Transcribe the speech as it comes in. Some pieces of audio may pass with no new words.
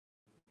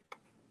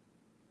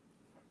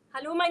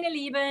Hallo meine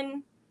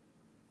Lieben.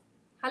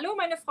 Hallo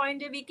meine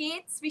Freunde, wie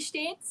geht's? Wie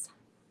steht's?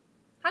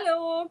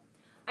 Hello.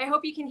 I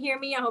hope you can hear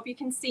me. I hope you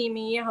can see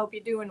me. I hope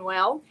you're doing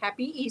well.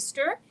 Happy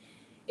Easter.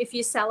 If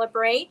you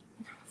celebrate,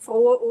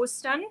 frohe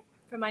Ostern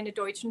für meine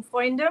deutschen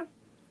Freunde.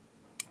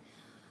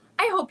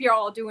 I hope you're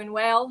all doing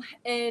well.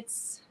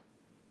 It's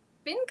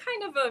been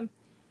kind of a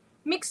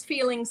mixed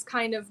feelings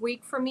kind of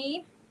week for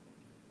me.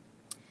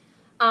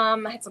 I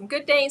had some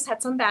good days,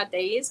 had some bad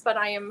days, but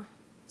I am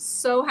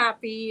so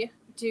happy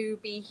to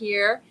be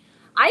here.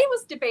 I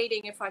was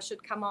debating if I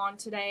should come on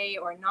today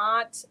or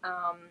not.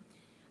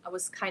 I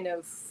was kind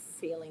of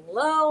feeling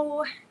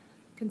low,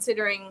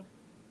 considering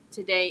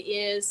today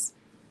is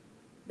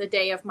the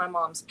day of my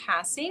mom's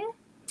passing.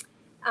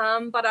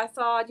 But I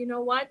thought, you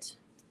know what?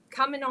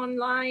 Coming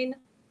online,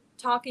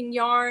 talking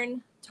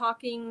yarn,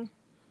 talking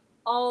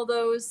all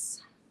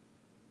those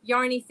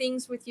yarny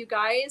things with you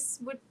guys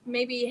would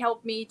maybe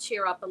help me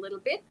cheer up a little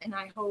bit. And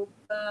I hope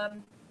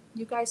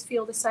you guys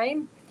feel the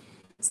same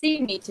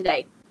seeing me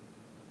today.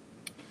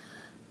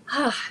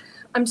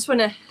 I'm just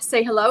want to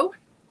say hello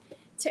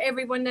to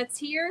everyone that's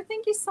here.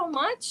 Thank you so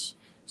much.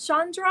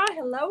 Chandra,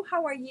 hello.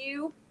 How are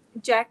you?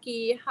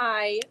 Jackie,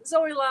 hi.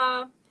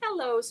 Zoila,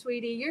 hello,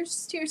 sweetie. You're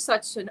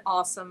such an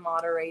awesome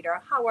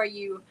moderator. How are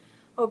you?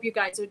 Hope you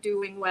guys are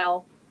doing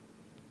well.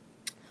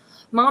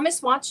 Mom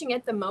is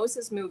watching the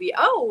Moses movie.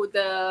 Oh,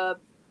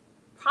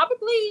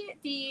 probably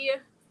the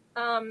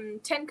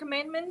 10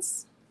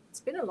 Commandments. It's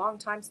been a long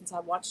time since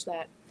I watched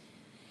that.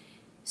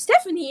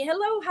 Stephanie,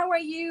 hello. How are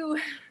you?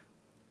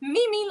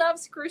 Mimi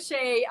loves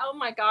crochet. Oh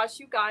my gosh,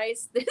 you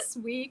guys, this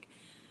week.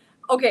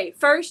 Okay,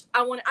 first,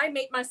 I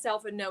made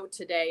myself a note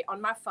today on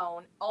my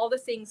phone, all the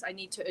things I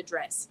need to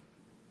address,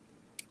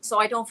 so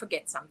I don't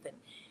forget something.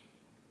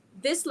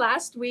 This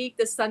last week,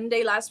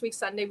 last week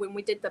Sunday, when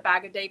we did the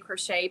Bag a Day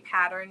crochet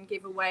pattern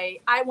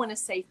giveaway, I want to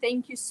say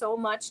thank you so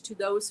much to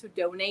those who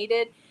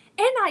donated,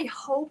 and I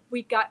hope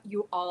we got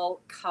you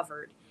all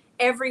covered,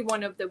 every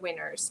one of the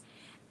winners.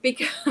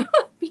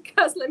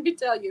 Because let me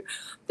tell you,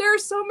 there are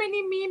so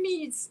many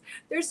Mimis,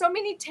 there's so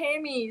many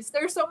Tammys,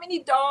 there's so many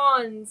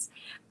Dawns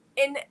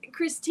and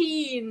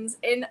Christines,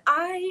 and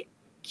I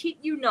kid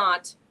you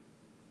not,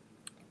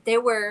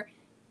 there were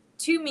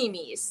 2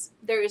 Mimis.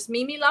 There is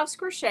Mimi Loves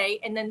Crochet,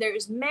 and then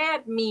there's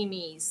Mad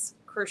Mimi's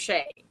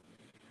Crochet,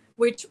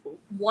 which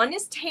one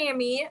is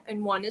Tammy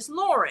and one is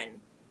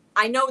Lauren.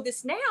 I know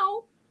this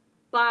now,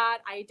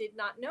 but I did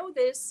not know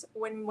this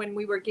when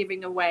we were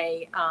giving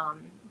away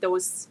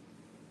those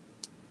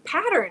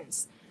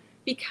patterns,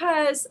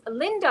 because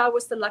Linda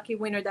was the lucky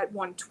winner that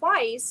won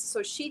twice,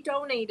 so she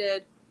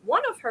donated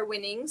one of her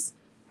winnings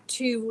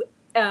to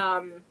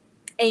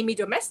Amy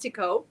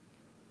Domestico,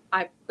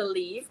 I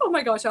believe. Oh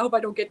my gosh, I hope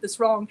I don't get this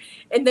wrong.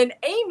 And then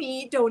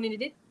Amy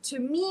donated it to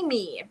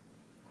Mimi,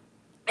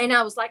 and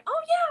I was like,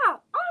 oh yeah,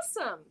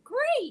 awesome,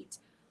 great.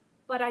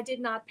 But I did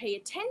not pay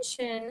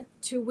attention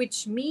to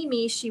which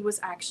Mimi she was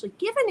actually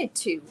giving it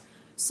to,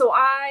 so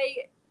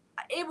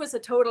it was a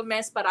total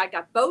mess, but I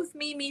got both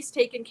Mimis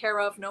taken care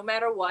of. No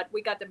matter what,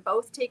 we got them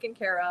both taken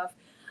care of.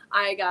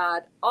 I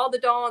got all the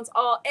Dawns,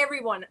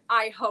 everyone,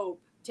 I hope,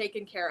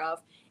 taken care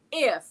of.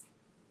 If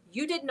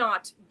you did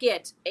not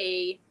get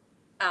a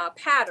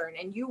pattern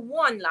and you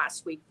won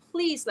last week,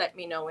 please let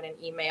me know in an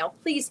email.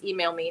 Please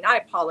email me, and I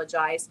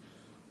apologize.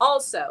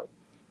 Also,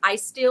 I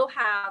still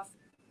have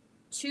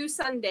 2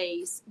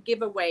 Sundays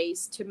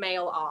giveaways to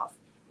mail off.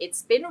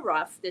 It's been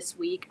rough this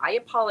week. I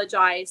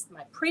apologize.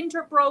 My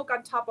printer broke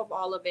on top of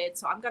all of it,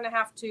 so I'm going to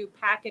have to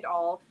pack it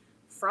all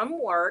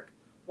from work.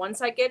 Once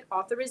I get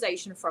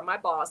authorization from my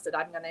boss that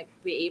I'm going to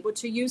be able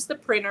to use the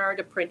printer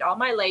to print all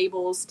my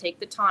labels, take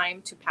the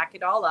time to pack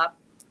it all up.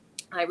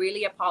 I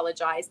really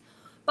apologize.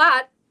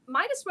 But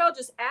might as well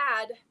just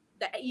add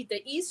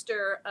the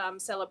Easter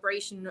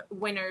celebration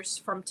winners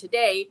from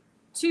today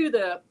to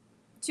the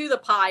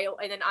pile,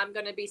 and then I'm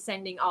going to be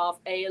sending off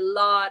a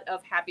lot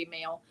of happy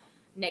mail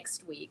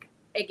next week.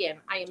 Again,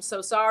 I am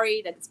so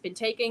sorry that it's been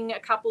taking a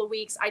couple of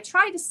weeks. I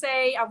tried to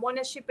say I want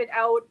to ship it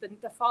out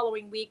the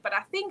following week, but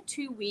I think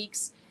 2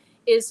 weeks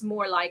is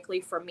more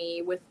likely for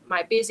me with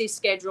my busy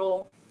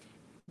schedule,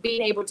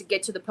 being able to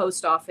get to the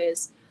post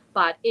office.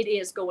 But it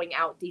is going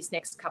out these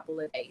next couple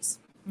of days.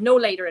 No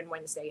later than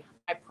Wednesday,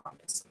 I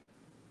promise.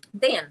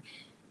 Then,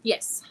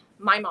 yes,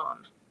 my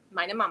mom,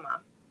 meine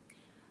Mama.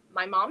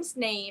 My mom's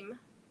name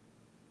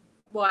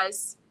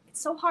was, it's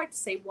so hard to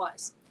say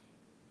was,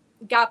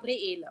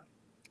 Gabriele,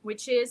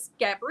 which is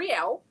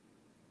Gabrielle.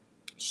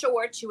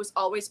 Short, she was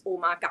always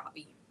Oma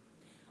Gabi.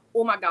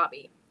 Oma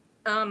Gabi.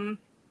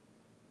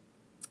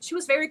 She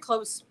was very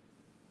close.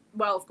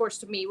 Well, of course,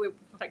 to me, we were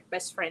like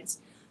best friends,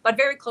 but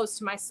very close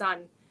to my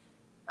son.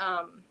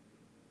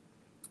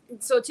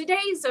 So today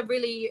is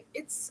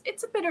it's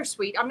a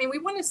bittersweet. I mean, we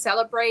want to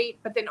celebrate,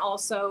 but then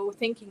also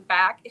thinking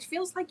back, it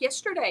feels like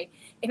yesterday.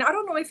 And I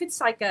don't know if it's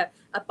like a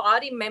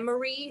body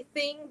memory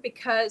thing,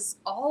 because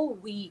all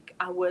week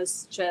I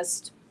was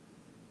just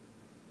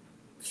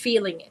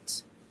feeling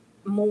it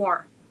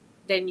more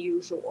than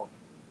usual.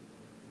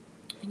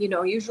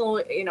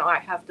 Usually, I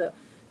have the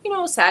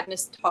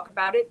sadness to talk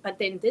about it. But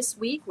then this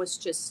week was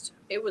just,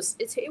 it was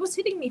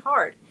hitting me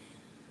hard.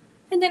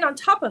 And then on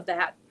top of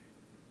that,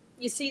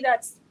 you see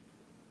that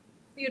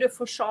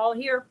beautiful shawl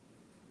here.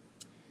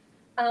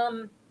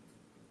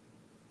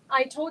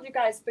 I told you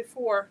guys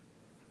before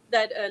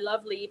that a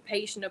lovely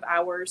patient of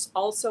ours,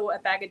 also a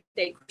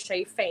Bag-O-Day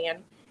crochet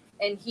fan,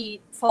 and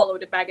he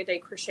followed a Bag-O-Day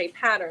crochet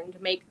pattern to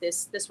make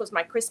this. This was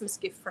my Christmas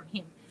gift from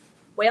him.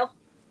 Well,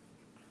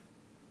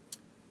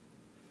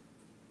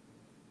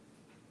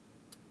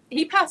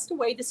 he passed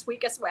away this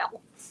week as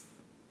well.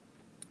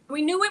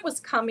 We knew it was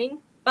coming,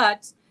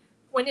 but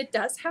when it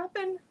does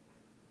happen,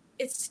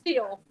 it's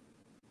still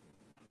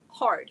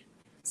hard.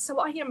 So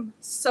I am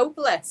so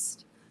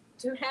blessed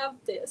to have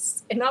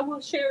this, and I will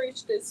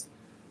cherish this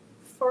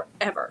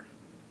forever.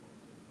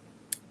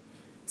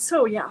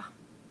 So yeah,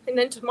 and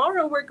then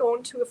tomorrow we're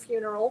going to a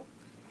funeral,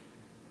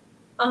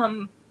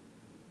 and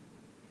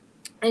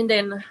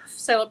then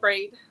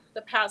celebrate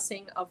the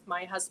passing of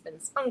my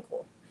husband's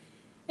uncle.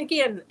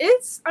 Again,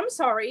 I'm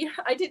sorry,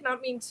 I did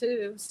not mean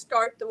to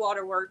start the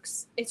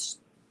waterworks. It's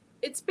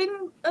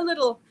been a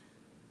little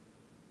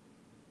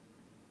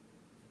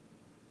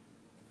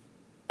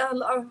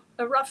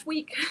a rough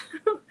week,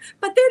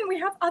 but then we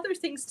have other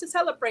things to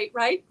celebrate,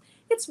 right?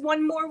 It's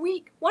one more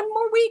week,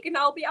 and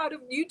I'll be out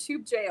of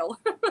YouTube jail.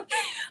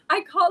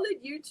 I call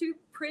it YouTube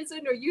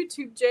prison or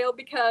YouTube jail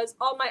because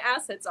all my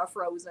assets are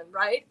frozen,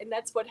 right? And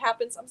that's what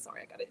happens. I'm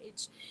sorry, I got an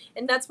itch.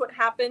 And that's what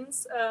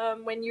happens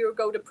when you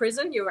go to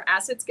prison. Your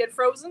assets get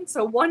frozen.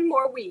 So one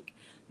more week.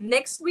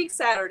 Next week,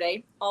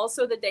 Saturday,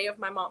 also the day of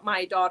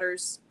my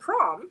daughter's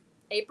prom,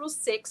 April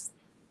 6th.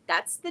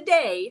 That's the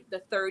day the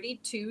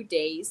 32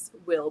 days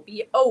will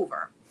be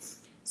over.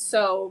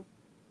 So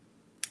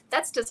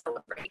that's to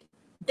celebrate.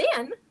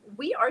 Then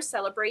we are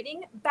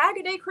celebrating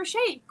Bag-O-Day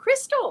Crochet.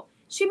 Crystal,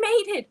 she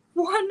made it.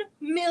 1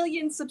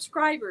 million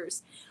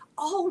subscribers.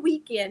 All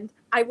weekend,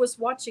 I was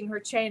watching her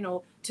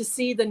channel to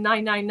see the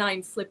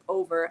 999 flip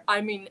over.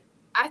 I mean,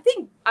 I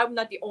think I'm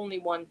not the only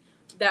one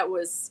that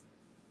was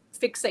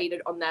fixated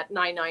on that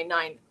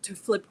 999 to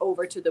flip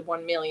over to the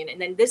 1 million.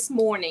 And then this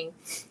morning,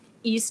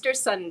 Easter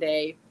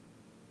Sunday,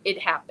 it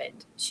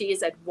happened. She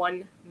is at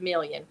 1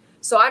 million.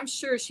 So I'm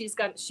sure she's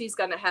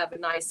gonna have a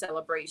nice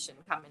celebration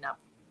coming up,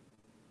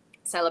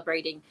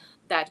 celebrating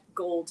that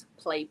gold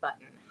play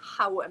button.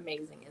 How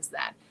amazing is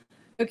that?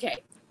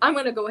 Okay, I'm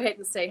gonna go ahead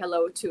and say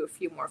hello to a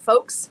few more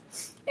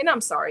folks, and I'm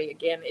sorry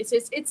again.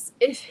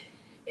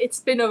 It's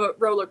been a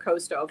roller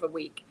coaster of a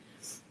week.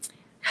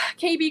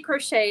 KB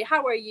Crochet,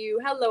 how are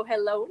you?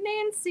 Hello,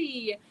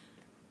 Nancy.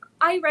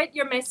 I read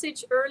your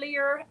message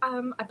earlier.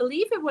 I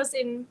believe it was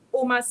in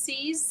Oma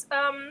C's,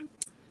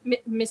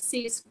 Miss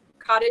C's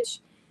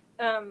cottage,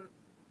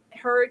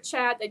 her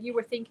chat, that you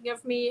were thinking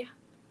of me.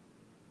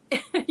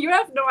 You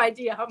have no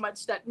idea how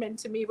much that meant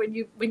to me when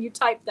you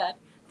typed that.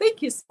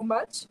 Thank you so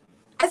much.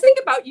 I think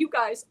about you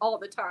guys all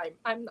the time.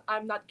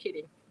 I'm not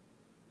kidding.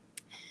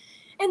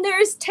 And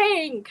there's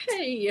Tank.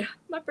 Hey,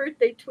 my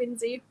birthday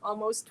twinsy,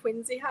 almost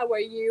twinsy. How are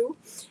you?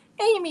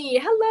 Amy,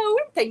 hello,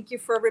 and thank you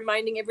for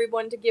reminding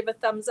everyone to give a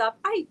thumbs up.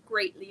 I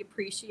greatly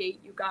appreciate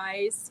you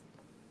guys.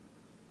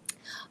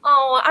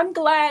 Oh, I'm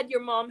glad your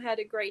mom had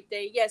a great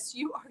day. Yes,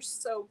 you are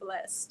so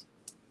blessed.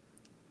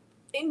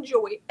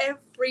 Enjoy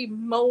every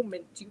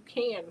moment you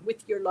can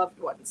with your loved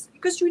ones,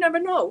 because you never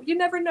know. You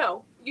never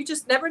know. You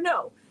just never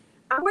know.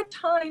 Our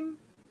time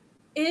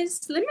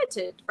is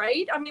limited,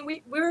 right? I mean,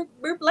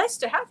 we're blessed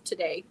to have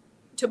today.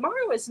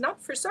 Tomorrow is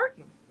not for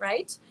certain,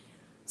 right?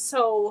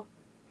 So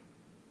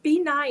be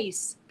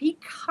nice, be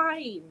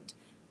kind,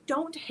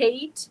 don't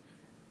hate,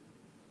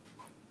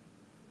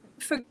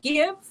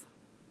 forgive.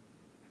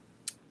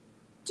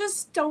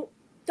 Just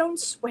don't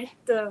sweat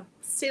the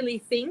silly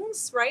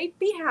things, right?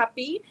 Be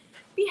happy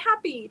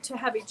to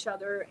have each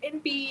other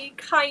and be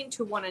kind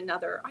to one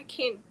another. I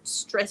can't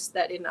stress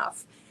that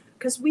enough,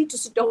 because we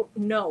just don't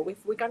know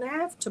if we're gonna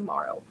have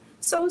tomorrow.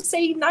 So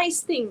say nice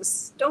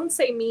things, don't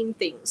say mean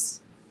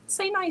things.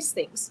 Say nice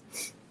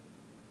things.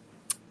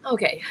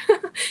 Okay.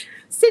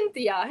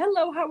 Cynthia,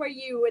 hello, how are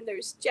you? And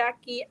there's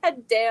Jackie,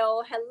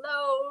 Adele,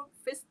 hello,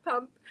 fist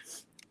pump.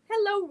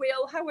 Hello,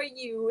 Will, how are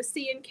you?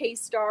 C&K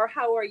Star,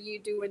 how are you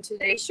doing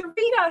today?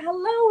 Sharita,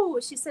 hello.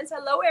 She says,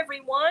 hello,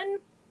 everyone.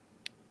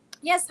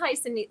 Yes, hi,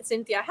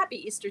 Cynthia. Happy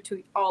Easter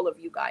to all of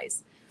you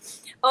guys.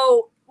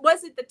 Oh,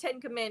 was it the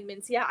 10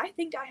 Commandments? Yeah, I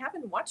think I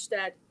haven't watched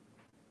that.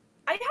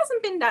 It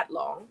hasn't been that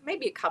long,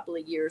 maybe a couple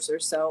of years or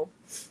so.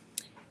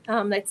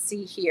 Let's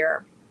see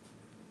here.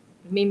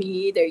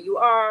 Mimi, there you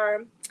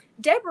are.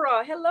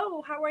 Deborah,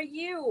 hello, how are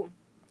you?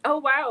 Oh,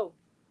 wow.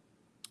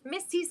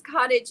 Misty's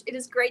cottage, it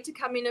is great to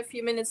come in a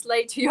few minutes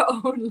late to your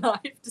own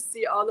life to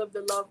see all of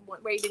the love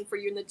waiting for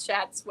you in the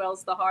chat.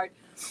 Swells the heart.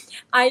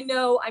 I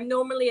know I'm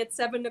normally at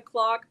 7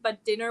 o'clock,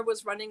 but dinner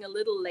was running a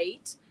little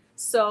late,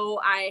 so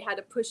I had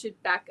to push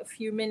it back a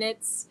few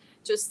minutes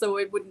just so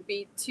it wouldn't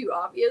be too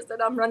obvious that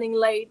I'm running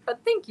late. But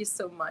thank you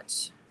so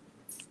much.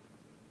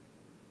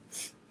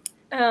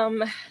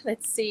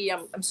 Let's see,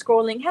 I'm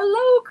scrolling.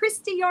 Hello,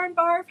 Christy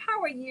Yarnbarf.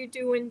 How are you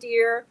doing,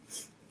 dear?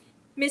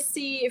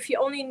 Missy, if you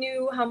only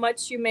knew how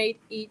much you made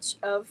each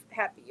of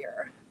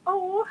happier.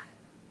 Oh.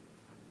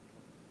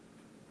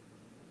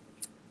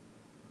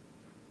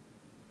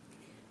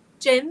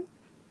 Jen.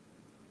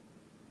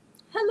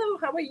 Hello,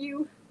 how are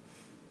you?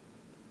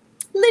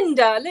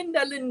 Linda.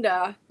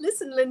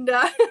 Listen,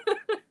 Linda.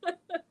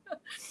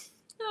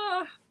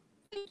 Oh,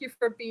 thank you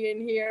for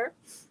being here.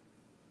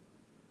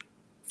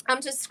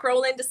 I'm just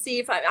scrolling to see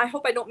if I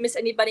hope I don't miss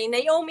anybody.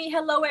 Naomi,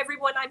 hello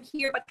everyone. I'm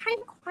here, but kind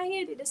of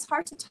quiet. It is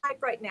hard to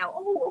type right now.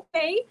 Oh,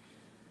 okay.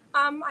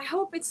 I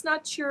hope it's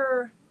not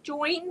your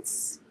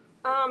joints.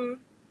 I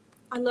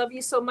love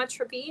you so much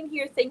for being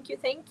here. Thank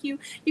you.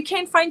 You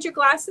can't find your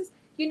glasses?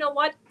 You know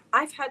what?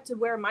 I've had to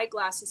wear my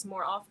glasses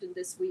more often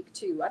this week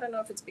too. I don't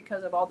know if it's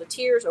because of all the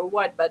tears or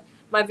what, but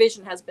my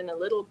vision has been a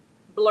little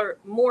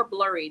more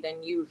blurry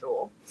than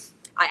usual.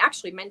 I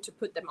actually meant to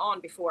put them on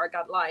before I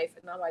got live,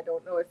 and now I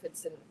don't know if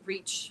it's in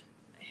reach.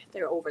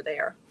 They're over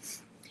there.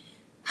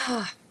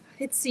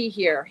 Let's see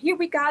here. Here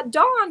we got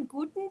Dawn.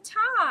 Guten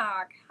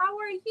Tag. How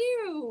are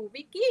you?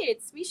 Wie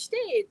geht's? Wie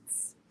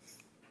steht's?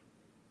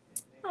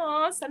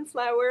 Oh,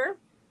 Sunflower.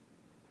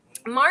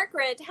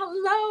 Margaret,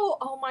 hello.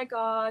 Oh my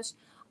gosh.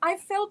 I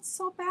felt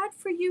so bad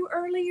for you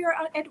earlier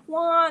at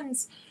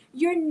Juan's.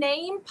 Your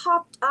name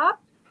popped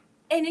up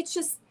and it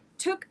just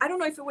took, I don't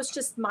know if it was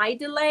just my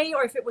delay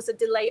or if it was a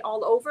delay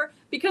all over,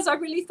 because I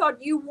really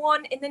thought you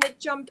won and then it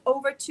jumped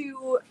over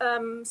to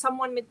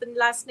someone with the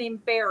last name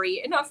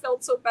Barry, and I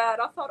felt so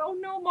bad. I thought, oh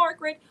no,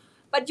 Margaret,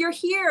 but you're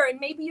here and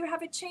maybe you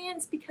have a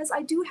chance, because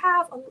I do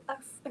have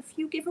a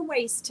few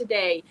giveaways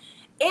today.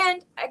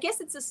 And I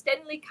guess it's a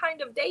Stanley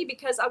kind of day,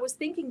 because I was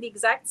thinking the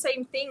exact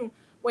same thing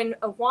when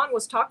Juan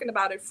was talking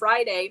about it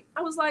Friday.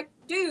 I was like,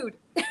 dude,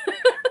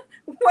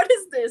 what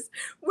is this?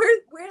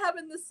 We're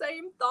having the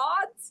same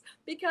thoughts,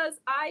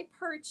 because I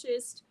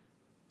purchased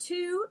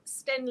 2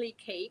 Stanley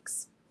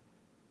cakes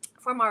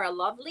from our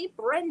lovely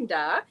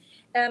Brenda.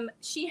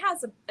 She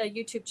has a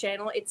YouTube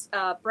channel. It's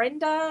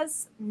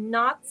Brenda's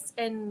Knots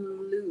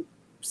and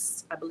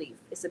Loops, I believe.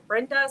 Is it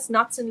Brenda's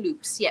Knots and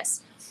Loops?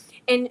 Yes.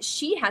 And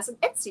she has an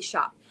Etsy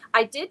shop.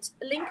 I did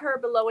link her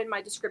below in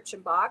my description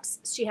box.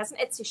 She has an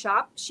Etsy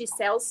shop. She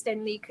sells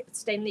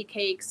Stanley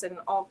cakes and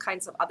all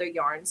kinds of other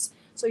yarns.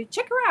 So you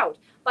check her out.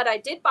 But I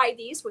did buy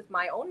these with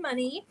my own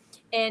money,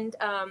 and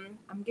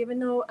I'm giving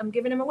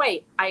them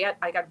away.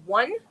 I got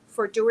one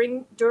for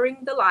during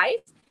the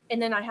live,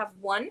 and then I have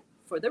one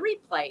for the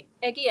replay.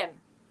 Again,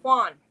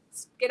 Juan,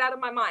 get out of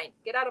my mind,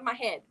 get out of my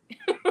head.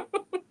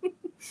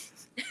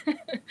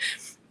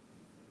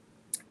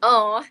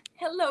 Oh,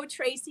 hello,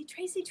 Tracy.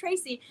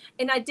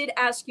 And I did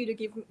ask you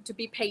to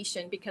be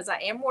patient, because I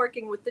am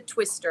working with the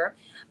twister,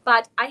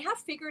 but I have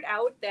figured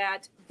out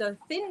that the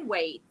thin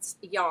weight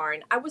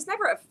yarn, I was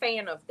never a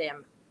fan of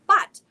them,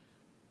 but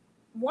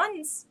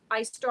once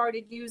I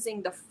started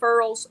using the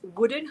Furls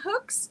wooden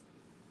hooks,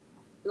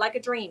 like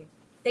a dream.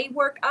 They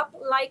work up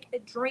like a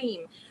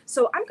dream.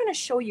 So I'm going to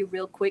show you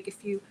real quick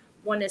if you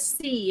want to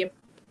see,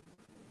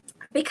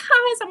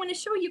 because I want to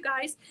show you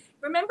guys.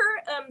 Remember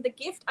the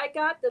gift I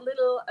got, the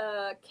little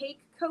cake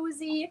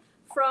cozy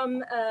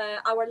from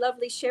our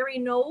lovely Sherry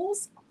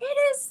Knowles? It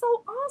is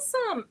so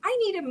awesome. I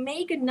need to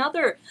make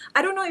another.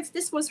 I don't know if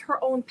this was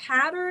her own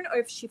pattern or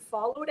if she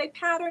followed a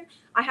pattern.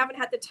 I haven't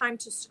had the time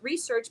to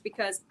research,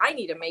 because I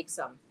need to make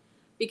some,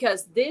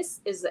 because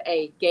this is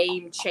a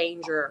game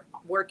changer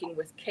working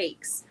with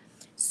cakes.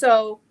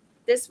 So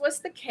this was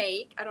the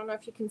cake. I don't know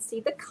if you can see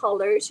the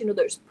colors. You know,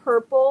 there's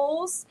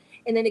purples,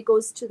 and then it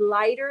goes to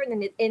lighter, and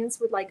then it ends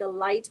with like a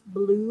light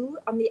blue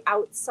on the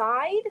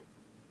outside.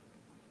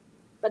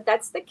 But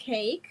that's the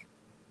cake.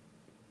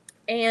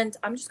 And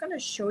I'm just going to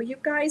show you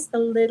guys a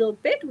little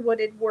bit what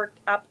it worked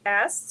up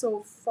as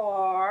so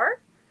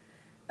far.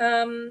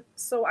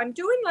 So I'm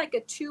doing like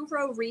a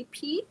 2-row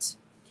repeat.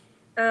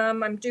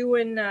 I'm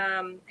doing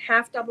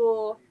half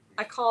double.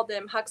 I call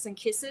them hugs and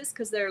kisses,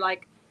 because they're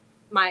like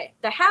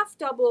the half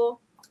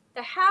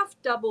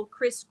double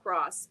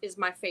crisscross is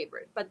my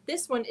favorite, but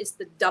this one is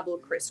the double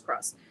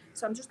crisscross.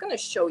 So I'm just going to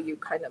show you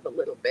kind of a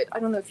little bit. I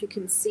don't know if you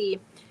can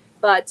see,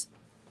 but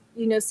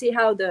you know, see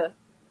how the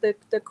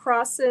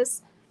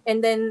crosses,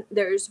 and then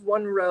there's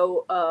 1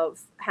 row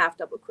of half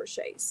double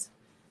crochets.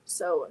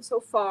 So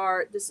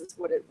far this is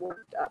what it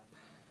worked up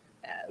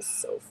as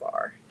so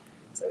far.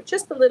 So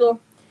just a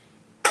little,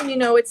 and you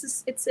know,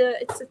 it's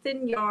a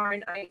thin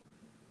yarn.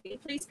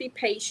 Please be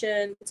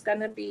patient. It's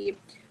gonna be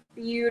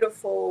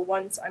beautiful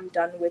once I'm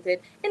done with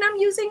it. And I'm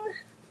using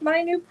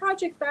my new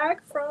project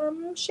bag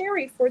from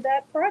Sherry for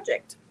that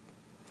project.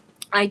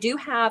 I do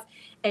have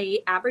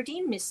a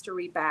Aberdeen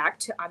mystery bag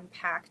to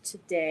unpack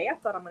today. I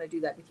thought I'm going to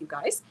do that with you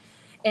guys.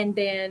 And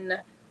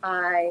then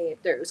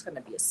there's going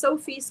to be a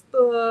Sophie's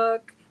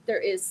book.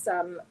 There is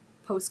some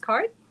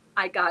postcard.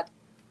 I got,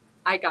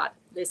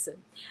 listen,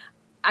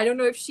 I don't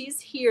know if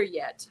she's here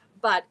yet,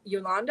 but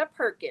Yolanda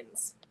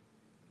Perkins.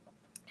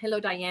 Hello,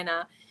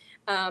 Diana.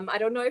 I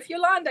don't know if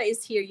Yolanda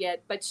is here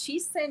yet, but she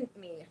sent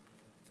me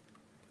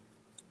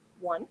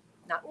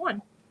not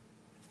one,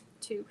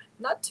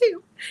 not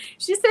two.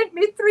 She sent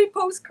me 3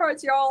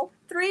 postcards, y'all.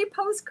 3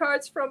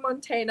 postcards from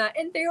Montana,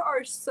 and they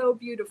are so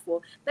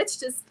beautiful. Let's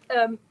just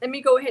let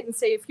me go ahead and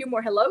say a few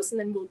more hellos, and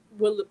then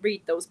we'll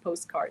read those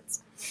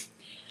postcards.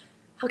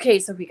 Okay,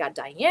 so we got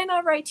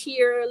Diana right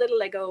here, Little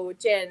Lego,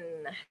 Jen,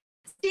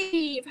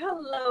 Steve,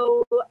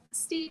 hello.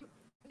 Steve,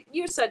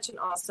 you're such an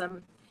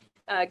awesome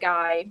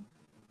guy.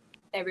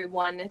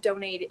 Everyone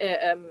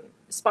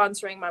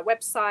sponsoring my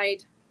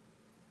website.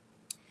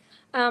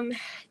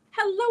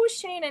 Hello,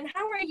 Shannon.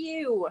 How are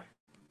you?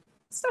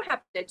 So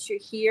happy that you're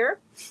here.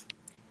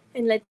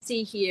 And let's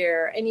see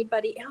here.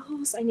 Anybody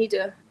else? I need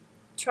to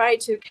try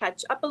to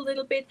catch up a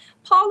little bit.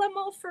 Paula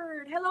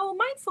Mulford. Hello,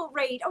 Mindful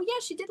Raid. Oh, yeah,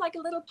 she did like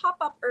a little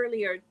pop-up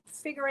earlier,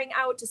 figuring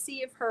out to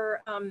see if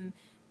her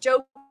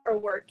jokes are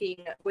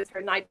working with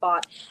her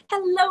Nightbot.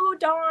 Hello,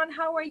 Dawn.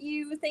 How are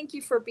you? Thank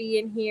you for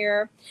being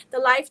here. The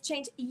life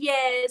change.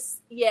 Yes.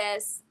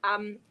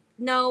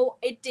 No,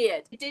 it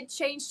did. It did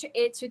change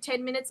to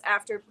 10 minutes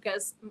after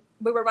because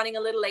we were running a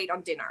little late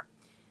on dinner.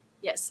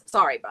 Yes,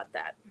 sorry about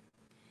that.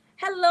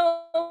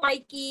 Hello,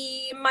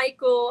 Mikey.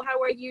 Michael, how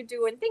are you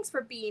doing? Thanks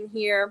for being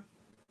here.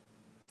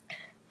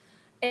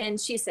 And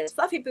she says,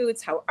 Fluffy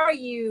Boots, how are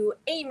you?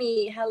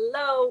 Amy,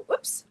 hello.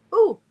 Oops.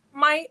 Ooh,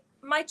 my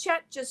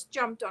chat just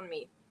jumped on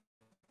me.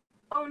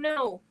 Oh,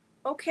 no.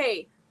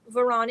 Okay.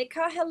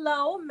 Veronica,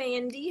 hello.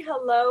 Mandy,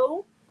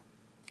 hello.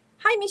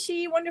 Hi,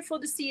 Michi. Wonderful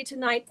to see you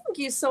tonight. Thank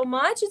you so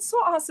much. It's so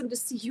awesome to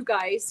see you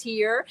guys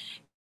here.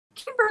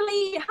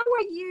 Kimberly, how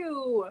are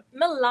you?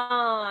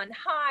 Milan,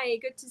 hi.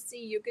 Good to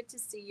see you. Good to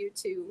see you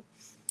too.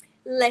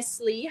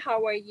 Leslie,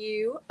 how are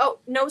you? Oh,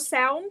 no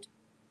sound?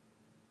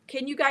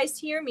 Can you guys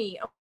hear me?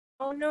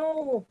 Oh,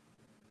 no.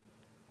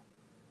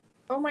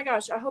 Oh, my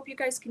gosh. I hope you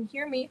guys can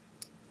hear me.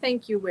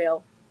 Thank you,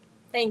 Will.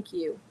 Thank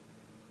you.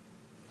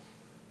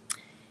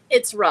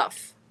 It's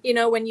rough. You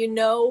know, when you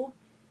know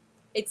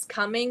it's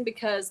coming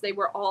because they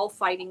were all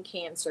fighting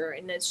cancer,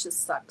 and it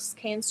just sucks.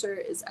 Cancer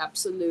is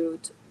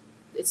absolute.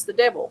 It's the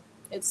devil.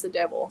 It's the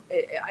devil.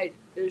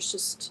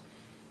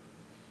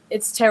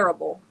 It's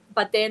terrible.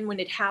 But then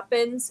when it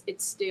happens,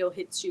 it still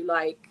hits you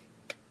like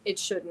it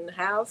shouldn't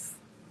have,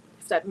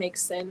 if that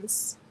makes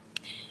sense.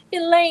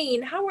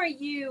 Elaine, how are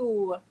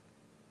you?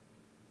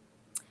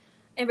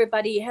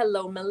 Everybody,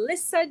 hello,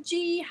 Melissa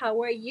G.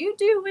 How are you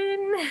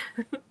doing?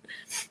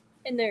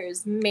 And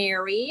there's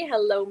Mary.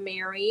 Hello,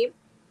 Mary.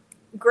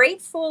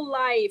 Grateful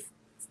life.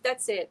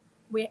 That's it.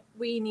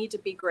 We need to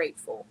be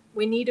grateful.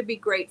 We need to be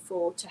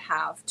grateful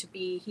to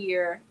be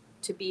here,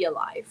 to be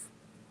alive.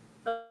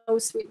 Oh,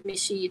 sweet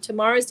Michi.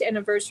 Tomorrow is the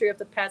anniversary of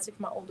the passing of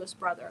my oldest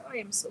brother. I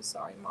am so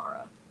sorry,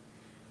 Mara.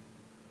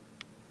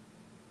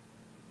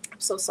 I'm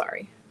so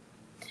sorry.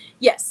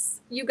 Yes,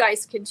 you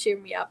guys can cheer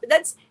me up.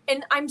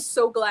 And I'm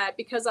so glad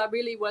because I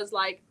really was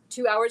like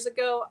 2 hours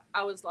ago,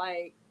 had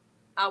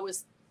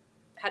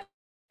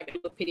a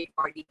little pity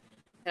party.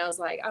 And I was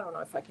like, I don't know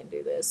if I can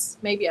do this.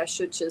 Maybe I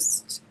should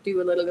just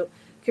do a little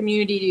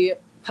community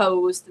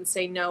post and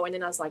say no. And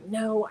then I was like,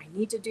 no, I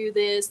need to do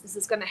this. This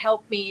is going to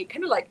help me.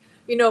 Kind of like,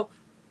 you know,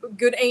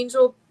 good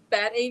angel,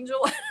 bad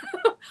angel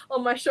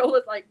on my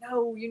shoulder. Like,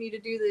 no, you need to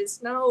do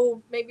this.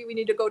 No, maybe we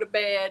need to go to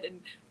bed and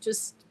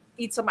just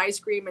eat some ice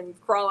cream and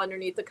crawl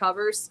underneath the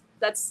covers.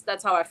 That's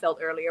how I felt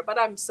earlier. But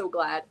I'm so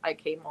glad I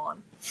came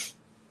on.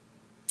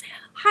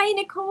 Hi,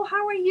 Nicole.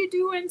 How are you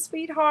doing,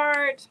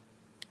 sweetheart?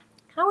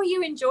 How are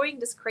you enjoying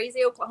this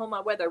crazy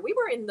Oklahoma weather? We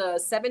were in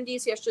the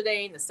 70s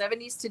yesterday, in the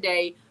 70s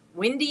today,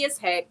 windy as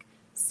heck,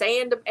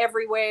 sand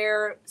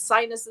everywhere,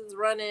 sinuses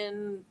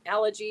running,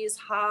 allergies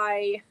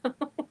high.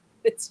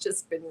 It's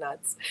just been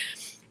nuts.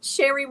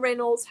 Sherry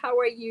Reynolds, how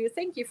are you?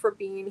 Thank you for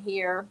being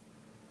here.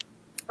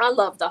 I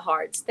love the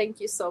hearts. Thank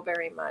you so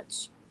very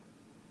much.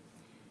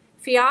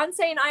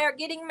 Fiance and I are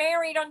getting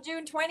married on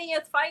June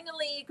 20th,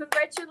 finally.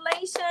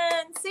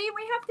 Congratulations. See,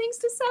 we have things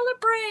to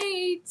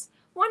celebrate.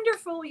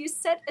 Wonderful. You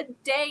set a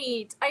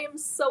date. I am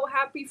so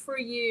happy for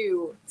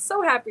you.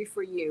 So happy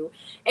for you.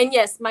 And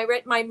yes, my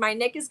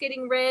neck is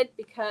getting red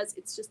because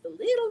it's just a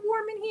little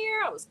warm in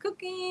here. I was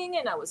cooking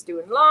and I was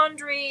doing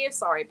laundry.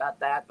 Sorry about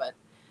that, but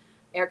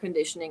air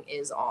conditioning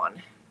is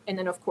on. And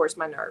then, of course,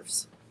 my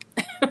nerves.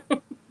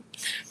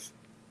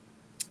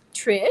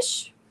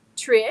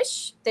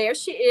 Trish, there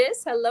she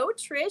is. Hello,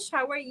 Trish.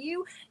 How are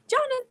you?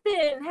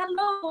 Jonathan,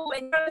 hello.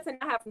 And Jonathan,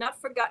 I have not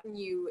forgotten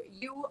you.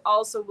 You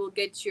also will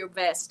get your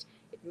vest.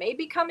 It may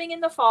be coming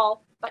in the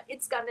fall, but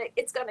it's gonna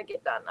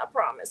get done. I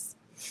promise.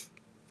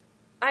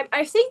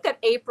 I think that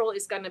April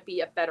is gonna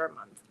be a better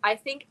month. I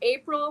think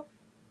April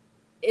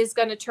is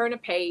gonna turn a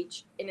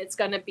page, and it's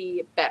gonna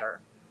be better.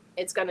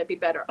 It's gonna be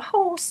better.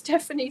 Oh,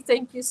 Stephanie,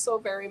 thank you so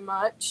very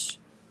much.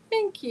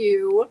 Thank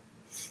you.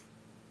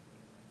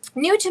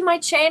 New to my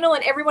channel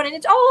and everyone in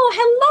it. Oh,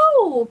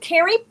 hello,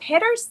 Carrie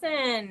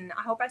Pedersen.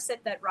 I hope I said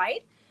that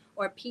right.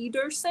 Or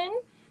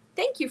Peterson.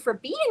 Thank you for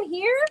being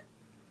here.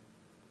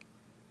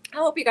 I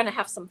hope you're going to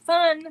have some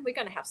fun. We're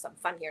going to have some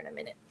fun here in a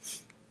minute.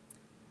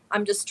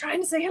 I'm just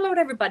trying to say hello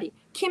to everybody.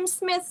 Kim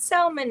Smith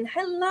Selman.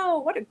 Hello.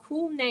 What a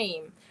cool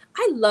name.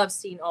 I love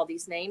seeing all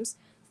these names.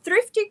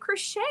 Thrifty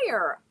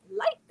Crocheter.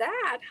 like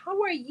that.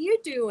 How are you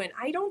doing?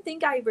 I don't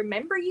think I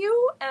remember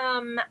you.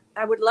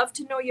 I would love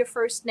to know your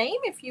first name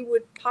if you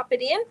would pop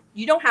it in.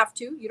 You don't have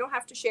to. You don't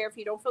have to share if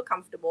you don't feel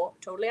comfortable.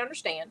 Totally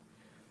understand.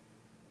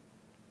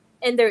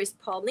 And there is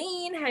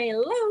Pauline.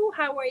 Hello,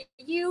 how are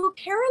you?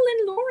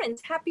 Carolyn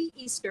Lawrence, happy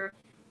Easter.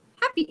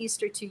 Happy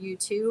Easter to you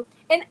too.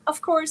 And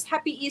of course,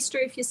 happy Easter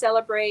if you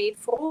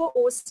celebrate Frohe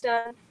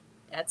Ostern.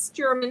 That's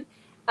German.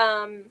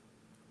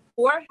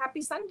 Or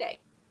happy Sunday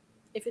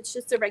if it's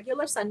just a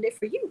regular Sunday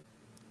for you.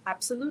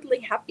 Absolutely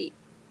happy.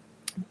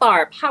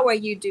 Barb, how are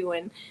you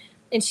doing?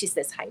 And she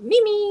says, hi,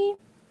 Mimi.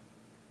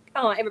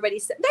 Oh, everybody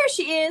said, there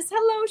she is.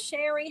 Hello,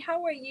 Sherry.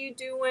 How are you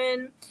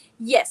doing?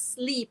 Yes,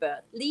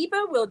 Liebe. Liebe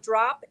will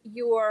drop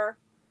your...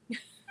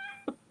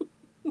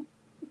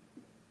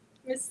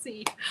 Let's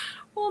see.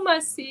 Oh, my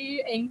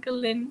see,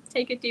 Enkelin.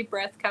 Take a deep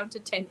breath, count to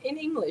 10 in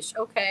English.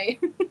 Okay.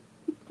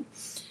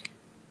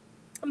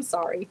 I'm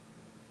sorry.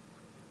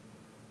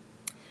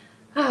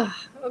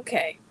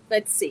 Okay,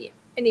 let's see.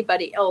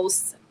 Anybody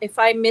else? If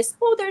I miss,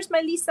 oh, there's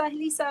my Lisa.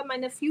 Lisa,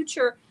 meine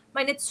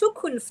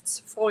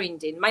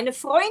Zukunftsfreundin. Meine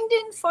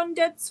Freundin von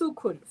der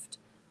Zukunft.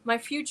 My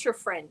future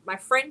friend. My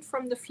friend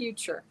from the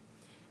future.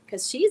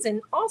 Because she's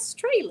in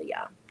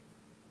Australia.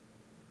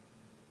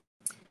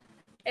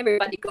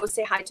 Everybody go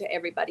say hi to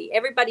everybody.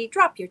 Everybody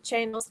drop your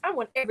channels. I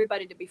want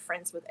everybody to be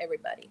friends with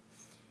everybody.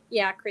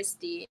 Yeah,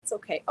 Christy, it's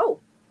okay. Oh,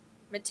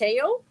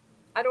 Mateo,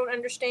 I don't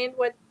understand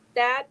what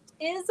that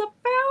is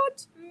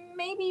about.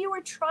 Maybe you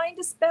were trying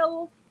to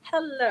spell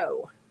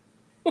hello.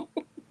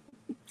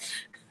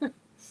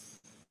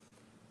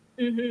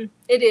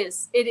 It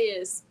is,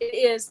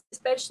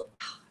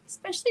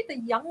 especially the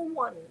young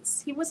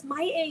ones. He was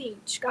my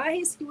age,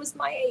 guys. He was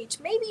my age,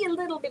 maybe a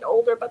little bit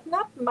older, but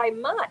not by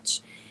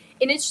much.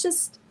 And it's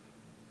just,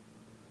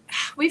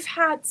 we've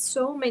had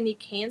so many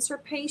cancer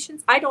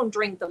patients. I don't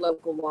drink the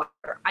local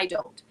water. I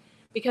don't,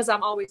 because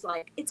I'm always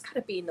like, it's got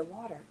to be in the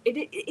water.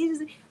 It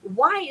is.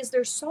 Why is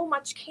there so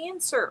much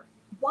cancer?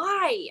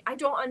 Why? I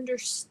don't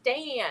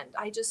understand.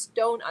 I just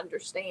don't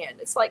understand.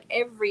 It's like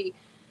every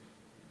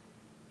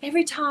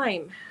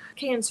time,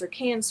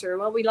 cancer.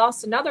 Well, we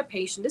lost another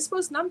patient. This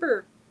was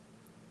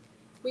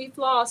we've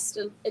lost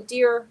a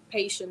dear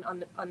patient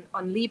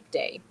on Leap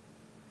Day.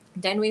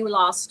 Then we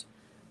lost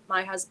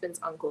my husband's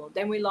uncle.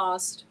 Then we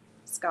lost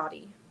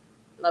Scotty,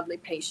 lovely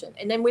patient.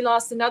 And then we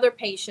lost another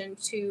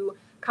patient to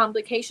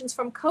complications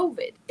from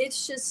COVID.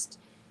 It's just,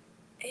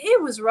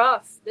 it was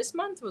rough. This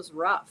month was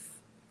rough.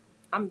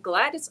 I'm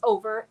glad it's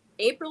over.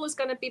 April is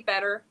going to be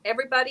better.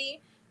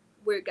 Everybody,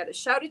 we're going to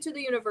shout it to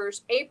the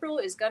universe. April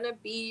is going to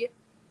be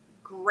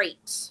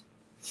great.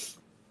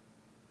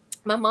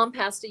 My mom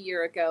passed a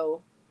year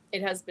ago.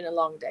 It has been a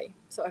long day.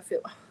 So I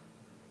feel,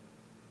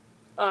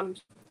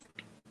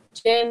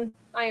 Jen,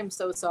 I am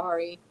so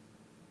sorry.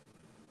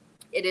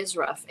 It is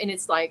rough. And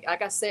it's like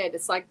I said,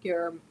 it's like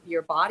your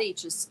body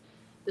just,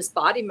 this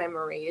body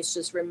memory, it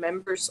just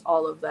remembers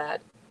all of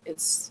that.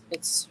 It's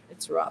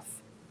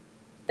rough.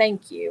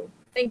 Thank you.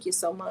 Thank you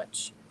so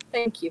much.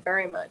 Thank you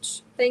very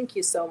much. Thank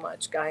you so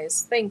much,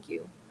 guys. Thank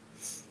you.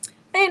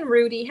 And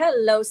Rudy,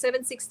 hello,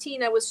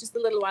 716. That was just a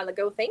little while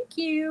ago. Thank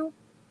you.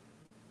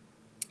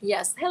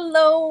 Yes.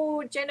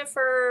 Hello,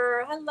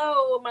 Jennifer.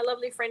 Hello, my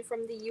lovely friend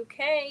from the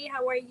UK.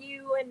 How are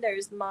you? And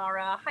there's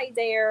Mara. Hi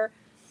there.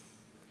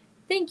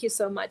 Thank you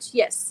so much.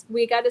 Yes,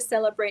 we got to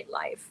celebrate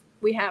life.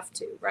 We have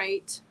to,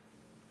 right?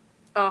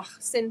 Oh,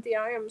 Cynthia,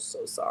 I am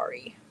so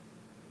sorry.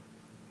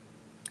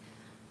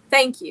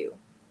 Thank you.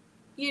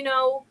 You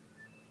know,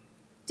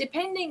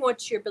 depending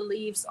what your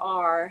beliefs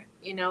are,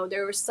 you know,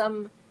 there were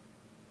sometimes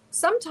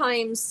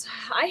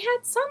I had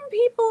some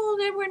people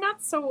that were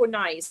not so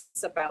nice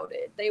about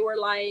it. They were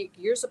like,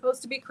 you're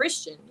supposed to be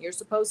Christian. You're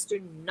supposed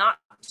to not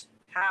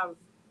have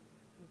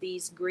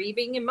these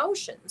grieving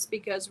emotions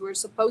because we're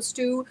supposed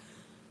to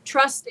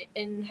trust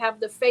and have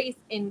the faith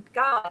in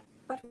God.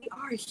 But we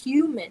are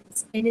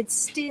humans and it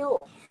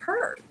still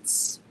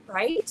hurts,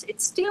 right?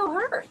 It still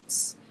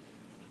hurts.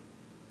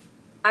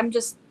 I'm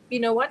just, you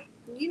know what?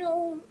 You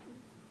know,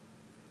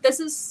 this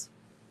is,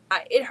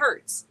 it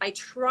hurts. I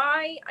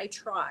try,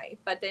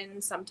 but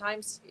then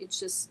sometimes it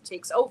just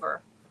takes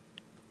over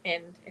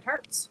and it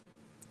hurts.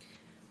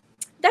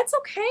 That's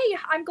okay.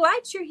 I'm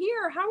glad you're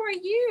here. How are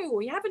you?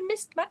 You haven't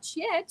missed much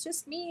yet.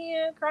 Just me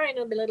crying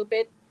a little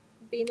bit,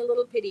 being a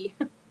little pity.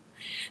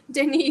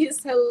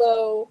 Denise,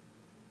 hello.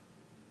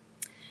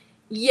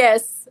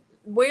 Yes,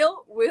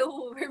 we'll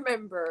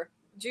remember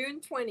June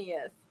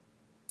 20th.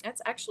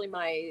 That's actually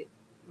my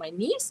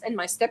niece and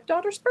my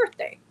stepdaughter's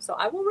birthday, so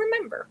I will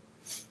remember.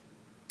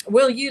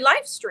 Will you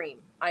live stream?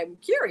 I'm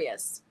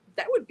curious.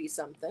 That would be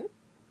something.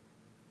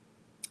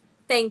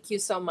 Thank you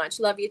so much.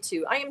 Love you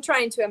too. I am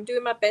trying to. I'm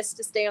doing my best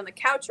to stay on the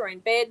couch or in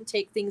bed and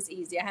take things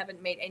easy. I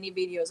haven't made any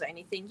videos or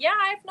anything. Yeah,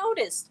 I've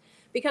noticed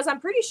because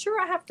I'm pretty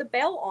sure I have the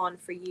bell on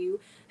for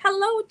you.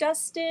 Hello,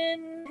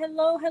 Dustin.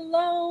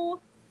 Hello.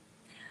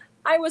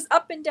 I was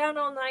up and down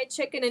all night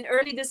checking in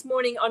early this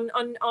morning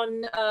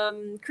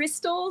on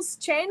Crystal's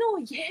channel.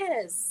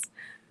 Yes.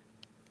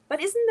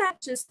 But isn't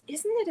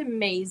it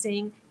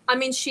amazing? I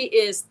mean, she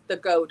is the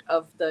goat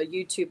of the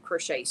YouTube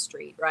crochet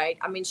street, right?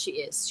 I mean, she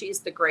is. She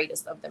is the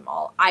greatest of them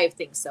all. I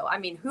think so. I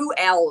mean, who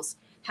else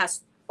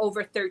has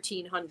over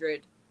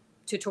 1,300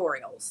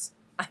 tutorials?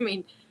 I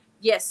mean,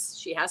 yes,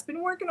 she has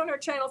been working on her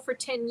channel for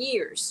 10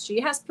 years.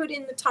 She has put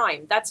in the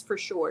time, that's for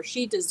sure.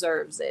 She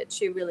deserves it.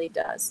 She really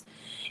does.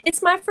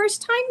 It's my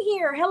first time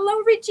here.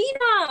 Hello, Regina.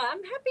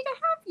 I'm happy to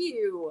have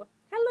you.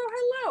 Hello,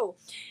 hello.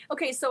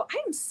 Okay, so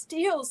I'm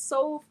still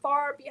so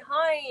far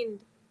behind.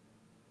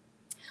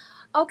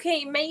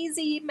 Okay,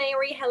 Maisie,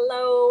 Mary,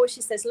 hello.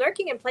 She says,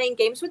 lurking and playing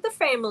games with the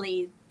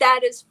family.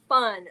 That is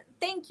fun.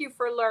 Thank you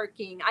for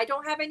lurking. I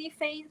don't have any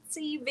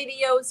fancy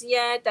videos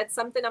yet. That's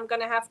something I'm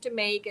going to have to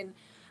make. And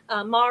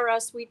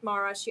Mara, sweet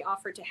Mara, she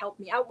offered to help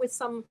me out with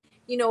some,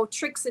 you know,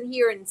 tricks in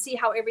here and see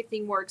how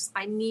everything works.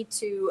 I need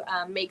to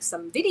make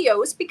some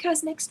videos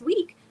because next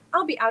week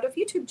I'll be out of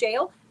YouTube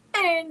jail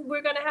and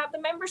we're going to have the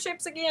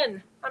memberships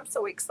again. I'm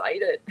so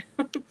excited.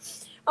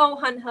 Oh,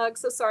 Hun Hug,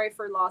 so sorry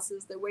for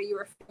losses. The way you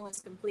were feeling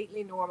is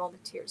completely normal. The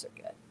tears are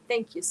good.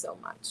 Thank you so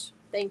much.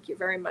 Thank you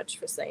very much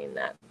for saying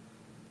that.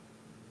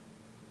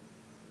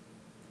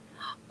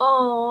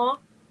 Oh,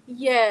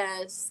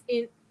 yes.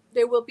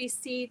 There will be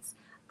seats.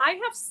 I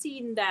have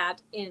seen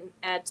that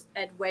at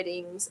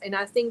weddings, and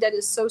I think that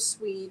is so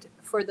sweet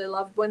for the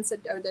loved ones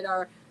that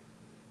are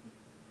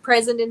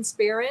present in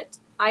spirit.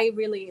 I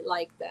really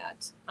like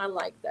that. I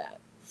like that.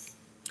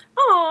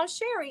 Oh,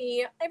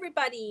 Sherry,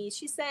 everybody.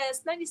 She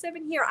says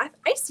 97 here.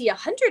 I see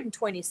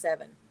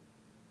 127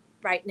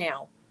 right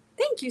now.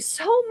 Thank you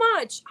so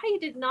much.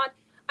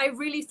 I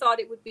really thought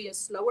it would be a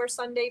slower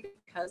Sunday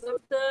because of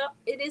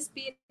it is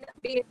being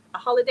a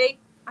holiday.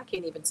 I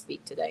can't even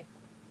speak today.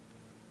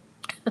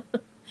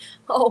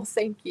 Oh,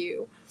 thank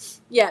you.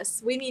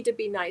 Yes, we need to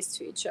be nice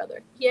to each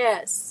other.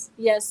 Yes,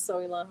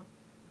 Soila.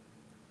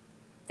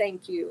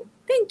 Thank you.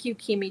 Thank you,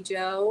 Kimmy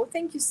Joe.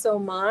 Thank you so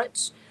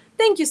much.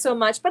 Thank you so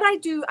much. But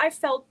I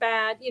felt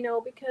bad, you know,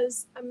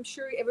 because I'm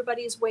sure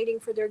everybody is waiting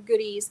for their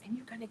goodies and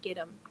you're going to get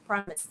them. I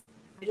promise.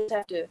 I just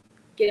have to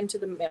get them to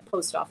the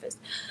post office.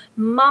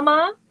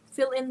 Mama,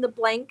 fill in the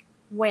blank,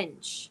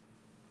 wench.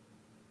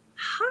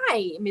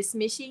 Hi, Miss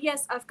Michi.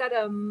 Yes, I've got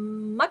a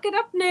muck it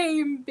up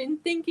name. Been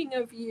thinking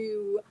of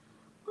you.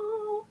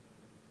 Oh,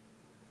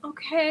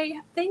 okay.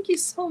 Thank you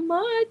so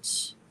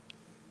much.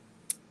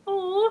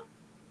 Oh,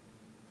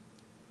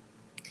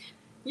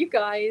 you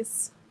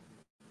guys.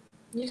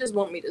 You just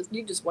want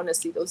to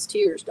see those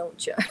tears,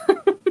 don't you?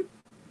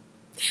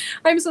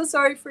 I'm so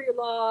sorry for your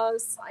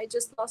loss. I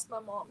just lost my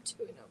mom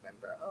too in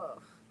November. Oh,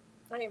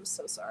 I am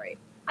so sorry.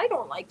 I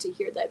don't like to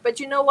hear that. But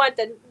you know what?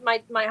 Then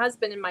my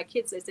husband and my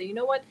kids, they say, you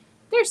know what?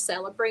 They're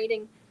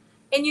celebrating.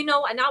 And you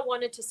know, and I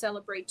wanted to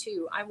celebrate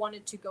too. I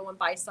wanted to go and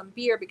buy some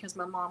beer because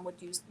my mom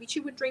she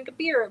would drink a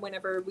beer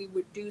whenever we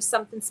would do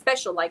something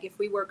special, like if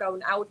we were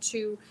going out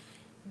to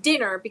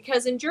dinner,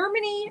 because in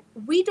Germany,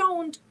 we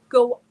don't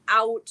go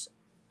out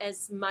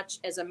as much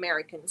as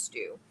Americans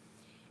do.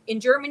 In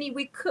Germany,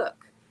 we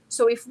cook.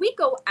 So if we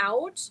go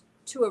out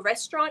to a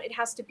restaurant, it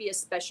has to be a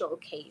special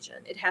occasion.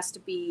 It has to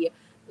be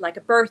like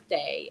a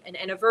birthday, an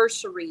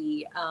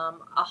anniversary,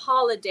 a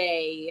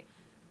holiday,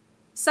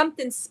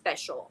 something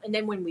special. And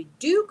then when we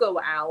do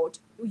go out,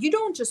 you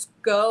don't just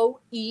go,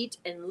 eat,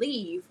 and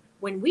leave.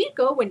 When we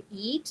go and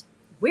eat,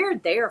 we're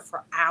there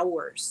for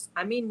hours.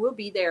 I mean, we'll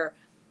be there.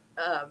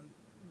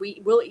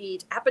 We'll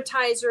eat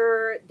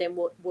appetizer, then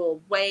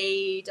we'll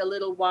wait a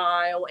little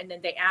while, and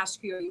then they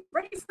ask you, are you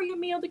ready for your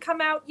meal to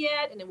come out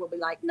yet? And then we'll be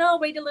like, no,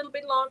 wait a little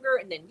bit longer.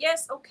 And then,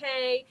 yes,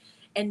 okay.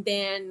 And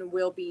then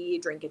we'll be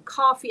drinking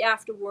coffee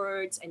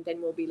afterwards. And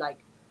then we'll be like,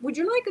 would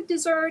you like a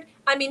dessert?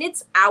 I mean,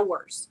 it's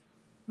hours.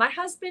 My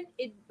husband,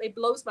 it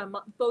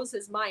blows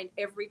his mind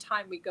every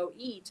time we go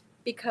eat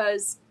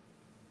because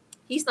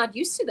he's not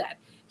used to that.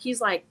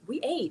 He's like, we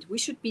ate, we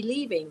should be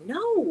leaving.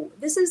 No,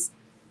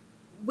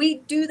 we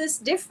do this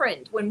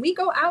different. When we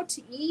go out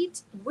to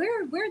eat,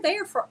 we're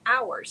there for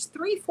hours,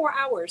 3-4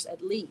 hours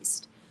at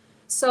least.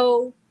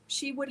 So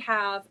she would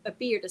have a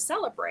beer to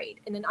celebrate.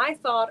 And then I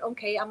thought,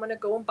 okay, I'm going to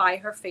go and buy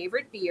her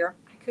favorite beer.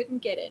 I couldn't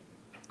get it.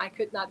 I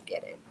could not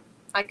get it.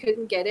 I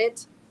couldn't get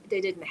it.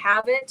 They didn't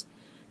have it.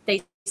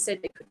 They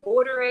said they could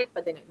order it,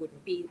 but then it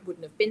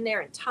wouldn't have been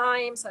there in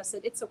time. So I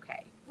said, it's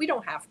okay. We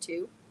don't have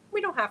to.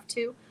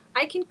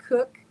 I can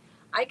cook.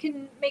 I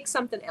can make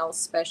something else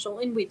special.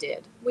 And we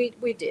did.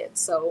 We did.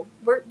 So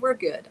we're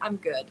good. I'm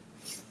good.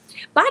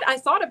 But I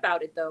thought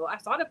about it though. I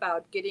thought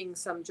about getting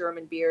some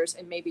German beers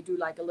and maybe do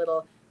like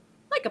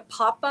a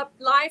pop-up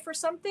live or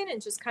something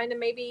and just kind of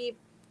maybe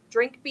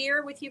drink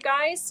beer with you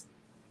guys.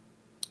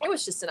 It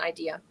was just an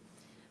idea.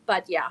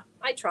 But yeah,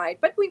 I tried.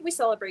 But we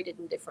celebrated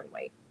in a different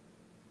way.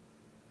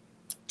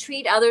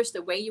 Treat others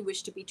the way you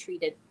wish to be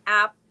treated.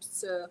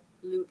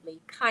 Absolutely.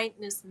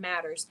 Kindness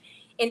matters.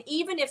 And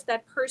even if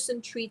that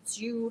person treats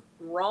you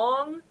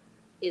wrong,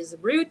 is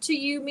rude to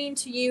you, mean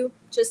to you,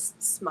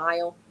 just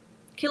smile.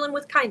 Kill him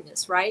with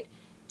kindness, right?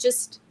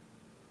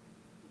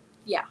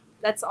 Yeah,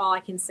 that's all I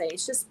can say.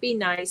 It's just be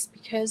nice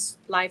because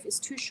life is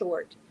too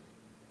short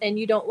And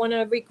you don't want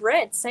to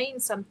regret saying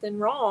something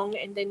wrong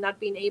and then not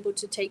being able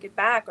to take it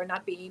back or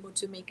not being able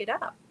to make it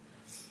up.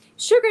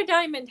 Sugar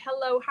Diamond,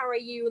 hello, how are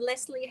you?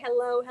 Leslie,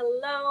 hello,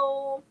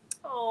 hello.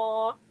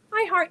 Aw,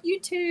 I heart you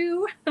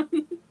too.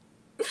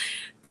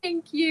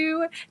 Thank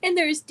you. And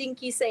there's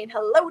Dinky saying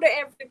hello to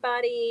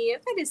everybody.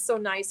 That is so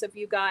nice of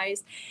you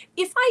guys.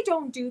 If I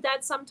don't do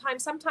that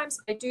sometimes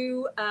I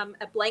do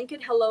a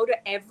blanket hello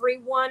to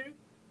everyone,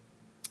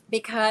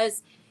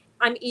 because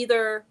I'm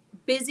either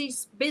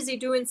busy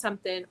doing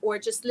something or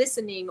just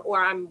listening,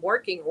 or I'm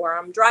working or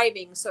I'm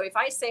driving. So if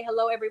I say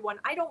hello everyone,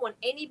 I don't want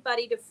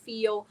anybody to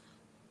feel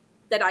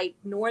that I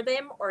ignore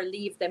them or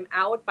leave them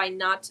out by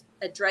not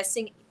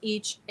addressing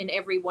each and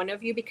every one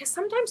of you, because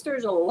sometimes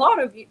there's a lot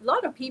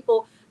of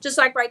people, just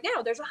like right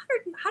now, there's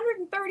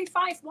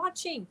 135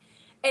 watching,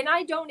 and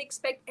I don't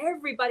expect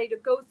everybody to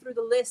go through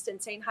the list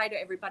and saying hi to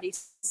everybody.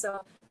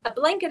 So a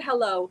blanket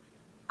hello.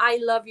 I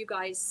love you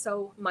guys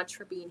so much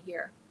for being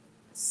here.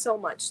 So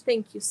much.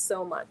 Thank you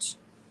so much.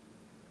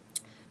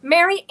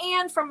 Mary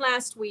Ann from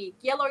last week.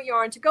 Yellow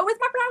yarn to go with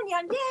my brown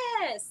yarn.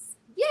 Yes.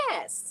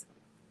 Yes.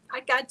 I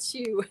got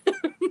you.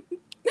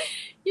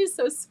 You're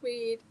so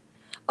sweet.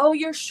 Oh,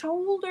 your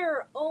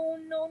shoulder. Oh,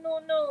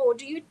 no.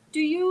 Do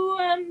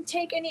you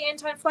take any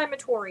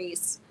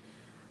anti-inflammatories?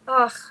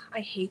 Ugh,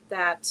 I hate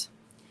that.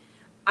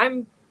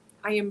 I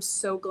am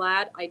so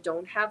glad I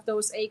don't have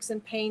those aches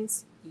and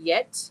pains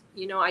yet.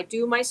 You know, I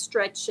do my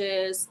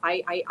stretches.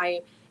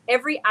 I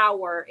every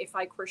hour, if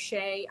I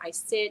crochet, I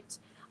sit,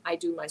 I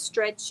do my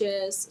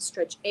stretches,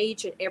 stretch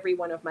each and every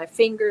one of my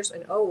fingers.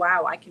 And oh,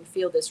 wow, I can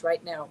feel this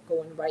right now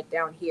going right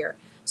down here.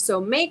 So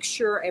make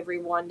sure,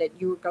 everyone, that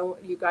you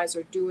guys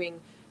are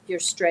doing your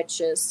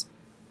stretches.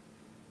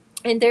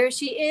 And there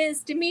she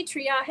is,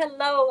 Demetria.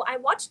 Hello. I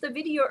watched the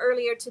video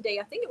earlier today.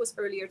 I think it was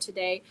earlier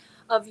today,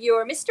 of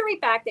your mystery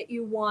bag that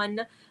you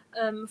won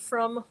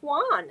from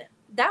Juan.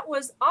 That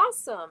was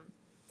awesome.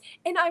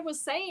 And I was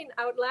saying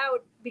out loud,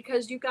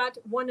 because you got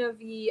one of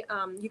the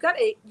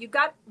you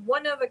got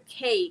one of a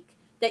cake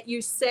that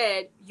you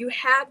said you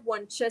had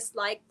one just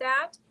like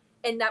that,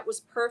 and that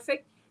was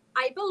perfect.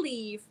 I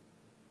believe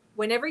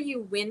whenever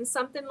you win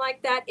something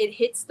like that, it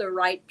hits the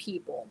right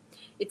people.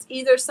 It's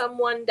either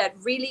someone that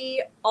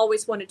really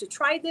always wanted to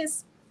try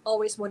this,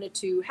 always wanted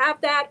to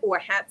have that, or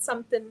had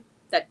something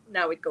that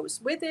now it goes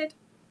with it.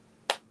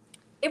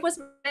 It was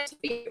meant to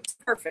be. It was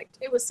perfect.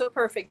 It was so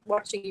perfect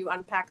watching you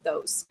unpack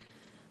those.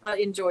 I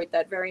enjoyed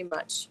that very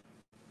much.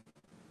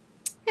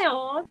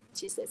 Aw,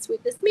 she said,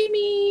 sweetness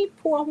Mimi.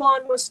 Poor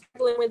Juan was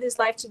struggling with his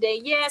life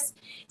today. Yes.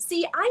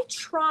 See, I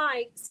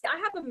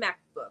have a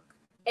MacBook,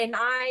 and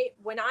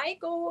when I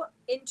go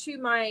into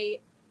my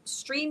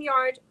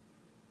StreamYard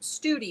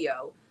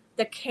studio,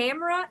 the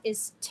camera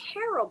is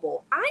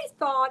terrible. I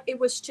thought it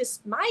was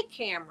just my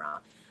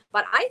camera,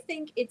 but I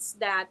think it's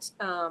that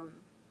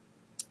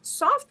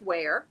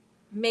software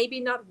maybe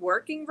not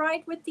working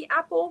right with the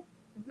Apple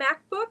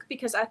MacBook,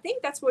 because I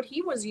think that's what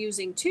he was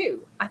using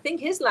too. I think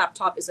his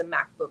laptop is a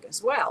MacBook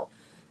as well.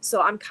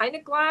 So I'm kind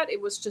of glad it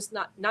was just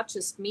not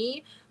just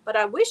me, but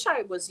I wish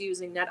I was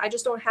using that. I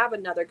just don't have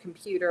another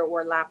computer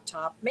or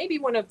laptop, maybe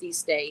one of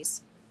these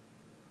days,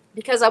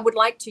 because I would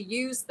like to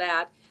use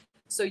that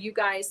so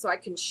I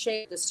can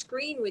share the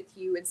screen with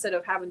you instead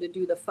of having to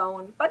do the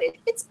phone. But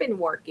it's been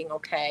working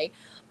okay.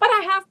 But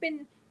I have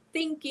been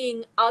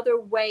thinking other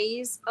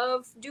ways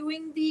of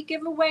doing the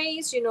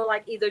giveaways, you know,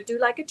 like either do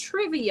like a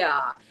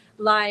trivia,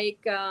 like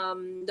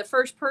the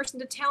first person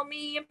to tell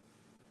me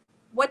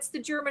what's the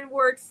German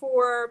word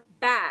for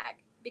bag,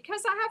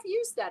 because I have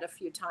used that a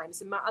few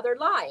times in my other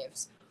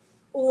lives.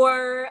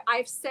 Or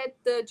I've said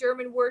the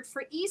German word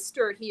for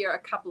Easter here a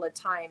couple of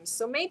times.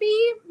 So maybe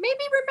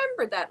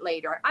remember that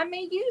later. I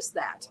may use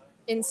that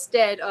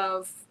instead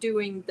of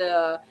doing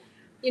the,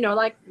 you know,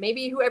 like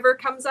maybe whoever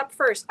comes up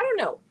first. I don't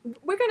know.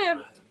 We're going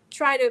to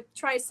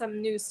try some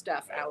new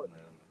stuff out.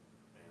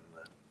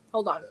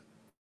 Hold on.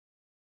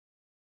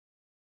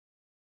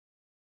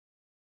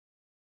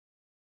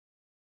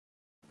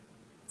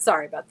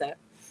 Sorry about that.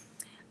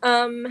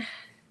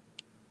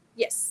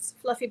 Yes,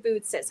 Fluffy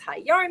Boots says hi,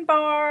 Yarn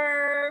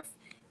Barf.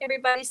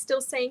 Everybody's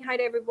still saying hi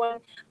to everyone.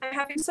 I'm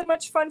having so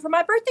much fun for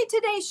my birthday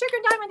today. Sugar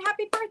Diamond,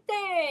 happy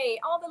birthday.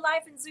 All the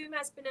live in Zoom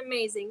has been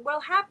amazing.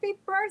 Well, happy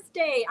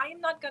birthday. I am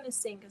not going to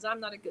sing because I'm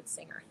not a good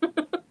singer.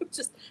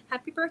 Just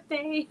happy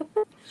birthday.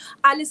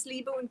 Alles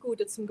Liebe und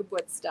Gute zum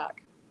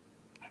Geburtstag.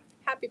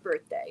 Happy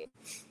birthday.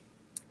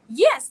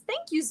 Yes,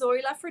 thank you,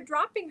 Zoila, for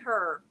dropping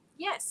her.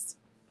 Yes.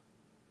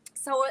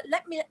 So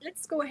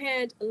let's go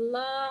ahead.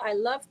 I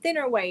love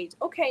thinner weight.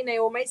 Okay,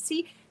 Naomi.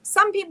 See,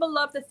 some people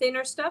love the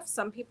thinner stuff.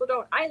 Some people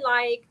don't. I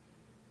like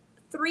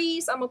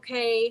 3s. I'm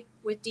okay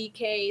with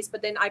DKs,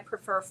 but then I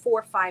prefer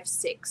 4, 5,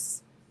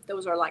 6.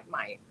 Those are like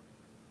my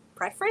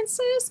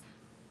preferences.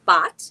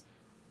 But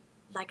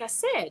like I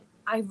said,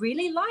 I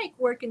really like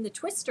working the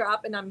twister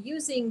up, and I'm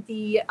using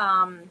the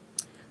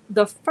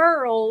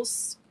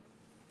Furls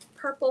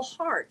Purple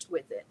Heart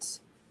with it.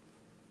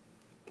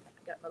 I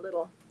got my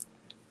little.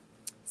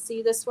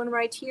 See this one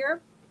right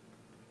here?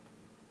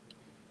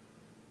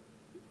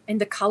 And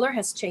the color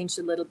has changed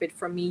a little bit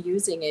from me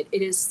using it.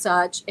 It is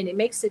such, and it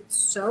makes it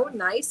so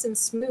nice and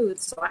smooth.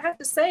 So I have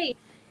to say,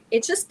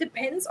 it just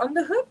depends on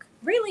the hook.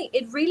 Really,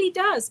 it really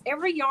does.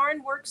 Every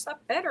yarn works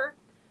up better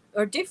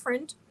or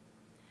different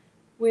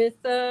with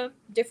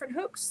different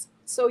hooks.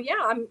 So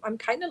yeah, I'm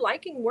kind of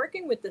liking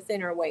working with the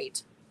thinner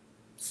weight.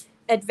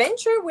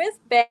 Adventure with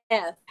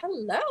Beth.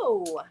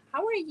 Hello.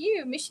 How are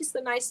you? Michi's so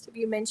nice to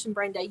be mentioned,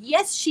 Brenda.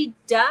 Yes, she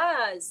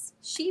does.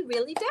 She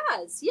really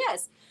does.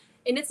 Yes.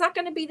 And it's not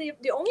going to be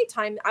the only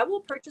time I will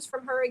purchase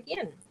from her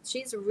again.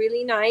 She's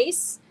really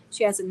nice.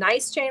 She has a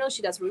nice channel.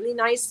 She does really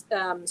nice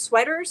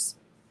sweaters.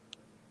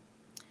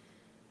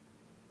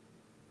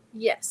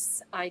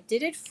 Yes, I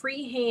did it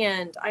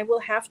freehand. I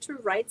will have to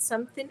write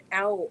something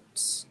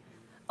out.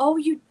 Oh,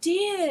 you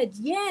did.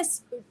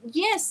 Yes.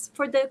 Yes.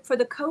 For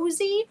the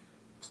cozy.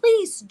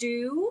 Please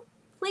do.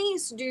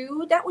 Please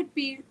do. That would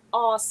be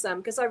awesome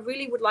because I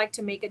really would like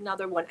to make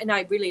another one. And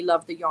I really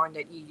love the yarn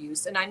that you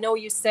used. And I know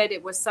you said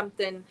it was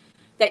something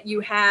that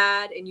you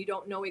had and you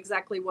don't know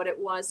exactly what it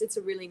was. It's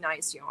a really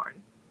nice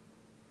yarn.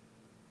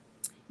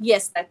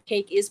 Yes, that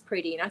cake is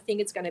pretty. And I think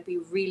it's going to be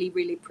really,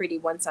 really pretty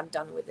once I'm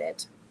done with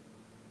it.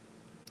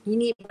 You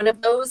need one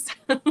of those?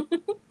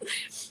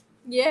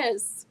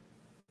 Yes.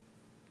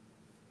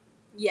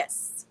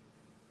 Yes.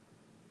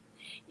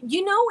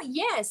 You know,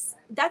 yes,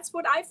 that's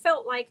what I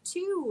felt like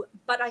too.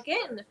 But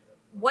again,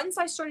 once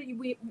I started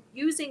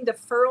using the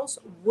Furls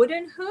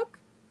wooden hook,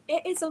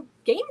 it is a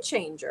game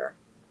changer.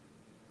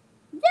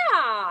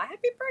 Yeah,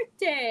 happy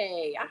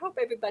birthday. I hope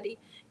everybody,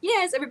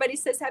 yes, everybody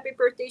says happy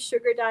birthday,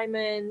 Sugar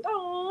Diamond.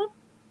 Oh,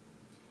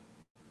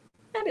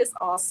 that is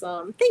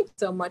awesome. Thank you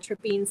so much for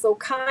being so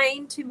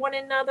kind to one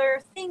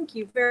another. Thank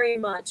you very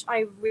much.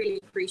 I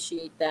really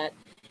appreciate that.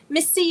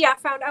 Missy, I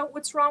found out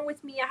what's wrong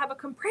with me. I have a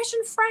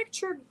compression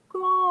fracture.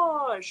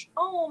 Gosh.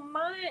 Oh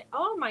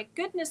my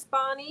goodness,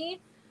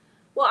 Bonnie.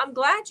 Well, I'm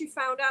glad you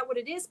found out what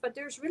it is, but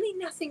there's really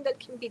nothing that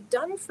can be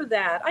done for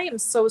that. I am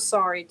so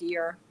sorry,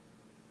 dear.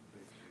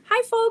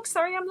 Hi, folks.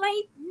 Sorry I'm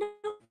late. No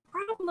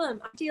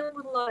problem. I'm dealing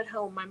with a lot at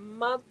home. My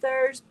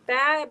mother's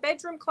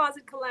bedroom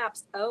closet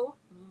collapsed. Oh,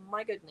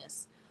 my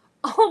goodness.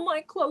 All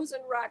my clothes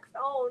and rack.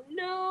 Oh,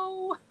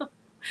 no.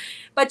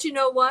 But you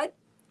know what?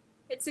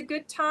 It's a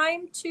good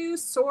time to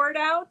sort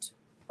out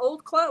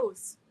old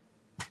clothes.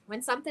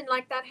 When something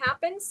like that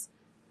happens,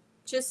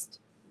 this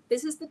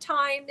is the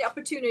time, the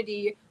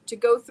opportunity to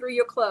go through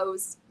your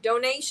clothes.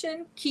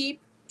 Donation,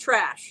 keep,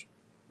 trash,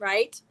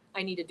 right?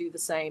 I need to do the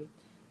same.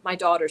 My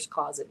daughter's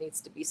closet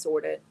needs to be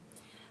sorted.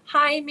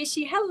 Hi,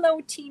 Michi. Hello,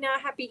 Tina.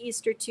 Happy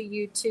Easter to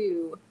you,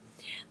 too.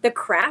 The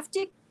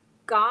Crafty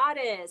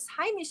Goddess.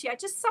 Hi, Michi. I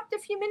just supped a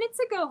few minutes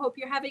ago. Hope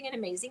you're having an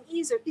amazing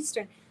Easter.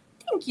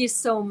 Thank you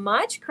so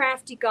much,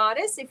 Crafty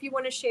Goddess. If you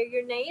want to share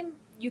your name,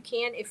 you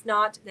can. If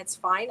not, that's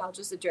fine. I'll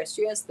just address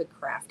you as the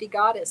Crafty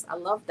Goddess. I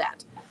love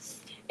that.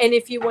 And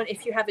if you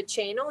have a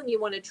channel and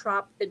you want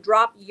to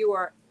drop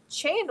your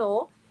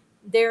channel,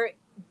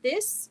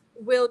 this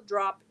will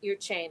drop your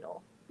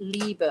channel.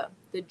 Liebe,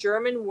 the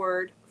German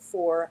word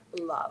for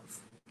love.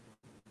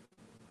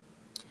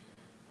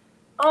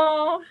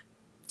 Oh,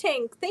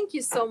 Tank, thank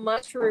you so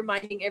much for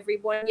reminding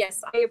everyone.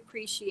 Yes, I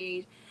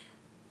appreciate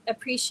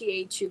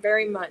you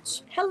very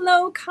much.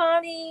 Hello,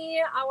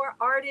 Connie, our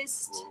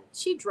artist.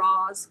 She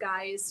draws,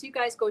 guys. You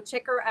guys go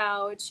check her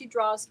out. She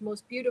draws the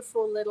most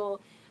beautiful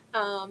little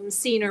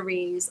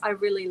sceneries. I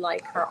really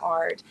like her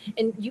art.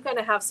 And you're going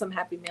to have some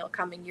happy mail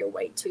coming your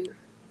way, too.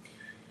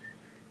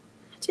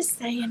 Just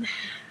saying.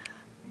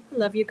 I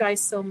love you guys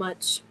so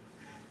much.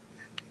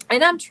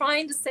 And I'm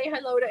trying to say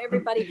hello to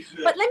everybody.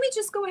 But let me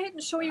just go ahead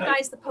and show you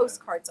guys the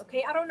postcards,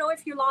 okay? I don't know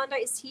if Yolanda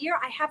is here.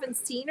 I haven't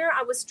seen her.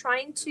 I was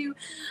trying to...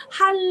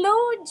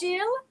 Hallo,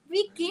 Jill.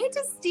 Wie geht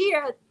es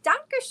dir?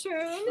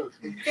 Dankeschön.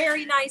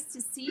 Very nice to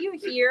see you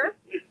here.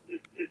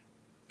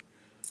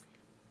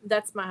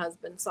 That's my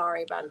husband.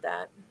 Sorry about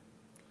that.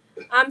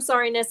 I'm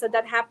sorry, Nessa.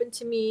 That happened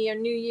to me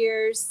on New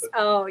Year's.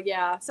 Oh,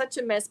 yeah. Such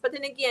a mess. But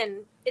then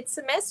again, it's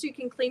a mess you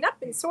can clean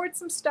up and sort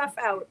some stuff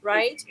out,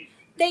 right?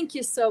 Thank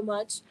you so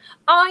much.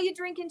 Oh, you're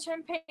drinking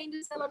champagne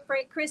to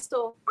celebrate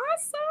Crystal.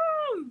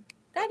 Awesome.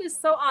 That is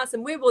so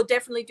awesome. We will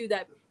definitely do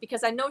that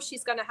because I know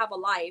she's going to have a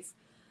life.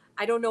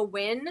 I don't know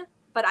when,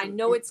 but I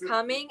know it's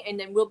coming and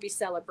then we'll be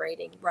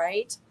celebrating,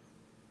 right?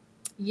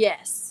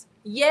 Yes.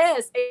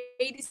 Yes.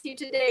 80s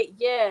today.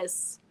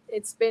 Yes.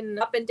 It's been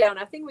up and down.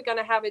 I think we're going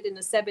to have it in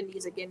the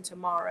 70s again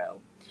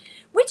tomorrow,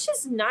 which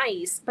is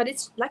nice. But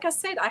it's like I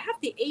said, I have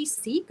the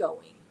AC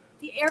going,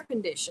 the air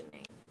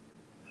conditioning.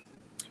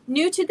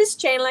 New to this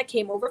channel, I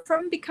came over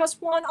from because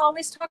Juan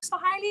always talks so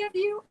highly of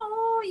you.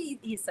 Oh,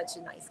 he's such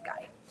a nice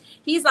guy.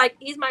 He's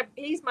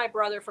my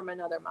brother from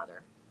another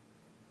mother.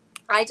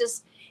 I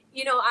just,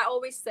 I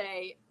always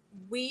say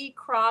we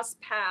cross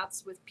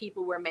paths with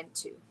people we're meant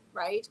to,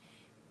 right?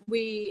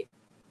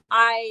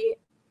 I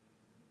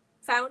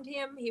found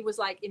him. He was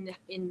like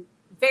in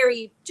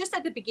very, just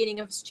at the beginning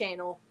of his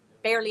channel,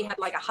 barely had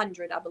like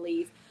 100, I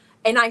believe.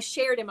 And I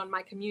shared him on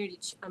my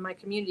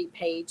community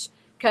page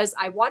because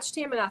I watched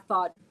him and I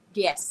thought,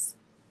 yes,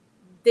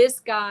 this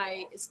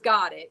guy has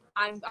got it.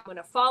 I'm going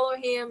to follow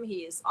him. He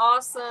is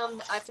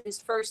awesome. After his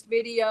first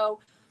video.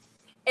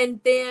 And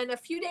then a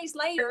few days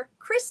later,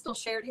 Crystal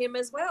shared him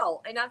as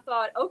well. And I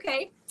thought,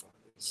 okay,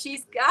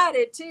 she's got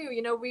it too.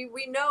 You know, we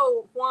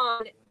know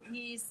Juan,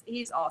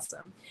 he's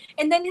awesome.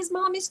 And then his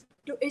mom is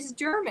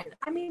German.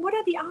 I mean, what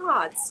are the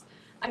odds?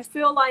 I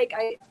feel like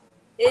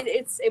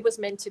it was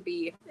meant to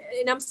be.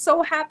 And I'm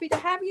so happy to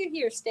have you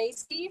here,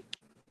 Stacy.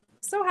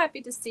 So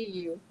happy to see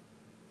you.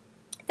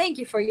 Thank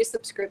you for your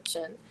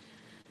subscription.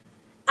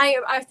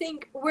 I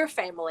think we're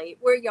family.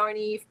 We're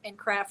Yarny and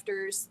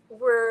Crafters.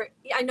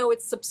 I know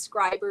it's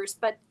subscribers,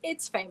 but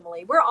it's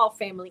family. We're all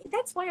family.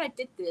 That's why I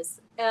did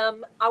this.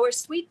 Our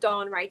sweet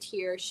Dawn right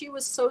here, she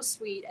was so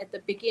sweet at the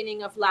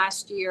beginning of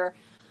last year.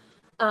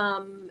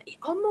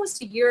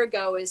 Almost a year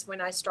ago is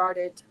when I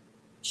started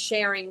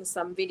sharing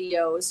some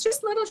videos,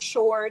 just little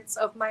shorts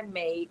of my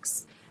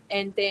makes.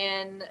 And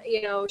then,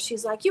 you know,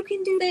 she's like, you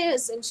can do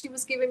this. And she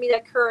was giving me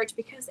that courage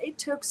because it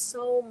took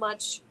so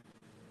much.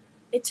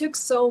 It took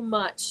so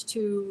much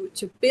to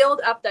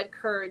build up that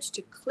courage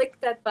to click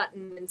that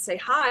button and say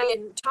hi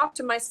and talk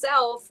to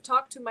myself,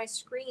 talk to my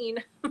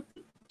screen.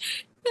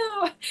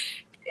 And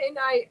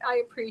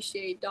I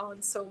appreciate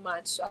Dawn so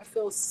much. I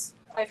feel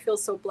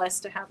so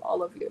blessed to have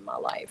all of you in my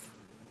life.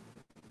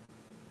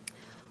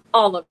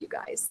 All of you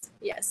guys.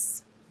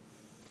 Yes.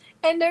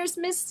 And there's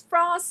Miss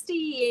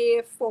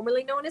Frosty,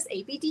 formerly known as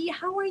ABD.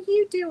 How are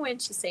you doing?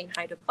 She's saying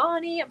hi to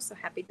Bonnie. I'm so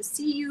happy to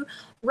see you.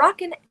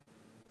 Rockin'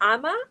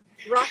 Amma.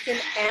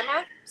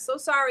 So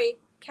sorry,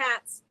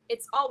 cats.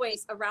 It's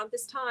always around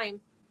this time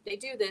they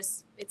do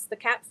this. It's the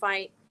cat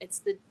fight. It's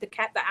the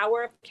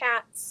hour of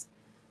cats.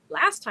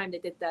 Last time they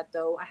did that,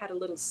 though, I had a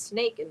little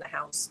snake in the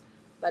house.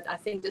 But I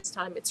think this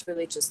time it's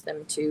really just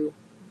them two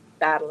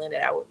battling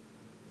it out.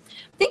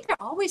 I think they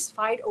always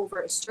fight over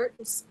a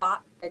certain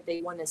spot that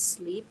they want to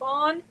sleep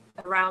on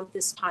around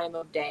this time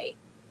of day.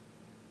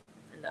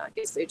 And I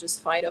guess they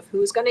just fight of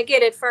who's going to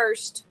get it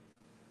first.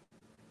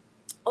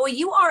 Oh,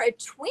 you are a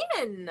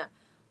twin.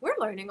 We're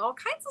learning all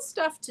kinds of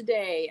stuff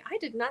today. I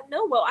did not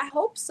know. Well, I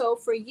hope so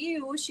for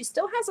you. She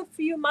still has a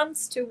few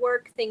months to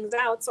work things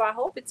out, so I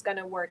hope it's going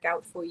to work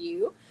out for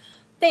you.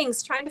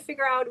 Thanks. Trying to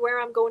figure out where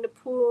I'm going to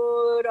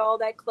put all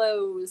that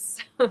clothes.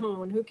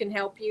 And who can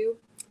help you?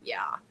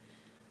 Yeah.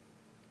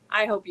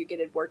 I hope you get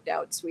it worked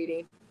out,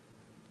 sweetie.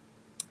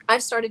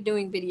 I've started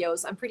doing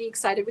videos. I'm pretty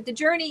excited with the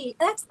journey.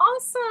 That's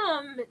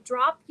awesome.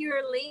 Drop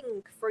your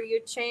link for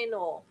your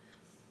channel.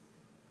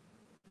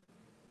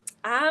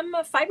 I'm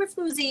a Fiber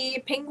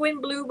Floozy,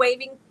 penguin blue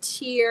waving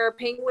tear,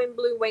 penguin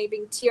blue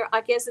waving tear.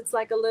 I guess it's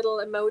like a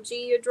little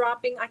emoji you're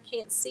dropping. I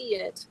can't see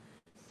it.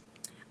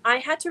 I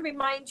had to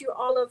remind you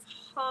all of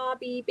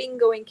Hobby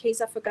Bingo in case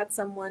I forgot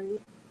someone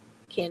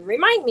can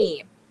remind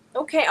me.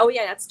 Okay. Oh,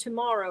 yeah, that's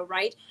tomorrow,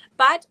 right?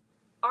 But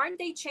aren't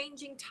they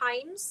changing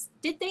times?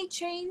 Did they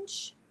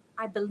change?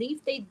 I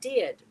believe they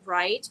did,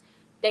 right?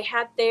 They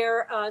had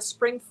their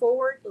spring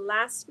forward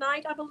last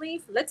night, I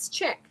believe. Let's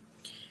check.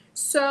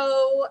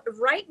 So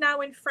right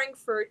now in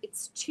Frankfurt,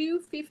 it's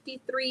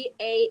 2:53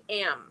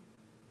 a.m.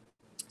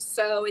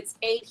 So it's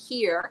 8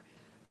 here.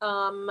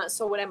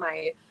 So what am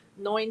I?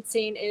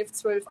 19, 11,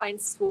 12, 1,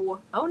 2.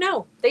 Oh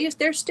no,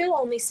 they're still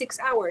only 6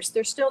 hours.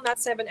 They're still not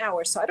 7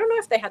 hours. So I don't know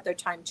if they had their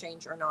time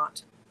change or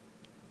not.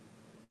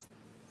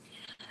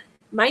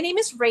 My name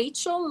is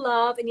Rachel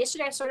Love, and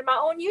yesterday I started my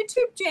own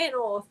YouTube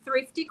channel,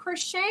 Thrifty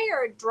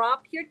Crocheter.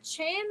 Drop your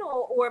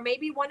channel, or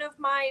maybe one of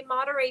my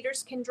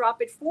moderators can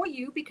drop it for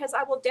you, because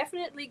I will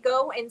definitely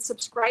go and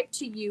subscribe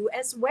to you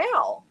as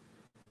well.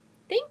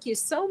 Thank you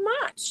so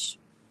much.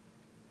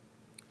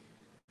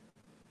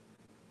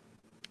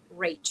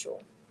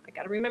 Rachel. I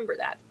got to remember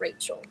that,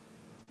 Rachel.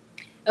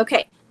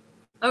 Okay.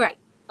 All right.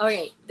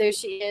 Okay, there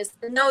she is.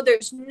 No,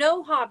 there's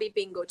no Hobby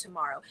Bingo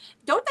tomorrow.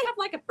 Don't they have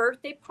like a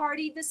birthday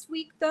party this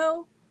week,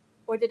 though?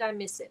 Or did I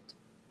miss it?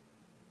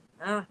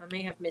 I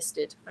may have missed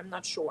it. I'm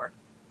not sure.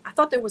 I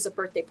thought there was a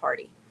birthday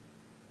party.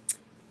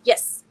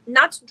 Yes,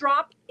 not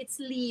drop, it's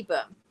Liebe.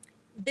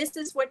 This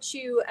is what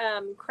you,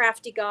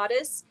 Crafty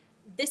Goddess,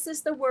 this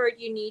is the word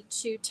you need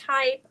to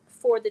type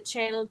for the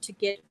channel to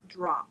get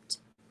dropped.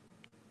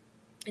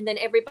 And then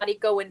everybody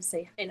go and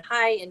say and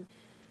hi. And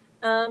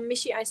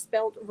Michi, I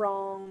spelled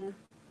wrong.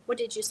 What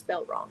did you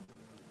spell wrong?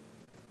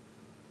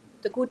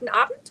 The Guten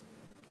Abend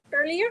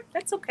earlier?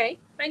 That's okay.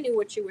 I knew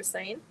what you were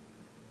saying.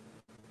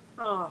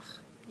 Oh,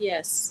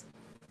 yes.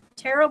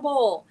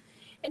 Terrible.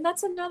 And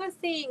that's another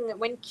thing.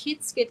 When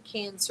kids get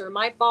cancer,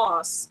 my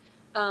boss,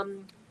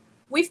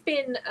 we've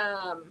been,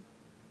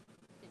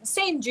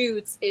 St.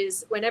 Jude's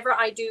is, whenever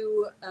I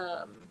do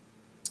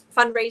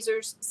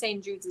fundraisers,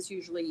 St. Jude's is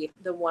usually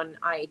the one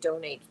I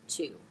donate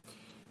to.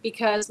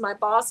 Because my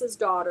boss's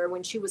daughter,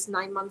 when she was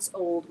 9 months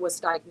old, was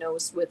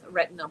diagnosed with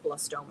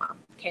retinoblastoma,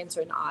 cancer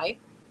in the eye.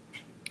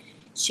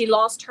 She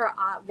lost her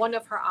one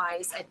of her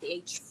eyes at the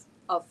age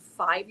of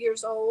 5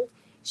 years old.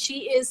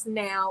 She is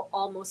now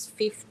almost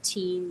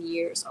 15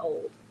 years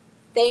old.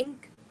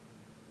 Thank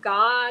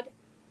God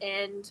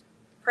and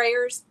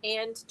prayers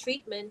and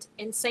treatment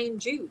in St.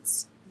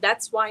 Jude's.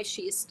 That's why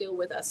she is still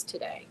with us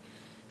today.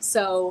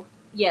 So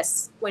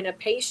yes, when a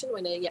patient,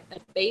 when a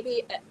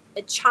baby,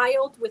 a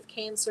child with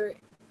cancer,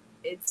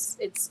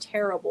 it's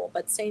terrible.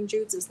 But St.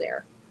 Jude's is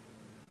there,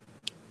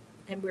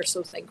 and we're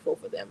so thankful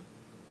for them.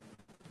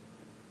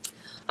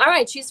 All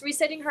right, she's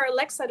resetting her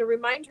Alexa to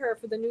remind her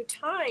for the new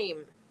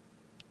time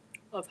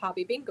of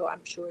Hobby Bingo.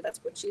 I'm sure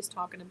that's what she's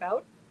talking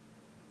about.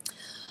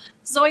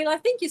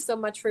 Zoila, thank you so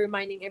much for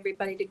reminding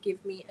everybody to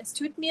give me. Es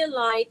tut mir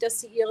leid,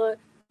 dass sie ihre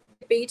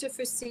Gebete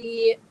für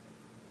sie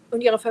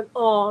und ihre Familie.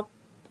 Oh,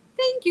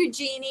 thank you,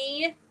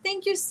 Jeannie.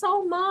 Thank you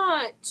so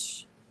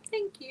much.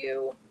 Thank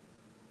you.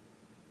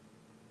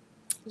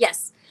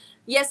 Yes.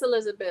 Yes,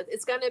 Elizabeth.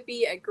 It's going to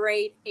be a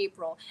great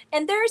April.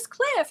 And there's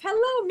Cliff.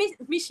 Hello,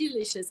 Michi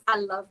Licious. I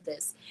love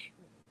this.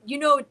 You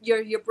know,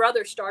 your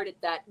brother started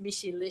that,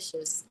 Michi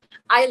Licious.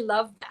 I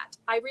love that.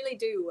 I really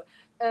do.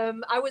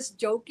 I was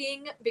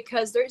joking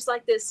because there's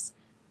like this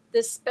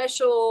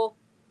special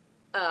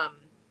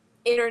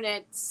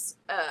internet,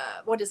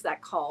 what is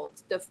that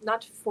called?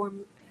 Not for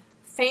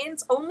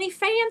fans, only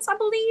fans, I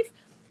believe.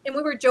 And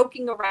we were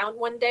joking around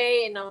one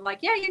day, and I'm like,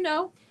 yeah, you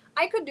know,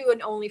 I could do an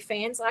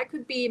OnlyFans. I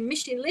could be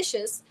Michi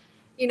Licious,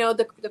 you know,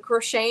 the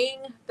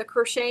crocheting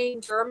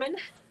German.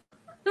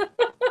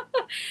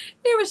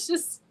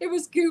 It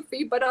was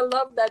goofy, but I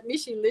love that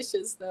Michi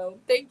Licious though.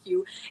 Thank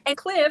you. And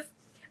Cliff,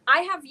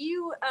 I have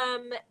you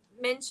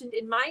mentioned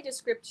in my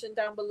description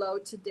down below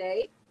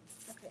today.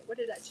 Okay, what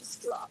did I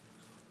just drop?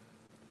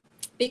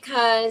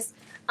 Because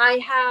I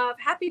have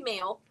Happy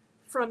Mail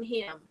from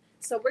him.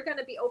 So we're going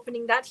to be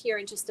opening that here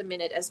in just a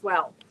minute as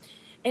well.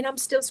 And I'm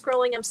still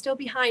scrolling. I'm still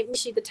behind.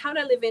 Michi, the town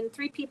I live in,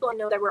 3 people I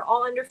know that were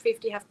all under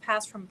 50 have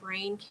passed from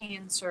brain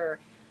cancer.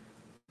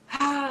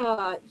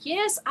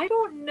 Yes, I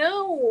don't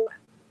know.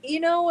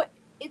 You know,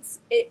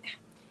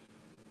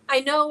 I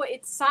know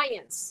it's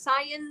science.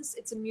 Science,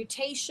 it's a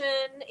mutation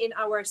in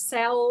our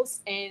cells,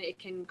 and it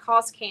can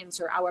cause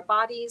cancer. Our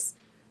bodies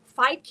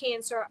fight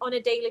cancer on a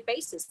daily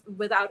basis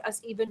without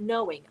us even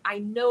knowing. I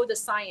know the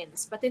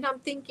science, but then I'm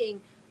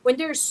thinking, when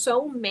there's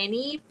so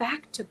many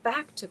back to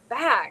back to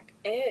back,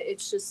 it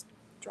just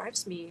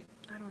drives me,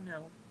 I don't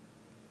know.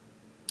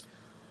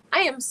 I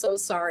am so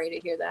sorry to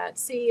hear that.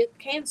 See,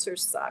 cancer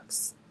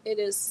sucks. It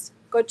is.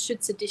 Gott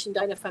schütze dich und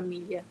deine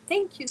Familie.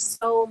 Thank you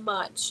so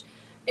much.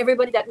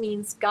 Everybody, that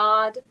means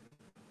God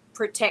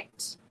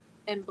protect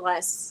and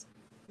bless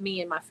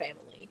me and my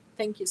family.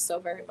 Thank you so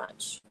very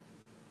much.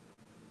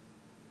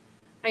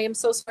 I am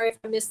so sorry if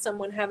I missed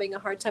someone having a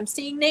hard time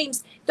seeing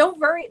names. Don't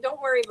worry,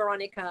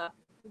 Veronica.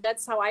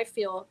 That's how I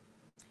feel.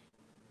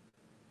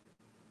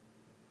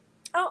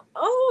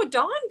 Oh,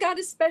 Dawn got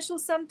a special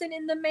something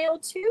in the mail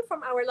too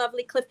from our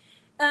lovely Cliff.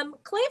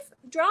 Cliff,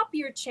 drop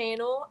your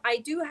channel. I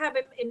do have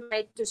him in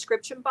my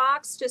description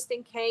box just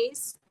in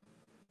case,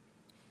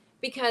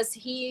 because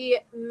he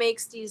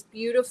makes these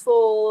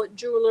beautiful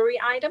jewelry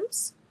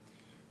items.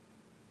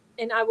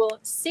 And I will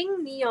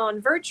sing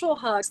neon virtual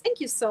hugs. Thank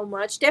you so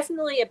much.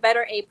 Definitely a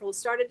better April.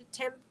 Started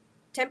a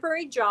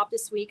temporary job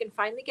this week and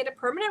finally get a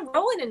permanent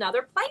role in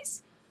another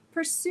place,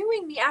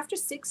 pursuing me after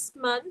 6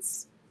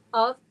 months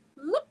of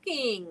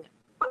looking.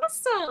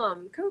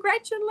 Awesome.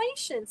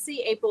 Congratulations.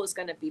 See, April is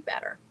going to be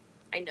better.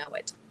 I know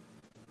it.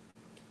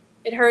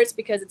 It hurts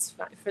because it's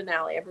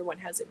finale. Everyone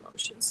has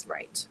emotions,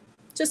 right?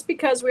 Just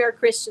because we are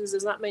Christians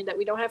does not mean that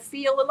we don't have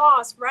feel the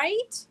loss,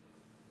 right?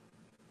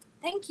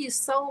 Thank you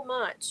so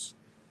much.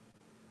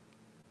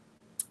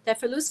 Der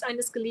Verlust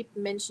eines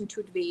geliebten Menschen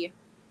tut weh.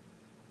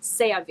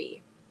 Sehr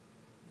weh.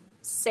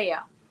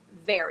 Sehr.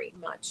 Very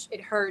much.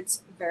 It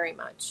hurts very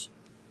much.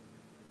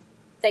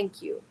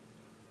 Thank you.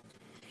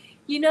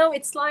 You know,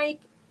 it's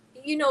like,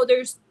 you know,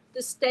 there's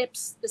the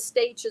steps, the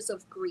stages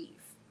of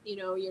grief. You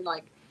know, you're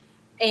like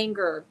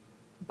anger,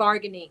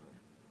 bargaining,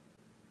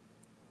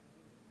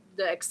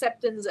 the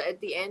acceptance at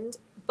the end.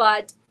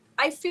 But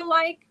I feel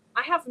like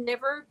I have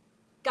never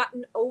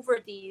gotten over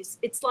these.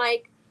 It's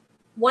like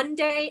one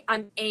day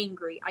I'm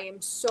angry. I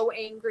am so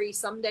angry.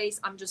 Some days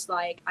I'm just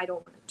like, I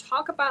don't want to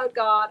talk about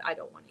God. I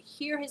don't want to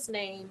hear his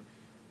name.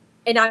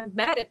 And I'm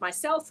mad at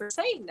myself for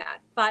saying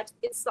that. But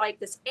it's like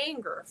this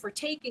anger for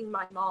taking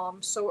my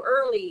mom so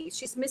early.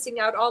 She's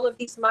missing out all of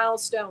these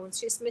milestones.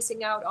 She's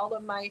missing out all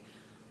of my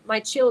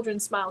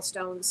children's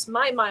milestones,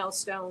 my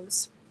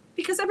milestones,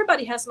 because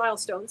everybody has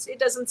milestones. It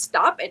doesn't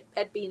stop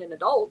at being an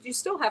adult. You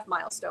still have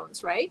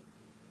milestones, right?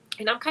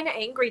 And I'm kind of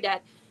angry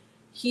that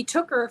he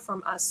took her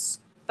from us.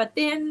 But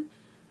then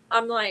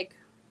I'm like,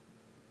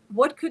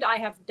 what could I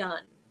have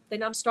done?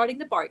 Then I'm starting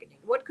the bargaining.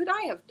 What could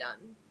I have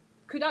done?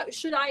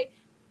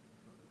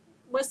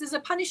 Was this a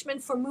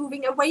punishment for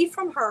moving away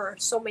from her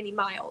so many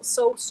miles,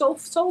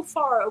 so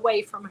far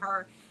away from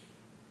her?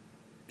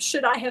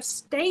 Should I have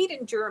stayed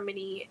in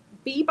Germany,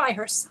 be by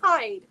her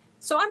side?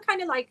 So I'm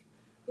kind of like,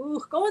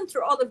 going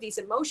through all of these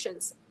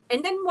emotions.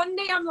 And then one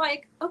day I'm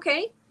like,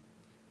 okay,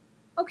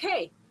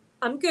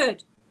 I'm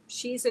good.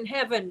 She's in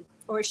heaven,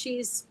 or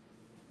she's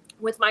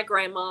with my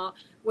grandma,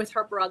 with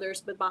her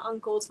brothers, with my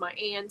uncles, my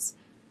aunts,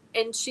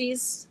 and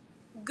she's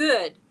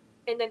good.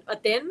 And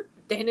then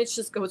it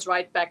just goes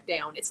right back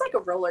down. It's like a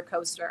roller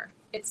coaster.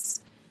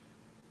 It's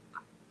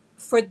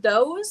for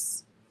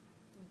those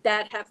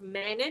that have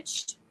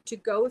managed to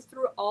go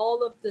through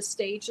all of the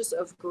stages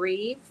of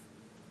grief,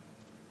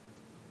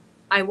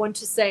 I want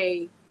to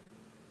say,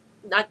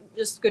 not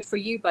just good for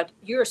you, but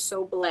you're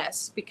so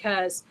blessed,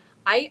 because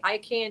I'm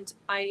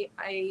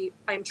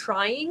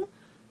trying,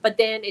 but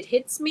then it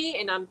hits me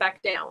and I'm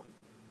back down.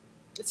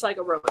 It's like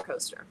a roller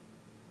coaster.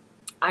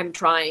 I'm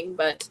trying,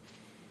 but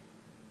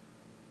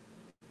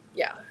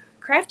yeah.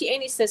 Crafty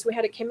Annie says we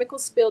had a chemical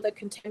spill that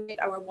contaminated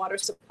our water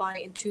supply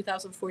in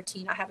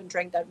 2014. I haven't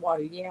drank that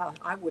water. Yeah,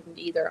 I wouldn't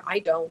either. I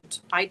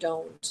don't.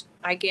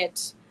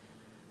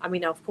 I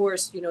mean, of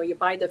course, you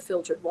buy the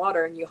filtered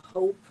water and you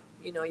hope,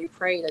 you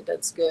pray that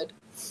that's good.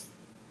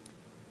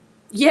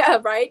 Yeah,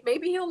 right.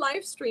 Maybe he'll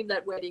live stream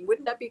that wedding.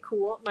 Wouldn't that be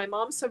cool? My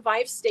mom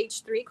survived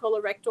stage 3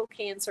 colorectal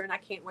cancer, and I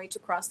can't wait to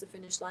cross the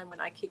finish line when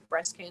I kick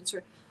breast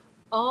cancer.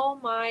 Oh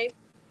my,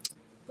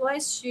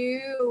 bless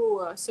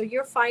you. So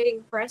you're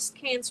fighting breast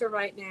cancer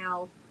right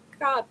now.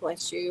 God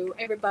bless you.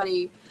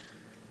 Everybody,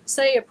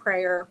 say a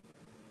prayer.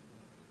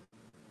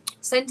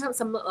 Send him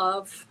some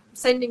love.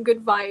 Sending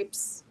good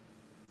vibes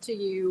to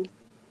you.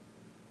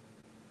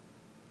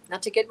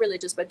 Not to get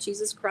religious, but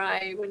Jesus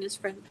cried when his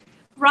friend...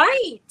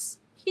 Right.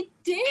 He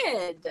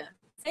did.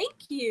 Thank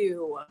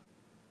you.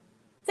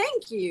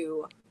 Thank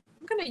you.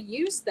 I'm going to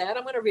use that.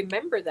 I'm going to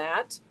remember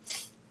that.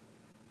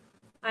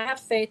 I have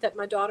faith that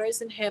my daughter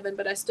is in heaven,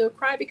 but I still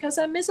cry because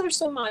I miss her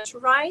so much,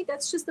 right?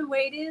 That's just the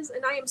way it is.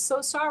 And I am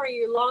so sorry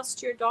you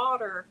lost your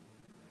daughter.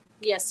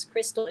 Yes,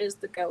 Crystal is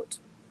the goat.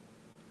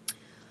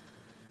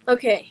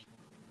 Okay.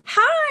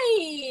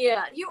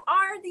 Hi, you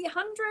are the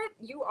 100.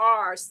 You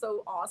are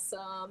so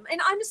awesome. And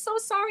I'm so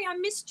sorry I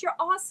missed your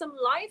awesome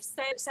live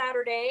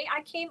Saturday.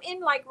 I came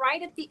in like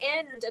right at the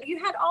end, and you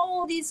had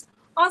all these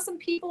awesome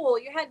people.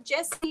 You had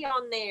Jessie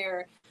on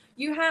there.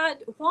 You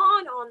had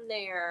Juan on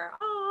there.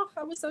 Oh,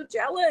 I was so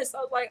jealous. I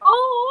was like,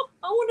 oh,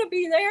 I want to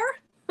be there.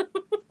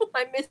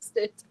 I missed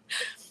it.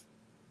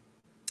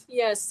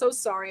 Yes, so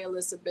sorry,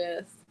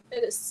 Elizabeth.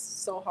 It is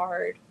so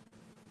hard.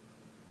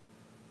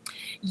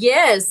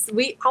 Yes,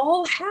 we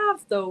all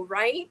have though,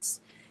 right?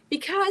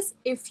 Because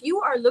if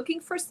you are looking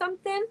for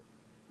something,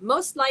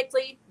 most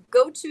likely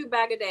go to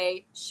Bag a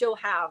Day, she'll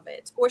have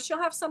it. Or she'll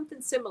have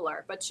something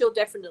similar, but she'll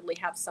definitely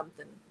have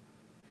something.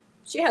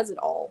 She has it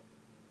all.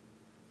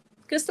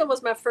 Crystal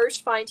was my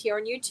first find here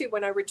on YouTube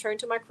when I returned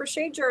to my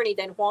crochet journey.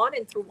 Then Juan,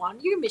 and through Juan,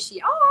 you, Michi.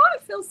 Oh, I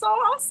feel so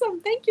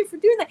awesome. Thank you for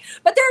doing that.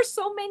 But there are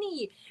so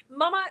many.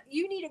 Mama,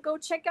 you need to go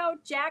check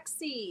out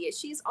Jaxie.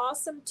 She's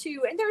awesome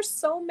too. And there's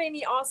so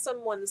many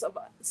awesome ones.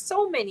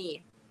 So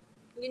many.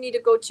 You need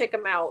to go check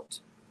them out.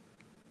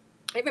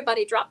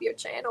 Everybody drop your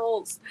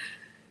channels.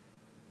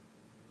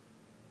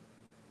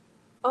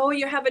 Oh,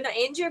 you're having an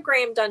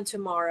angiogram done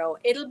tomorrow.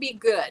 It'll be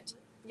good.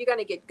 You're going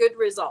to get good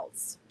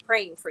results.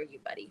 Praying for you,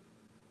 buddy.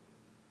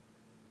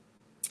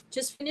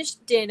 Just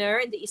finished dinner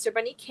and the Easter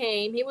Bunny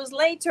came. He was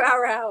late to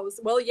our house.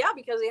 Well, yeah,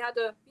 because he had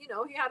to, he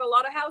had a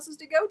lot of houses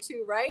to go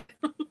to, right?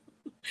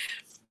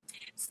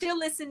 Still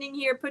listening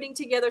here, putting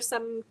together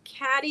some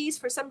caddies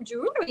for some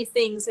jewelry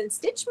things and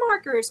stitch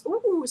markers.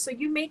 Ooh, so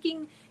you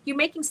making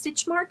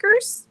stitch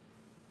markers?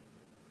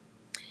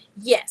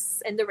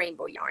 Yes, and the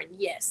rainbow yarn.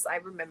 Yes, I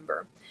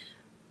remember.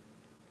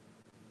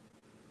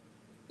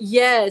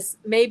 Yes,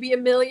 maybe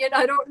 1 million.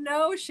 I don't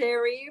know,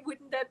 Sherry.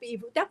 Wouldn't that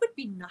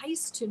be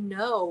nice to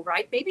know,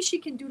 right? Maybe she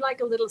can do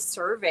like a little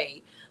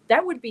survey.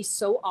 That would be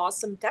so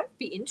awesome. That would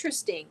be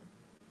interesting.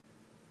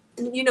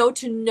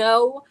 To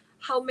know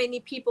how many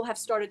people have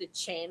started a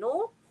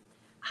channel,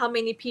 how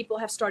many people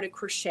have started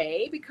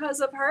crochet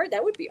because of her.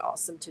 That would be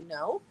awesome to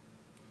know.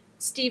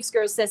 Steve's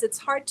girl says, it's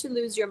hard to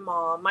lose your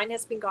mom. Mine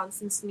has been gone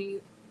since New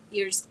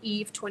Year's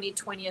Eve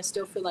 2020. I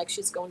still feel like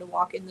she's going to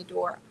walk in the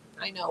door.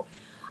 I know.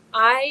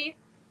 I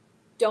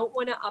don't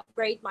want to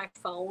upgrade my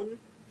phone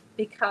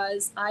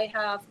because I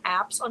have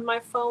apps on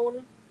my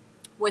phone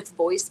with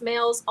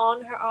voicemails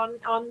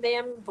on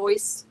them,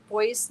 voice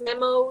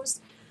memos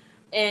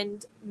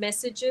and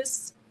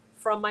messages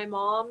from my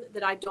mom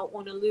that I don't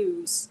want to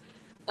lose.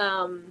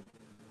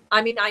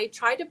 I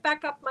try to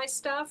back up my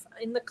stuff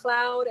in the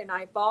cloud, and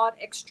I bought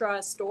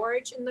extra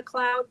storage in the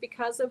cloud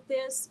because of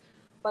this,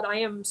 but I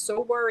am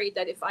so worried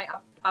that if I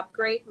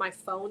upgrade my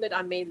phone that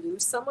I may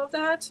lose some of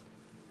that.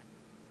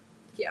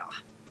 Yeah.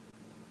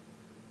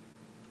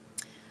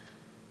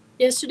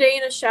 Yesterday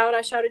in a shout,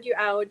 I shouted you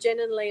out. Jen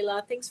and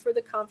Layla, thanks for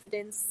the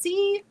confidence.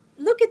 See,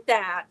 look at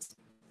that.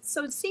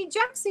 So see,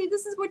 Jaxie,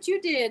 this is what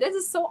you did. This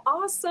is so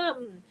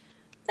awesome.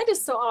 That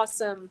is so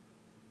awesome.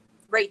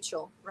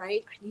 Rachel,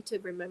 right? I need to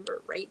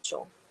remember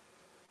Rachel.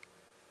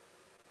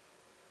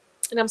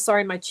 And I'm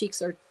sorry, my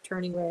cheeks are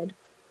turning red.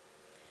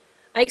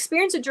 I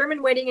experienced a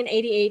German wedding in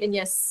 '88, and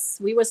yes,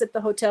 we was at the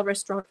hotel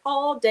restaurant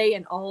all day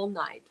and all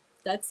night.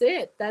 That's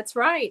it. That's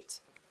right.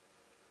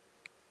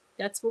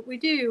 That's what we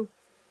do.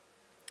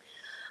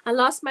 I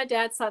lost my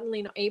dad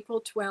suddenly on April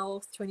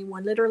 12th,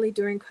 21, literally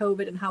during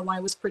COVID, and Hawaii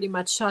was pretty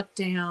much shut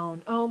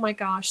down. Oh my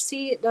gosh.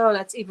 See, no,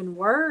 that's even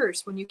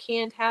worse when you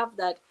can't have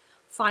that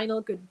final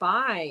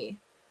goodbye.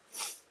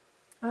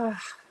 Oh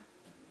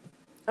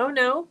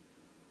no.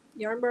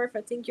 Yarnbarf,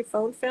 I think your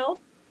phone fell.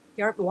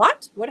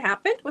 What? What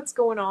happened? What's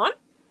going on?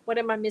 What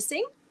am I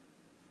missing?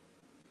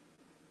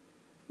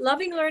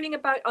 Loving learning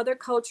about other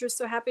cultures.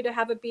 So happy to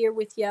have a beer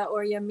with you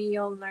or your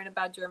meal and learn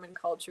about German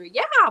culture.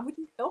 Yeah,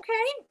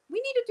 okay.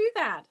 We need to do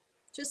that.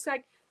 Just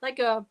like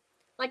a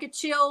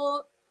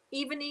chill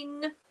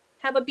evening,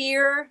 have a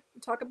beer,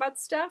 talk about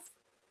stuff.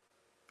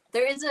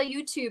 There is a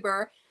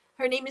YouTuber.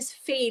 Her name is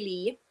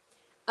Feli.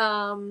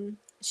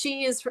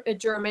 She is a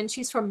German.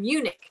 She's from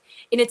Munich.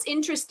 And it's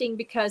interesting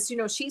because, you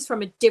know, she's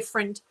from a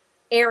different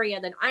area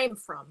than I'm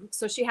from.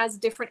 So she has a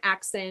different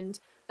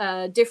accent,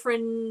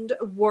 different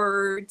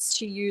words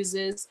she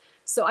uses.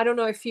 So I don't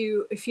know if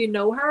you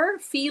know her,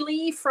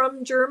 Feli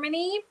from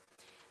Germany.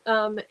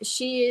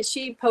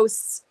 She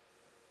posts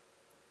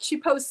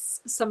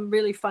some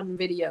really fun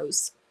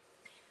videos.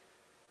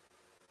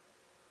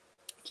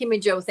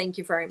 Kimmy Joe, thank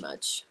you very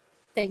much.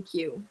 Thank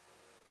you.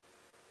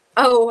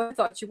 Oh, I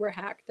thought you were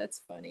hacked.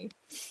 That's funny.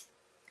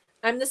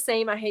 I'm the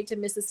same. I hate to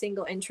miss a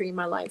single entry in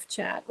my live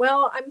chat.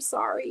 Well, I'm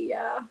sorry.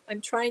 Yeah,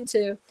 I'm trying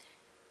to.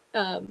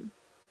 Yarn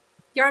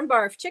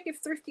Barf, check if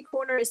Thrifty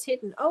Corner is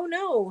hidden. Oh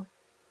no.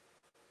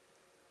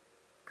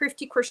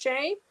 Crafty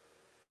Crochet.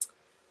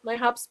 My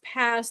hubs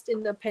passed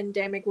in the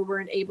pandemic. We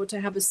weren't able to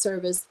have a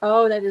service.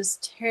 Oh, that is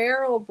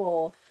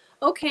terrible.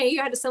 Okay,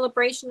 you had a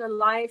celebration of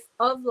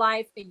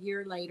life a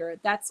year later.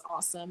 That's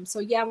awesome. So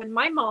yeah, when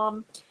my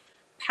mom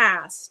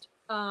passed,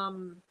 my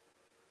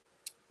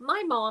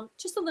mom,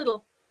 just a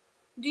little,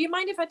 do you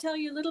mind if I tell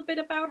you a little bit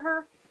about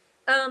her?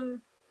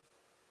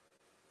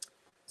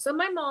 So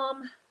my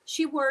mom,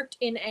 she worked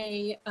in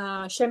a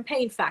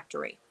champagne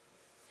factory.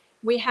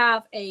 We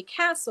have a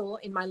castle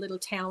in my little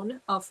town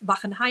of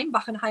Wachenheim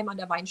an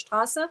der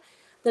Weinstraße.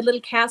 The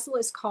little castle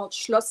is called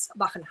Schloss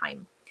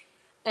Wachenheim.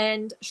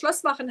 And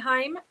Schloss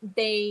Wachenheim,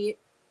 they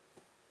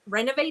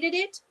renovated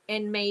it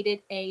and made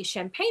it a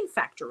champagne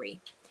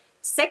factory.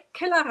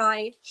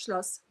 Sektkellerei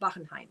Schloss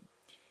Wachenheim.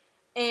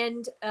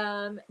 And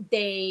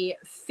they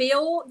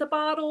fill the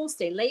bottles,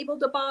 they label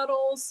the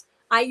bottles.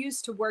 I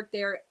used to work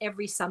there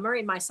every summer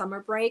in my summer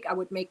break. I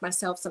would make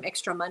myself some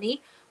extra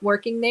money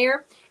working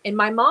there. And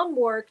my mom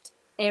worked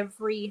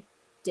every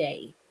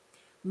day.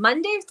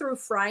 Monday through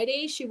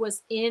Friday, she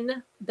was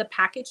in the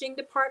packaging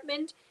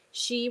department.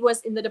 She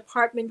was in the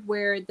department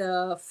where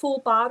the full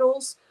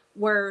bottles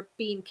were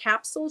being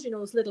capsules, you know,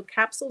 those little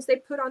capsules they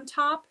put on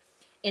top.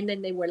 And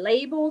then they were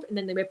labeled and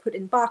then they were put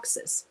in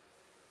boxes.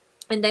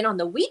 And then on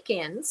the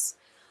weekends,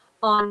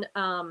 on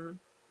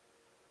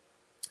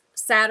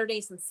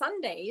Saturdays and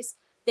Sundays,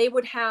 they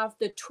would have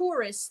the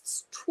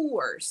tourists'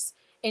 tours.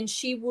 And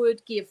she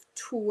would give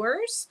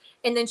tours.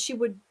 And then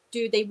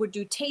they would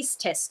do taste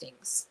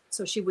testings.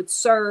 So she would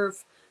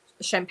serve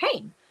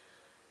champagne.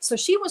 So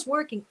she was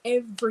working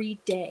every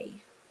day.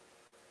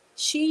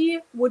 She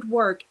would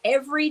work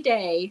every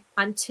day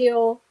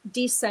until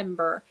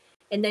December.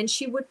 And then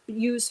she would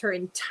use her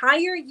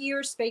entire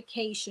year's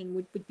vacation,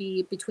 which would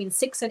be between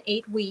 6 and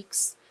 8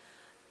 weeks,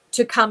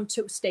 to come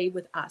to stay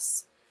with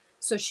us.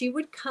 So she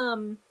would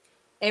come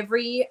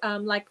every,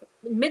 like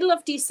middle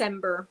of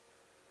December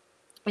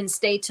and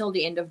stay till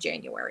the end of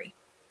January.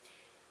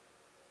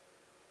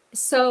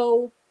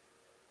 So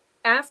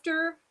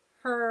after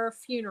her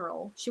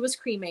funeral, she was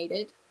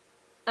cremated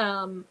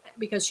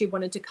because she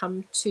wanted to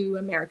come to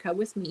America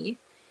with me.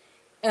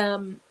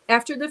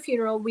 After the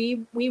funeral,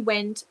 we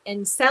went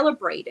and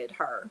celebrated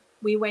her.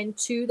 We went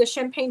to the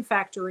champagne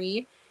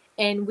factory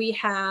and we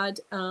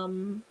had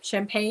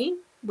champagne.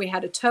 We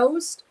had a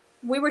toast.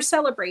 We were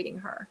celebrating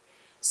her.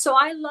 So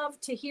I love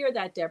to hear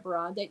that,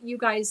 Deborah, that you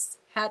guys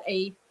had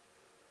a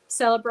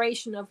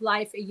celebration of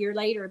life a year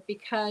later,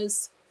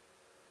 because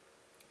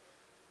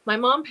my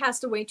mom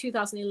passed away in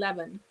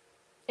 2011.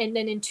 And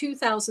then in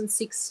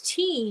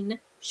 2016,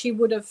 she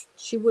would have,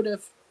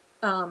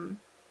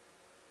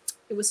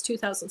 it was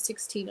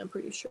 2016, I'm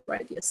pretty sure,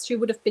 right? Yes, she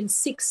would have been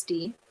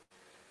 60.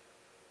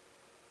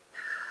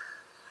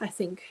 I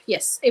think,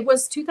 yes, it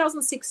was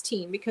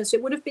 2016 because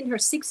it would have been her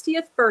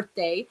 60th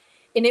birthday.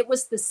 And it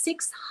was the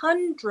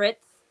 600th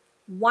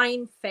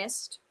wine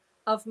fest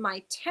of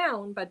my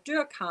town, Bad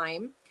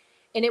Dürkheim.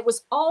 And it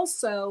was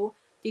also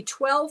the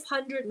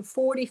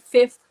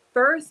 1245th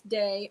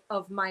birthday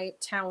of my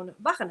town,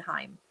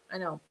 Wachenheim. I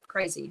know,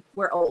 crazy.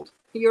 We're old.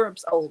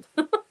 Europe's old.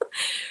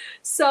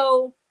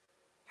 So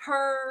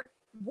her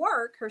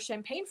work, her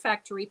champagne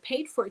factory,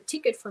 paid for a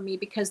ticket for me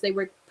because they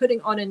were putting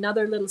on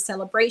another little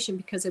celebration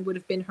because it would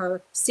have been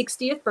her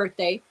 60th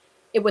birthday.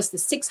 It was the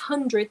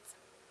 600th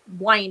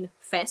wine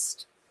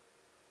fest.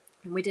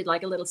 And we did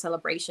like a little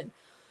celebration.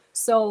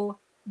 So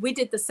we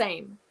did the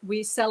same.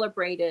 We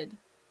celebrated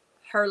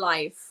her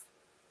life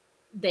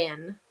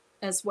then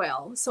as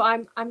well. So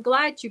I'm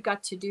glad you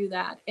got to do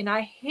that. And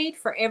I hate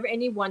for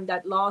anyone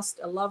that lost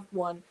a loved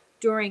one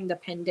during the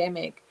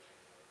pandemic,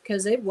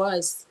 because it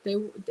was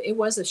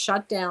a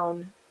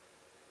shutdown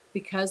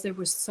because there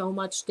was so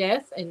much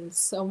death and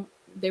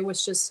it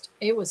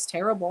was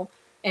terrible.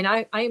 And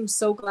I am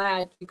so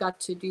glad you got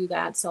to do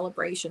that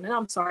celebration. And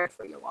I'm sorry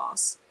for your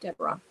loss,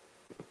 Deborah,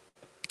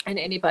 and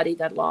anybody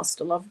that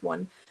lost a loved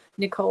one.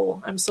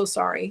 Nicole. I'm so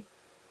sorry.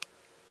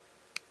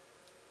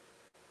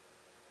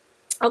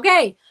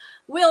 Okay.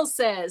 Will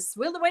says,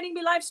 will the wedding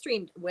be live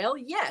streamed? Well,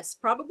 yes,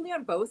 probably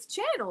on both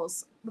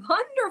channels.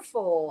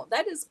 Wonderful.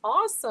 That is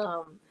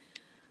awesome.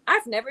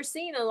 I've never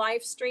seen a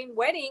live stream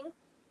wedding.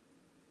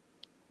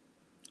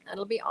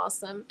 That'll be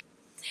awesome.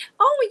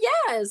 Oh,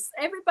 yes.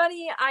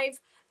 Everybody,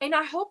 and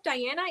I hope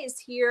Diana is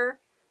here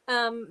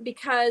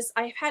because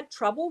I've had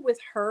trouble with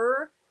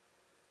her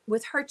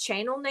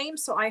channel name.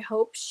 So I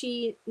hope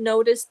she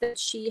noticed that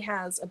she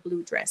has a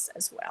blue dress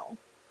as well.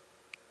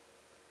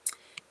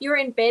 You're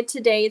in bed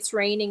today. It's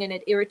raining and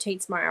it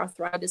irritates my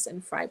arthritis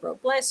and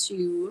fibro. Bless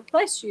you.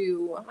 Bless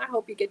you. I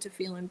hope you get to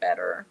feeling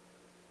better.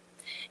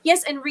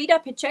 Yes, and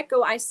Rita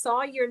Pacheco, I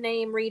saw your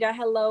name, Rita.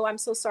 Hello. I'm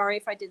so sorry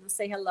if I didn't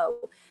say hello.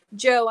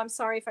 Joe, I'm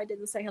sorry if I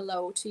didn't say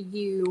hello to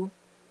you.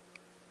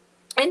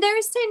 And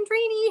there's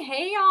Sandrini.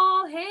 Hey,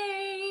 y'all.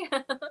 Hey.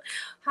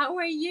 How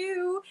are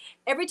you?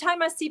 Every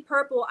time I see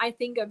purple, I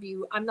think of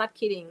you. I'm not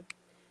kidding.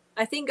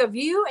 I think of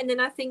you, and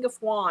then I think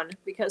of Juan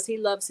because he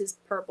loves his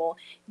purple.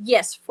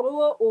 Yes,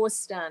 for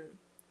Austin.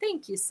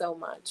 Thank you so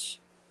much.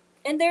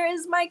 And there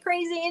is my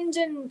crazy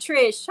engine,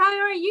 Trish. How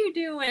are you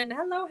doing?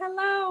 Hello,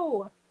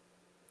 hello.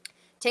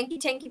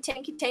 Tanky, tanky,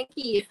 tanky,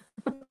 tanky.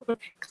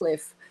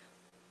 Cliff.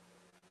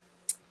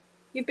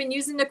 You've been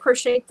using the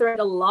crochet thread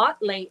a lot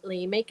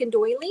lately. Making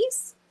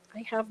doilies?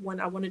 I have one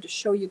I wanted to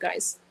show you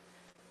guys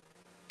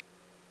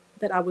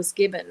that I was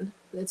given.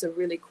 That's a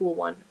really cool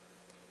one.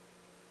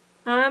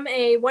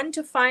 A 1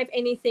 to 5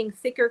 anything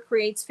thicker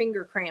creates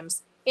finger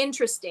cramps.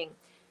 Interesting.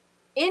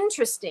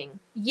 Interesting.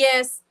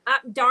 Yes,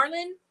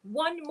 darling,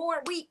 one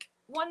more week.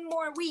 One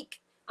more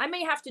week. I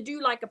may have to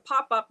do like a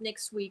pop-up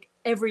next week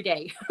every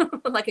day.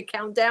 Like a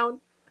countdown.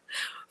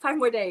 5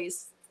 more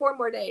days. 4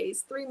 more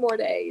days. 3 more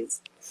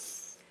days.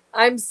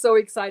 I'm so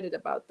excited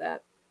about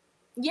that.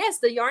 Yes,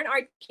 the yarn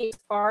art cakes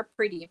are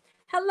pretty.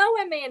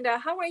 Hello, Amanda.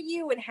 How are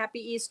you? And happy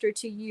Easter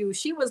to you.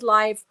 She was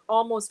live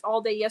almost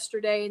all day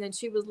yesterday, and then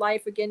she was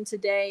live again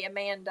today,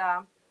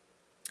 Amanda.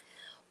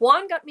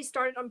 Juan got me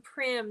started on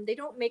Prim. They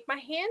don't make my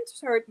hands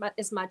hurt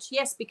as much.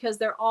 Yes, because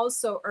they're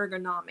also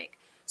ergonomic.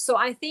 So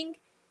I think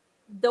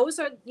those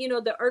are, you know,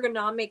 the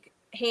ergonomic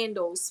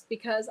handles,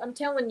 because I'm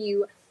telling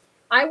you,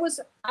 I was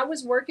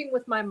working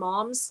with my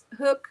mom's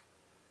hook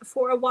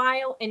for a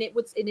while, and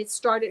it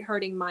started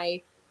hurting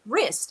my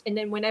wrist. And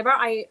then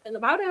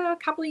about a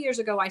couple of years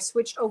ago, I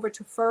switched over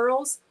to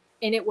furls,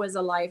 and it was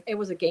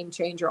a game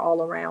changer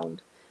all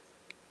around.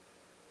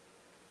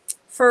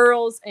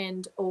 Furls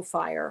and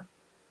O-Fire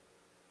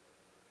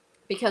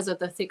because of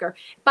the thicker.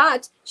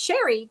 But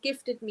Sherry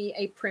gifted me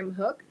a Prim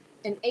hook,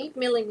 an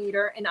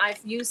 8mm, and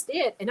I've used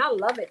it and I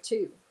love it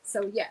too.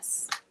 So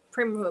yes,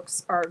 Prim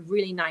hooks are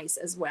really nice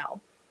as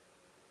well.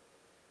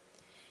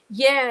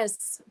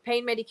 Yes,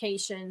 pain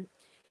medication.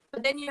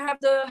 But then you have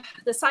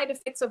the side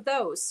effects of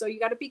those. So you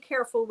got to be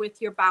careful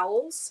with your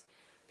bowels.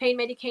 Pain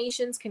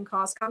medications can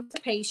cause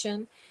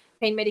constipation.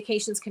 Pain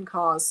medications can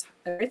cause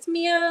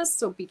arrhythmias.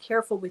 So be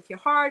careful with your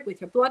heart,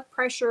 with your blood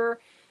pressure.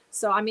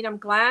 So, I mean, I'm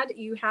glad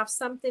you have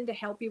something to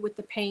help you with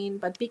the pain,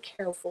 but be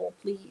careful,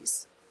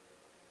 please.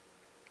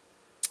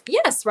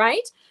 Yes,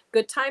 right?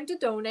 Good time to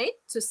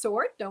donate, to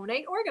sort,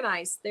 donate,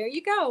 organize. There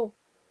you go.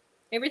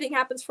 Everything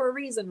happens for a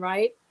reason,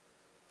 right?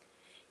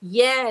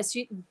 Yes,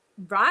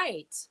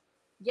 right.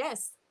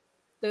 Yes,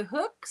 the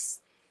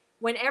hooks,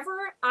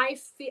 whenever I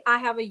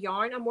have a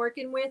yarn I'm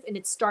working with and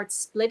it starts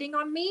splitting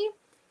on me,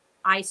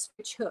 I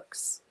switch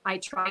hooks. I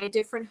try a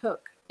different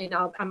hook, and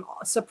I'm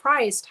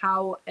surprised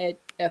how a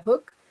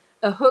hook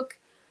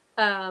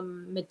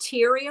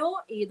material,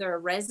 either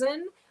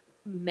resin,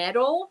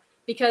 metal,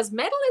 because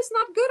metal is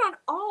not good on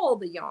all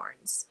the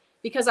yarns,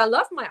 because I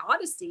love my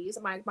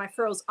Odysseys, my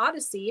Furls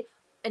Odyssey,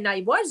 and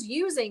I was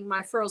using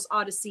my Furls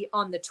Odyssey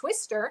on the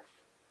twister,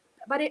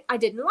 but I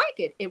didn't like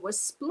it. It was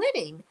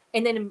splitting.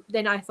 And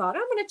then I thought,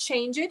 I'm going to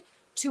change it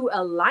to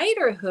a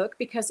lighter hook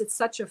because it's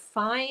such a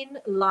fine,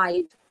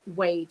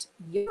 lightweight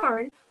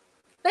yarn.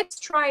 Let's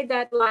try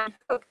that light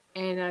hook.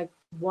 And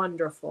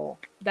wonderful.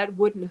 That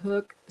wooden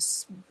hook,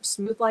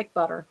 smooth like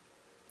butter.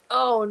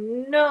 Oh,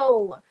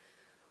 no.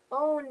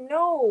 Oh,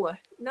 no.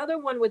 Another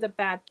one with a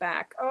bad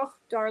back. Oh,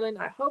 darling,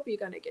 I hope you're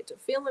going to get to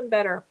feeling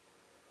better.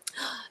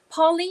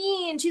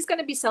 Pauline, she's going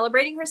to be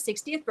celebrating her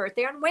 60th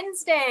birthday on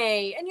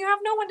Wednesday, and you have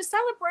no one to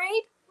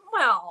celebrate?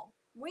 Well,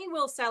 we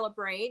will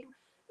celebrate.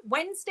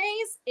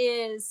 Wednesdays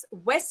is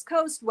West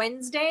Coast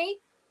Wednesday.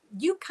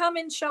 You come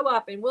and show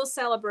up, and we'll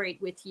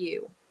celebrate with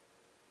you.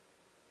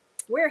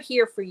 We're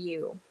here for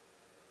you.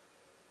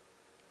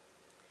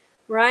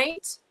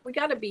 Right? We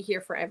got to be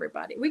here for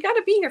everybody. We got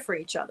to be here for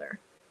each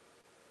other.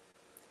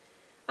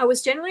 I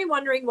was generally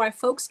wondering why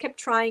folks kept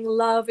trying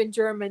love in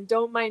German.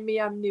 Don't mind me,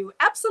 I'm new.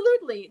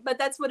 Absolutely, but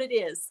that's what it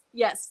is.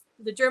 Yes,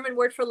 the German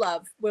word for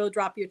love will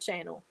drop your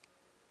channel.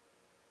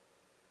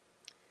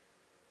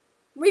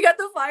 We got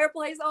the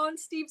fireplace on.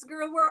 Steve's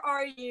girl, where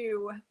are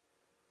you?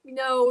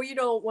 No, you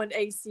don't want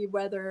AC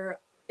weather.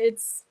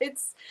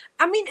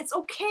 I mean, it's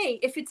okay.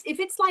 If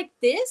it's like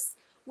this,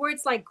 where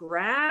it's like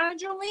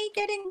gradually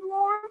getting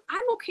warm,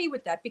 I'm okay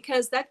with that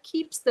because that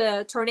keeps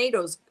the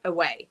tornadoes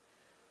away.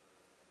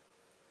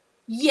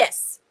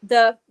 Yes,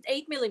 the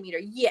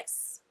 8mm.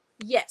 Yes,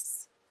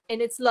 yes,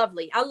 and it's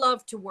lovely. I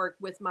love to work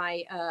with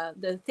my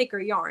the thicker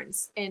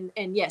yarns, and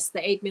yes, the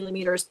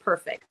 8mm is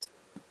perfect.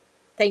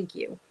 Thank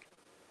you.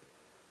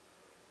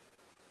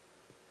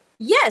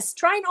 Yes,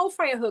 try an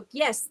O-fire hook.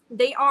 Yes,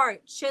 they are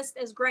just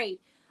as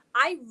great.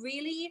 I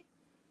really,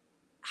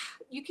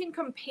 you can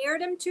compare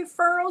them to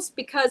furls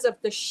because of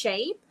the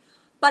shape,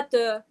 but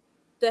the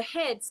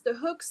heads, the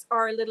hooks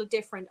are a little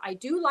different. I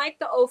do like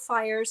the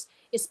O-fires,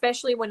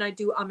 especially when I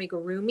do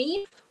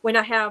amigurumi, when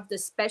I have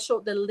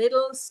the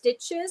little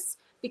stitches,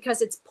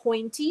 because it's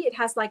pointy. It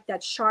has like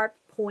that sharp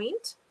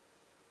point,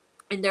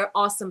 and they're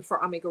awesome for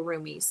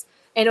amigurumis.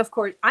 And of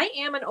course, I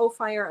am an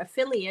O-fire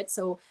affiliate,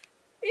 so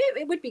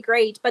it would be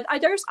great. But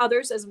there's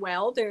others as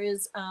well. There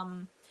is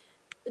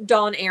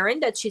Dawn Aaron,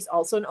 that she's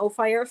also an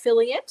O-fire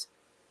affiliate.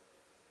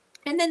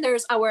 And then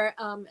there's our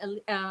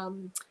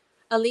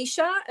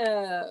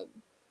Alicia,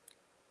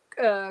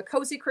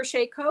 Cozy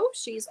Crochet Co.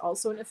 She's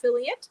also an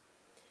affiliate.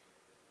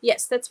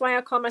 Yes, that's why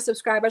I call my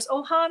subscribers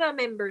Ohana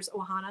members.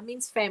 Ohana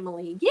means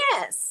family.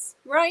 Yes,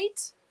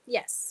 right?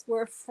 Yes,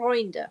 we're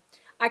Freunde.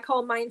 I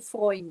call mine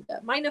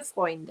Freunde. Meine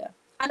Freunde.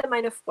 Alle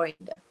meine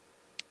Freunde.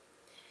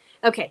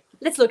 Okay,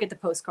 let's look at the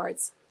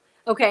postcards.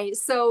 Okay,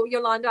 so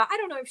Yolanda, I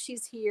don't know if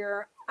she's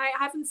here. I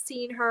haven't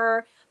seen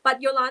her,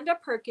 but Yolanda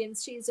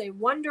Perkins, she's a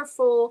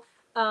wonderful,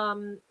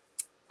 what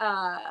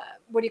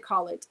do you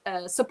call it?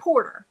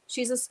 Supporter.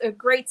 She's a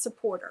great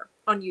supporter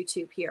on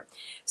YouTube here.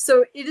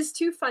 So it is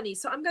too funny.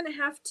 So I'm going to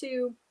have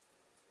to,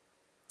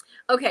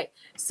 okay,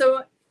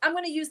 so I'm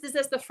going to use this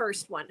as the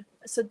first one.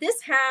 So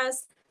this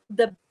has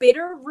the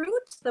bitter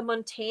root, the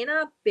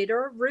Montana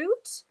bitter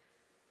root.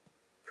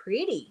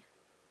 Pretty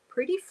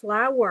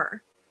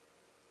flower.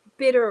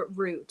 Bitter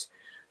root.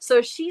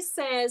 So she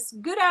says,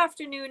 good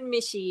afternoon,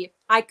 Michi.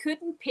 I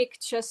couldn't pick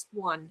just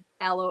one.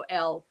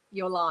 LOL,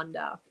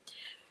 Yolanda.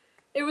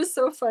 It was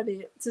so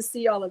funny to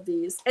see all of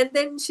these. And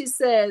then she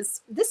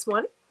says, this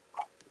one,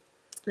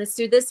 let's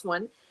do this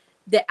one.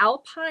 The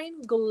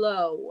Alpine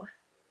Glow.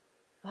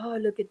 Oh,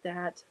 look at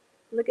that.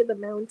 Look at the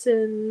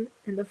mountain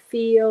and the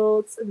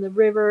fields and the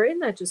river. Isn't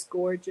that just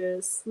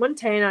gorgeous?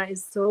 Montana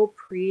is so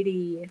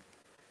pretty.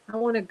 I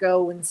want to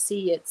go and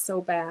see it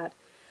so bad.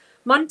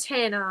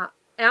 Montana,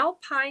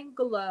 Alpine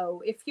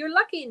Glow. If you're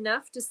lucky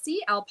enough to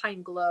see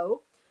Alpine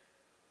Glow,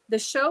 the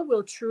show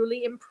will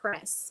truly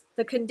impress.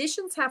 The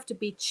conditions have to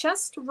be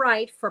just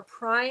right for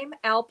prime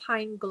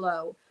Alpine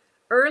Glow.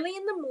 Early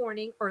in the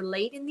morning or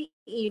late in the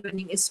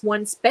evening is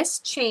one's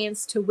best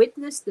chance to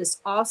witness this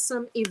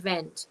awesome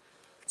event.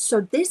 So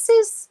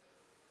this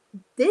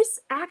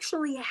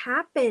actually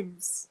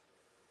happens.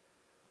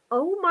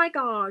 Oh my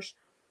gosh.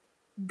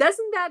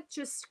 Doesn't that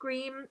just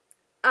scream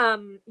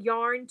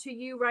yarn to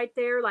you right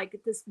there?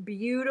 Like this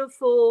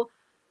beautiful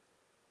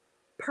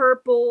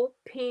purple,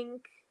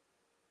 pink,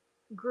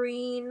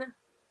 green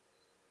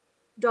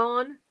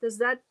dawn. Does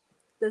that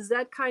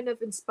kind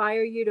of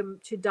inspire you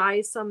to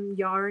dye some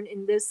yarn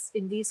in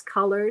these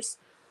colors?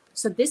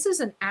 So this is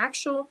an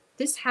actual,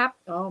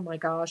 oh my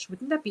gosh,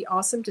 wouldn't that be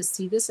awesome to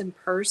see this in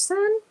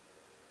person?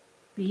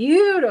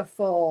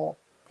 Beautiful.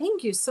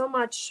 Thank you so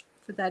much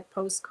for that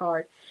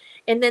postcard.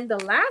 And then the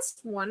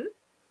last one,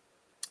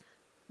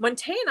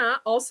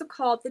 Montana, also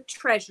called the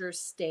Treasure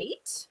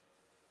State.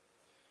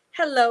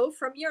 Hello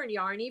from your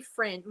yarny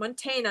friend.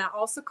 Montana,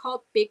 also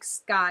called Big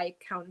Sky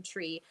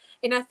Country.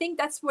 And I think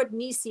that's what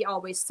Nisi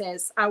always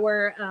says.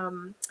 Our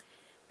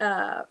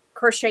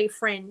crochet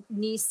friend,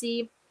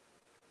 Nisi,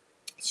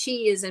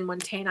 she is in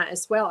Montana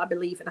as well, I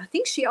believe. And I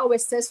think she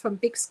always says from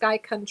Big Sky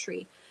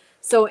Country.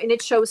 So, and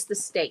it shows the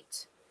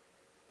state.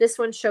 This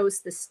one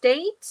shows the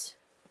state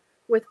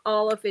with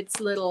all of its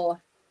little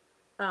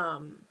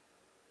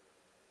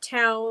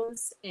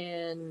towns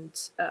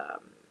and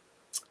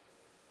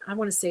I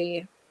want to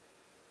say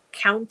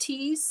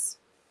counties.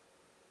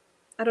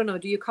 I don't know.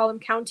 Do you call them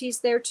counties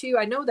there too?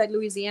 I know that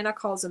Louisiana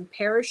calls them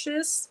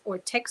parishes, or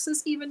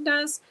Texas even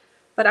does,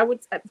 but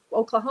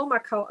Oklahoma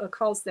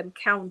calls them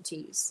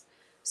counties.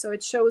 So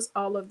it shows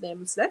all of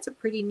them. So that's a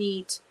pretty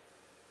neat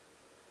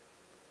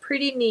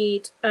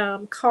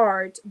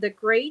card. The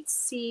Great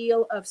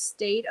Seal of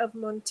State of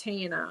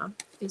Montana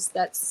is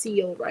that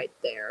seal right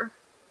there.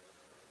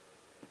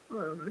 I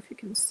don't know if you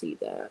can see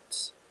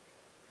that.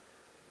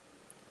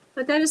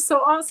 But that is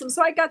so awesome.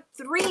 So I got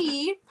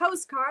 3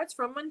 postcards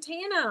from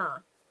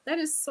Montana. That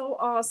is so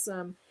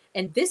awesome.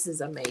 And this is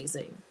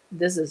amazing.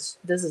 This is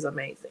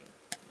amazing.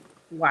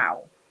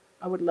 Wow.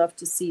 I would love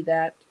to see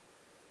that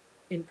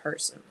in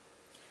person.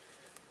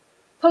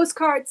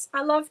 Postcards,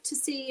 I love to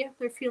see.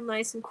 They feel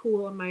nice and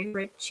cool on my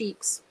red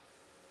cheeks.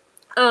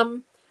 I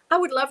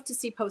would love to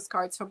see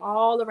postcards from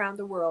all around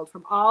the world,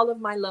 from all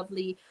of my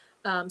lovely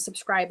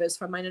subscribers,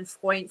 from meinen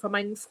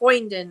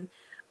Freunden.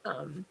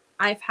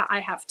 I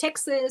have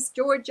Texas,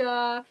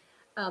 Georgia,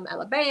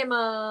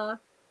 Alabama,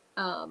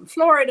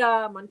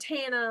 Florida,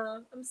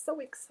 Montana. I'm so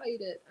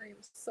excited. I am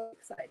so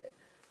excited.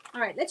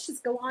 All right, let's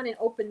just go on and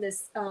open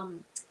this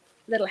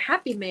little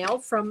happy mail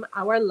from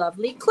our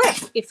lovely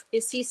Cliff.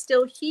 Is he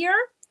still here?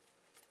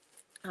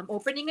 I'm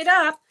opening it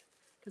up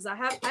because I've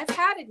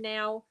had it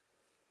now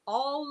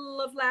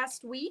all of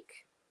last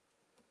week,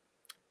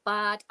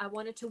 but I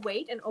wanted to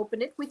wait and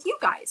open it with you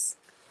guys.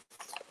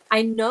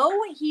 I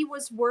know he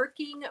was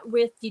working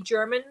with the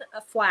German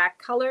flag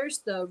colors,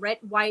 the red,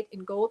 white,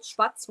 and gold,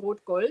 schwarz, rot,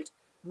 gold,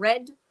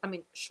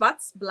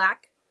 schwarz,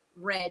 black,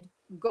 red,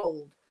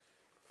 gold.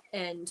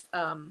 And,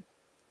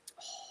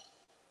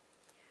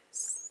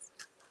 yes,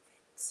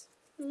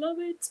 love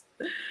it.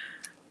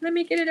 Let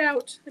me get it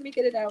out. Let me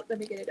get it out. Let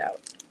me get it out.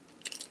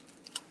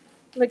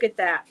 Look at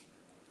that.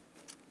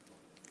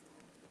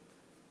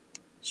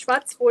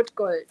 Schwarz, rot,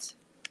 gold.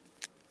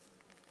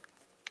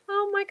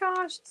 Oh my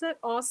gosh, is that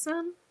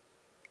awesome?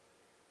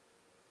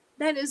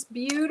 That is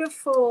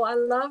beautiful. I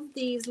love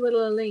these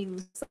little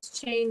links,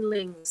 chain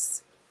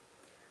links.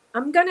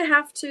 I'm going to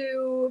have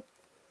to,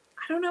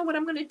 I don't know what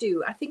I'm going to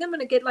do. I think I'm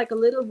going to get like a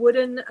little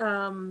wooden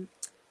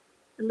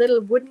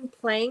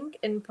plank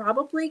and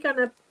probably going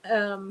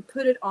to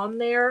put it on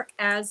there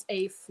as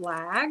a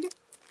flag.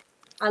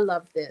 I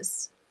love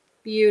this.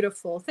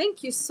 Beautiful.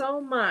 Thank you so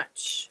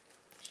much.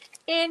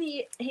 And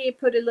he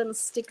put a little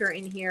sticker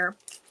in here.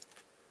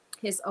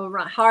 His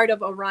Heart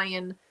of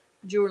Orion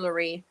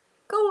jewelry.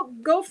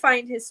 Go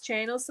find his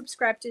channel,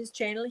 subscribe to his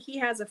channel. He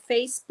has a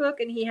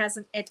Facebook and he has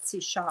an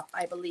Etsy shop,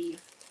 I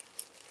believe.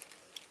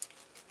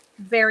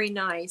 Very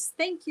nice.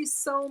 Thank you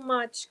so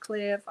much,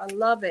 Cliff. I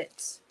love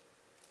it.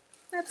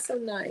 That's so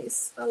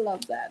nice. I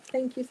love that.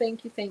 Thank you,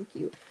 thank you, thank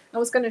you. I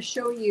was going to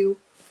show you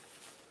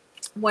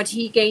what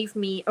he gave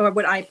me, or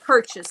what I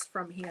purchased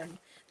from him.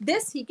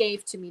 This he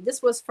gave to me.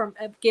 This was from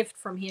a gift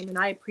from him, and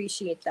I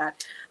appreciate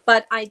that.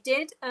 But I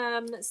did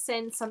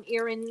send some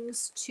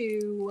earrings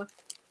to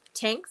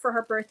Tank for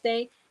her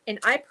birthday, and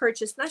I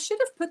purchased, and I should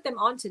have put them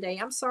on today.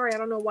 I'm sorry. I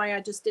don't know why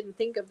I just didn't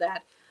think of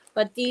that.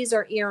 But these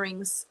are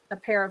earrings, a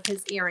pair of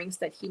his earrings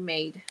that he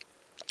made.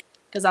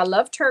 Because I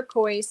love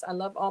turquoise. I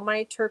love all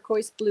my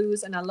turquoise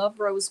blues, and I love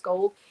rose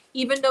gold.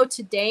 Even though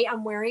today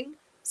I'm wearing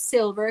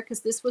silver,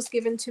 because this was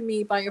given to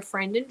me by a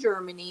friend in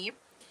Germany.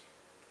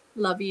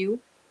 Love you.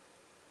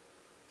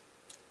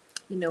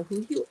 You know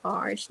who you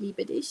are. Ich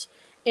liebe dich.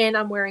 And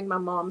I'm wearing my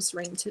mom's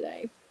ring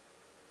today.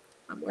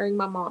 I'm wearing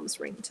my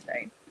mom's ring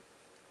today.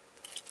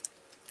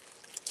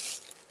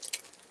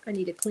 I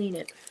need to clean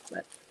it,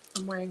 but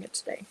I'm wearing it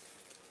today.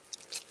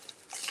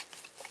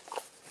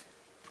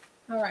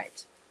 All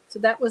right. So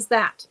that was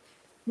that.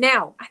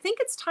 Now, I think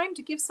it's time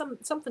to give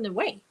something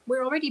away.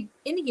 We're already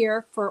in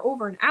here for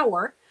over an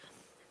hour.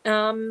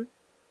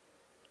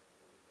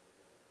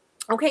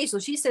 Okay, so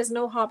she says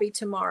no hobby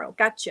tomorrow.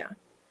 Gotcha.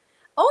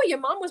 Oh, your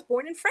mom was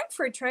born in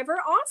Frankfurt, Trevor.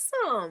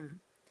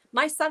 Awesome.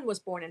 My son was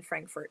born in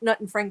Frankfurt. Not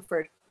in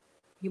Frankfurt.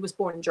 He was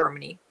born in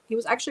Germany. He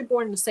was actually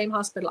born in the same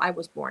hospital I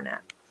was born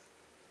at.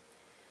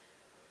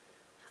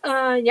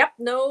 Yep,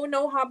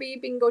 no hobby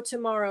bingo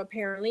tomorrow,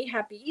 apparently.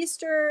 Happy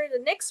Easter.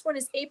 The next one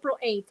is April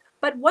 8th.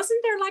 But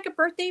wasn't there like a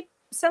birthday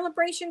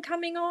celebration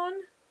coming on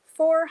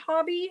for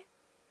hobby?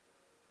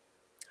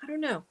 I don't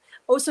know.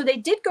 Oh, so they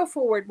did go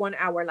forward 1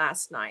 hour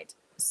last night.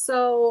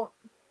 So,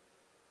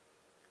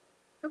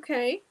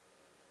 okay.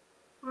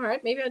 All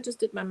right, maybe I just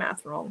did my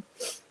math wrong.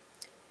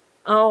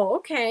 Oh,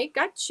 okay.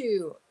 Got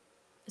you.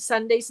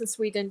 Sundays in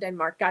Sweden,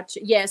 Denmark. Gotcha.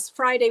 Yes,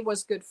 Friday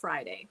was Good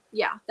Friday.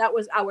 Yeah, that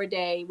was our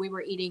day. We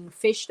were eating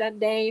fish that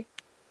day.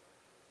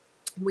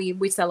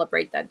 We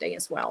celebrate that day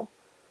as well.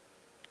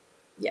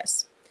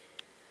 Yes.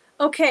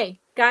 Okay,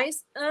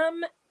 guys.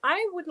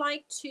 I would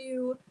like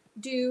to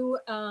do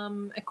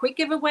a quick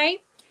giveaway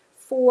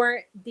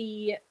for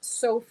the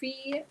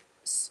Sophie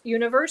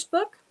Universe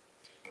book.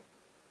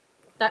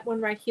 That one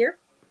right here.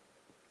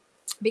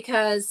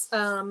 Because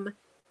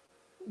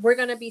we're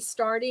going to be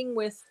starting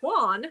with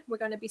Juan. We're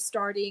going to be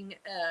starting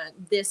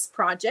this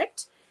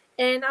project.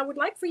 And I would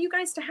like for you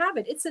guys to have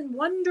it. It's a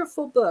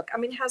wonderful book. I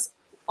mean, it has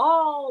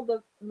all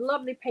the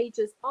lovely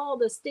pages, all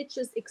the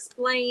stitches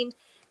explained.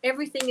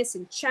 Everything is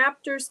in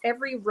chapters.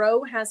 Every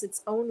row has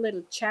its own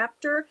little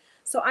chapter.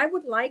 So I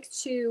would like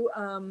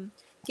to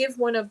give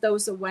one of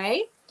those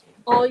away.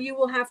 All you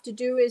will have to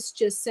do is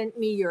just send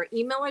me your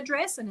email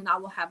address, and then I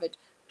will have it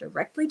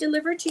directly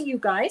delivered to you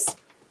guys.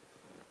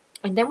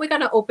 And then we're going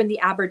to open the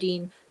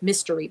Aberdeen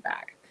mystery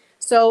bag.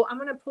 So I'm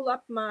going to pull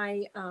up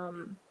my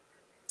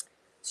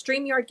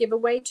StreamYard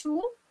giveaway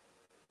tool.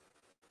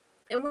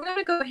 And we're going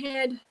to go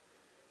ahead,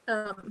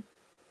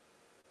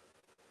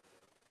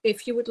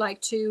 if you would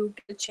like to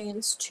get a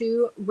chance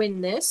to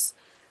win this,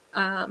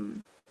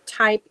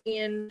 type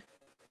in,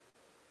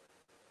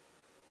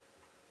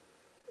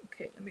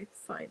 okay, let me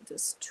find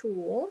this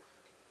tool.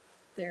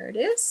 There it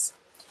is.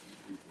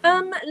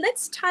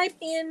 Let's type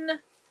in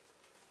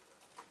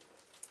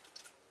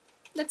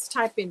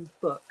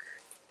book.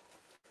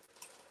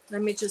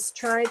 Let me just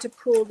try to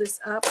pull this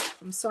up.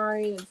 I'm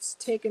sorry, it's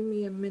taken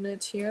me a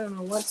minute here. I don't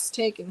know what's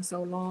taking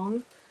so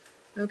long.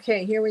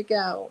 Okay, here we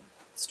go.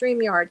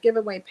 StreamYard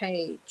giveaway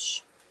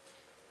page.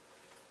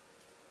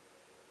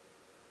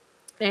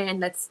 And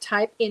let's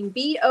type in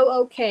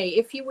BOOK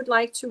if you would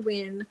like to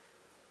win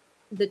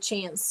the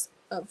chance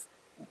of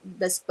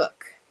this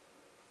book.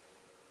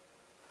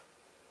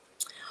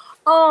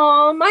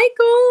 Oh,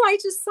 Michael, I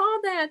just saw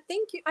that.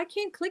 Thank you. I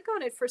can't click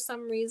on it for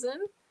some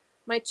reason.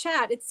 My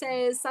chat, it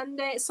says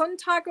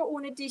Sonntage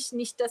ohne dich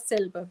nicht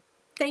dasselbe.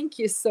 Thank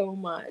you so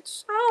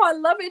much. Oh, I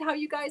love it how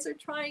you guys are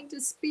trying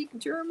to speak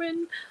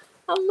German.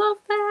 I love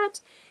that.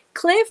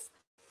 Cliff,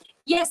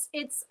 yes,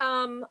 it's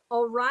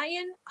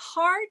Orion,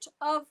 Heart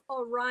of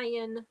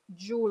Orion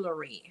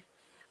Jewelry.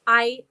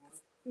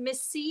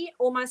 Miss C,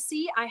 Oma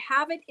C, I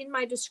have it in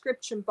my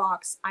description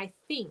box. I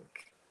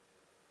think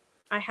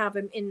I have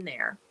him in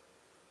there.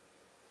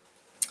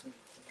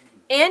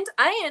 And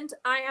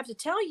I have to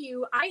tell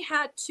you, I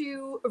had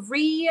to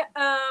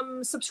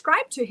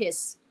subscribe to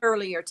his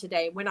earlier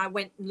today when I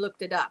went and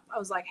looked it up. I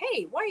was like,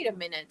 hey, wait a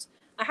minute.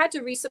 I had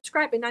to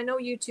resubscribe, and I know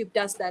YouTube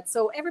does that.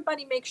 So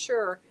everybody make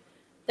sure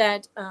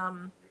that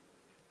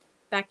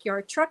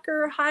Backyard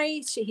Trucker,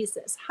 hi, he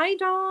says, hi,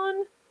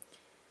 Dawn.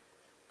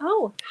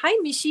 Oh, hi,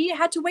 Michi. I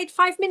had to wait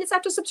 5 minutes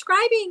after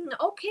subscribing.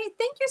 Okay,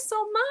 thank you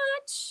so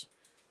much.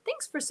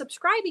 Thanks for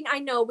subscribing. I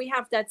know we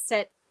have that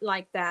set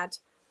like that.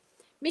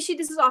 Michi,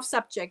 this is off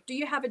subject. Do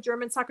you have a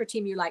German soccer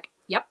team you like?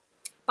 Yep.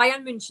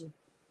 Bayern München.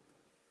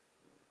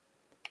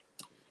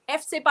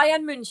 FC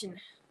Bayern München.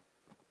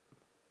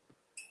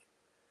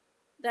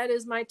 That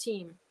is my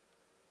team.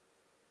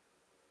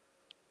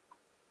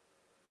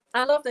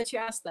 I love that you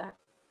asked that.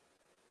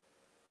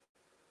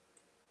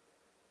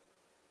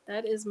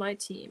 That is my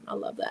team. I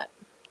love that.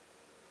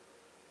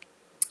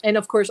 And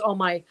of course, all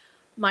my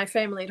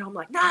family at home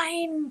like,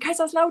 nein,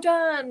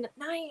 Kaiserslautern.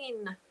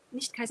 Nein,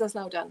 nicht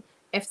Kaiserslautern.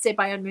 FC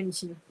Bayern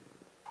München.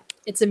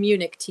 It's a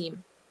Munich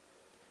team.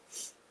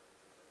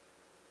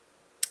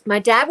 My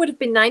dad would have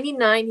been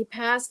 99. He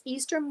passed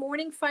Easter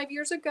morning 5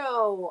 years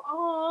ago.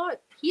 Oh,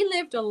 he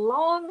lived a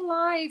long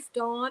life,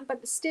 Dawn,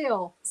 but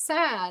still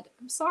sad.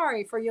 I'm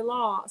sorry for your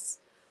loss.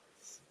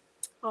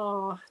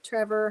 Oh,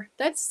 Trevor,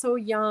 that's so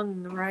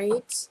young,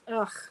 right?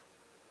 Ugh.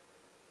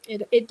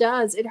 It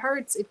does. It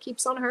hurts. It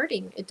keeps on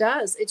hurting. It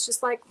does. It's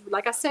just like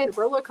I said,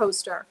 roller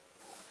coaster.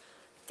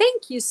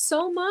 Thank you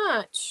so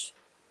much.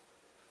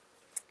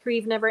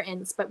 Grief never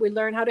ends, but we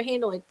learn how to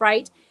handle it,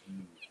 right?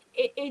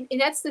 And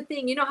that's the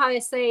thing. You know how I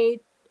say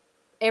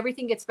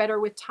everything gets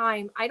better with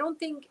time. I don't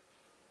think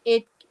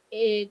it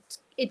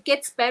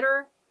gets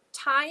better.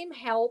 Time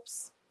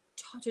helps.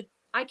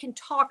 I can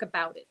talk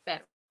about it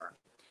better.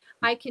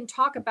 I can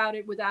talk about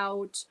it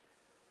without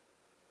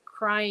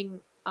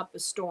crying up a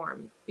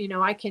storm. You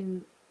know, I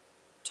can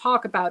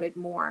talk about it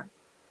more.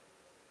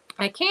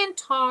 I can't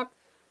talk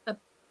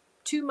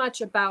too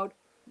much about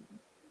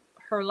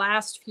her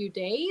last few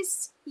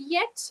days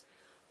yet,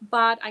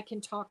 but I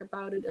can talk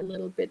about it a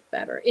little bit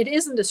better. It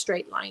isn't a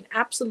straight line.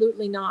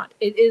 Absolutely not.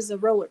 It is a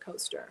roller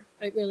coaster.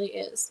 It really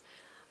is.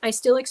 I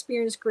still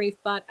experience grief,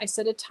 but I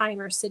set a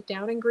timer. Sit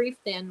down and grieve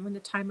then. When the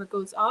timer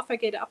goes off, I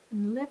get up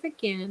and live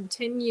again.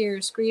 10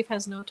 years. Grief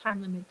has no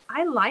time limit.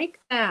 I like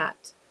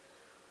that.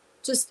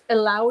 Just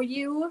allow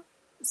you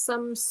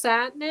some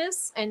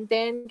sadness and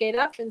then get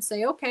up and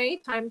say, okay,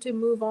 time to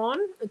move on.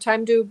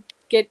 Time to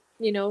get,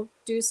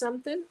 do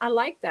something. I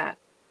like that.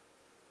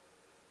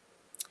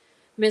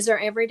 Miss her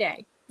every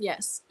day.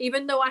 Yes.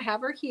 Even though I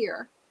have her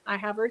here. I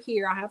have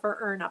her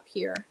urn up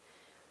here.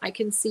 I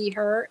can see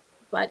her,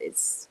 but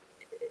it's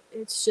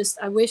just,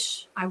 I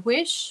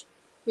wish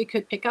we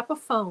could pick up a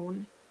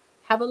phone,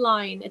 have a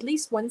line at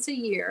least once a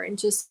year and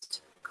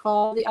just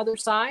call the other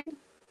side,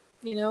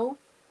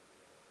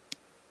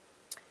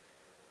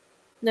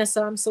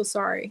 Nessa, I'm so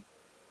sorry.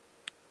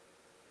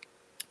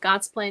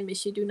 God's plan,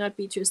 Michi, do not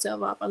beat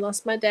yourself up. I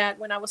lost my dad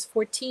when I was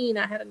 14.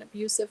 I had an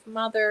abusive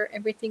mother.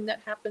 Everything that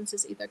happens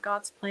is either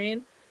God's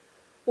plan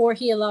or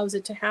he allows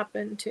it to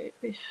happen to.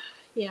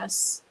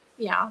 Yes.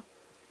 Yeah.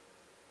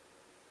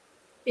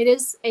 It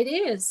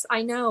is.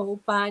 I know,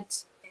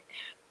 but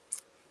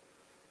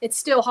it's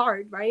still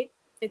hard, right?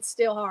 It's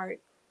still hard.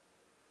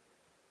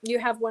 You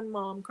have one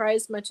mom. Cry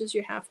as much as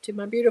you have to.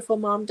 My beautiful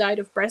mom died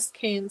of breast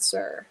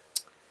cancer.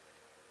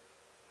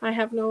 I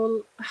have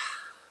no...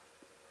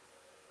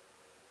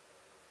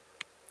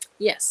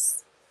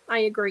 Yes, I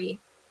agree.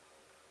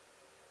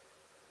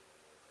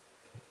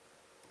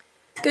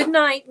 Good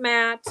night,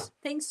 Matt.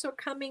 Thanks for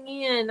coming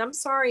in. I'm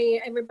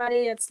sorry,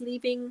 everybody that's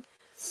leaving.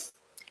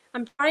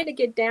 I'm trying to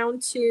get down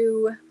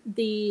to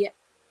I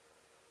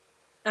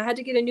had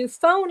to get a new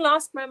phone.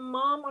 Lost my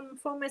mom on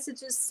phone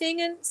messages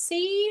singing.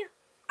 See?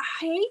 I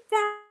hate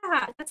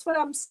that. That's what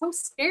I'm so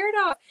scared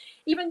of.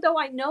 Even though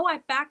I know I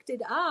backed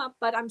it up,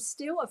 but I'm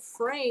still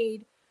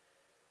afraid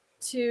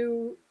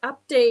to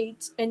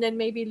update and then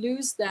maybe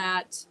lose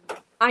that.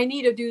 I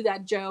need to do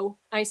that, Joe.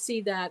 I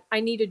see that. I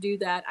need to do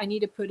that. I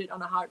need to put it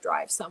on a hard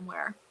drive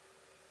somewhere.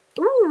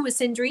 Ooh,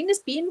 Sandrine is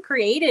being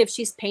creative.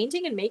 She's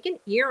painting and making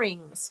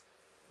earrings.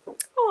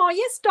 Oh,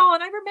 yes,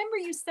 Dawn. I remember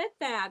you said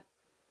that.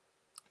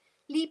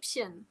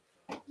 Liebchen.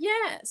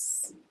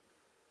 Yes.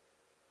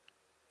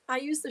 I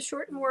used the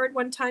shortened word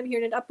one time here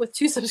and ended up with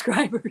 2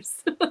 subscribers.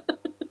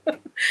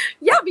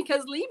 Yeah, Yeah,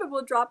 because Liba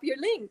will drop your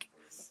link.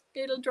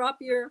 It'll drop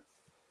your,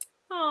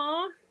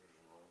 aw,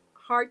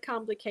 heart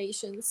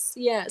complications.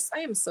 Yes, I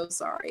am so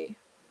sorry.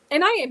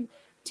 And I am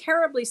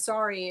terribly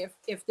sorry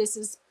if this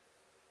is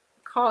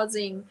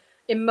causing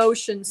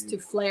emotions to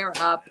flare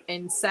up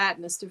and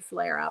sadness to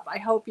flare up. I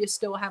hope you're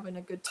still having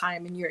a good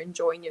time and you're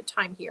enjoying your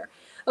time here.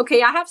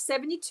 Okay, I have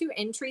 72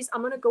 entries.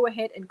 I'm going to go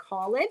ahead and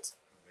call it.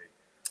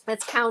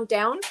 Let's count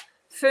down.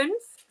 5,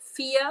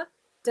 4,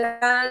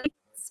 3,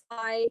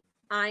 2,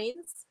 1.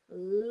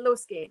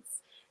 Los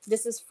geht's.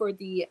 This is for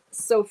the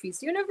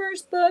Sophie's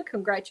Universe book.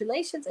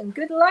 Congratulations and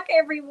good luck,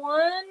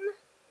 everyone.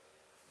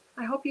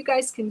 I hope you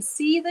guys can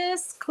see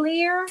this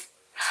clear.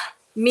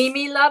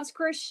 Mimi loves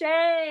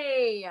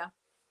crochet.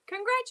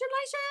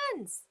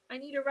 Congratulations. I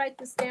need to write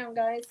this down,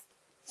 guys.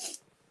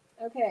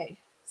 Okay,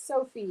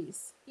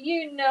 Sophie's.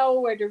 You know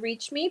where to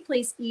reach me.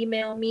 Please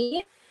email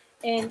me,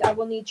 and I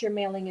will need your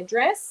mailing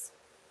address.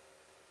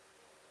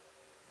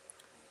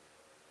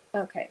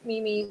 Okay,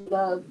 Mimi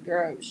loves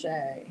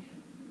crochet.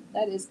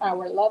 That is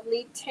our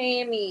lovely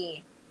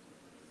Tammy.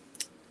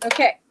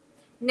 Okay,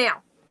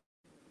 now,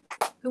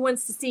 who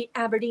wants to see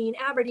Aberdeen,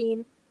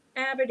 Aberdeen,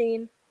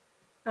 Aberdeen?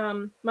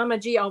 Mama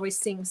G always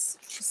sings.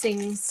 She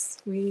sings,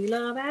 "We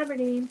love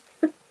Aberdeen."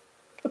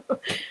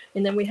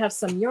 And then we have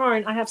some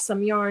yarn. I have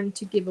some yarn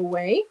to give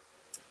away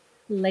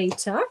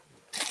later.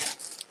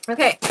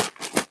 Okay,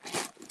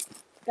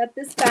 got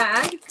this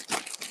bag.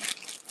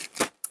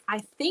 I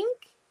think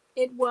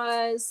it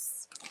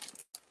was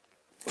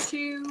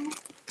two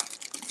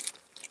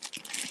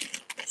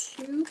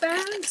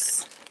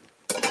bags.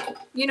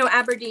 You know,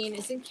 Aberdeen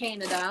is in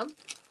Canada.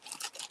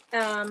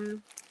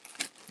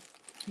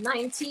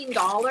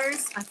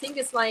 $19. I think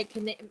it's like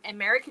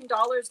American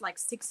dollars, like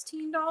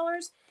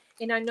 $16.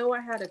 And I know I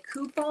had a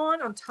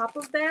coupon on top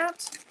of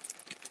that.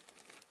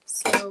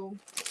 So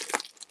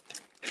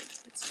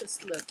let's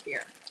just look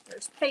here.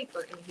 There's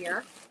paper in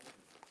here.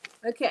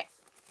 Okay.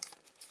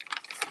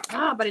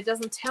 But it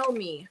doesn't tell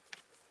me.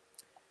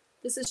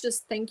 This is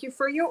just thank you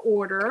for your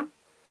order.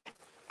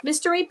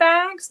 Mystery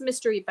bags,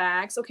 mystery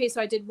bags. Okay, so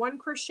I did 1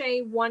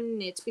 crochet, 1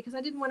 knit because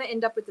I didn't want to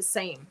end up with the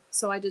same.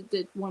 So I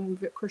did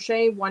 1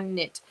 crochet, 1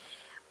 knit.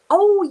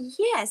 Oh,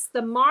 yes,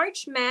 the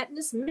March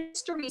Madness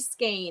mystery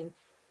skein.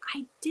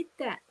 I did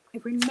that. I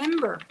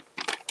remember.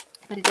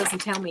 But it doesn't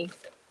tell me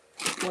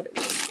what it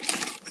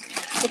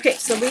was. Okay,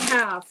 so we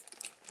have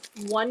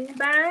 1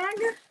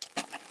 bag.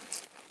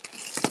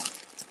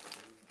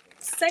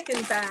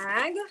 2nd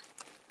bag.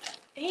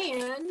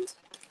 And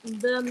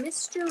the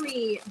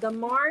mystery, the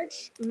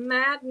March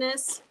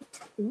Madness.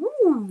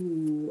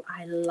 Ooh,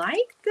 I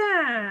like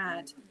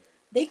that.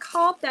 They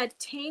called that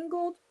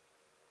Tangled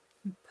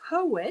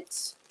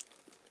Poet.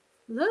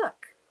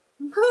 Look,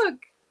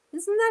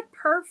 isn't that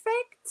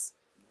perfect?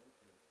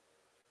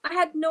 I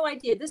had no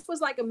idea. This was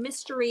like a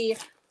mystery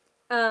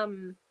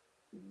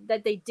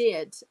that they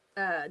did.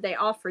 They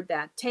offered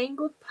that.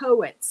 Tangled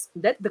Poets.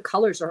 The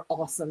colors are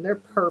awesome. They're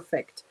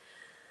perfect.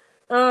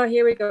 Oh,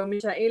 here we go.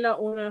 Michaela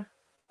ohne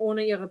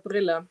ihre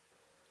Brille.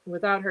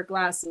 Without her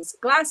glasses.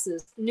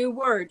 Glasses, new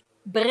word.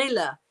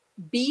 Brille.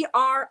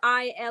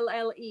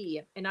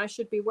 B-R-I-L-L-E. And I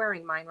should be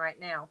wearing mine right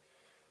now.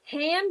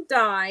 Hand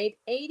dyed,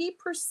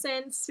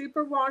 80%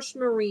 superwash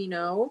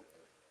merino,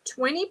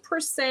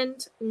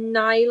 20%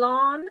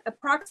 nylon,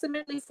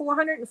 approximately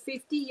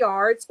 450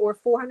 yards or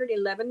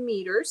 411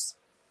 meters.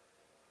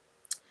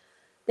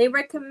 They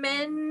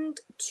recommend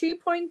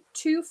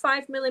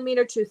 2.25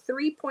 millimeter to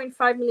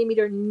 3.5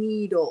 millimeter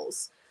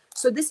needles.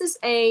 So this is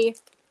a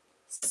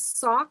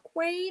sock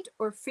weight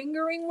or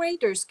fingering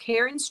weight. There's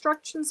care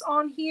instructions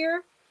on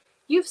here.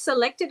 You've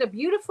selected a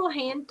beautiful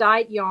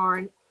hand-dyed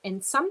yarn,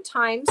 and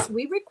sometimes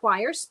we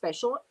require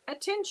special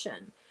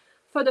attention.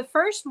 For the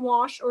first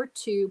wash or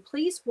two,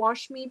 please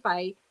wash me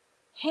by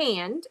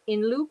hand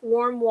in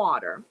lukewarm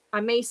water. I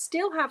may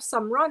still have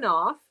some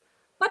runoff,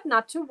 but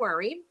not to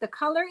worry. The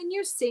color in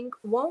your sink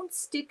won't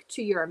stick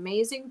to your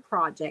amazing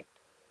project.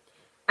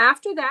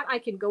 After that, I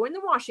can go in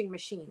the washing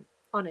machine.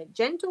 On a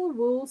gentle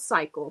wool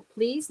cycle,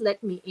 please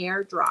let me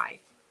air dry.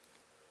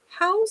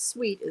 How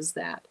sweet is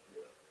that?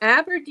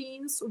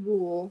 Aberdeen's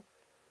Wool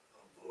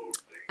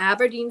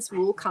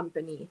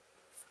Company.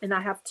 And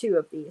I have 2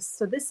 of these.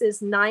 So this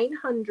is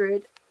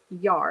 900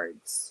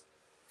 yards.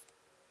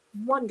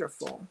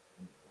 Wonderful.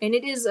 And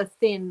it is a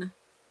thinner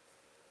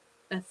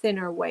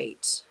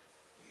weight.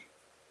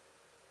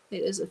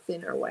 It is a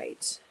thinner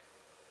weight.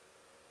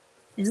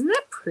 Isn't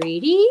that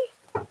pretty?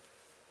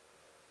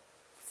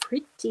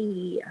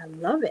 Pretty. I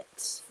love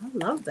it. I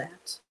love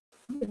that.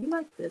 I really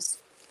like this.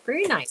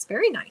 Very nice.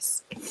 Very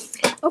nice.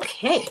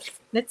 Okay.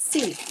 Let's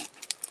see.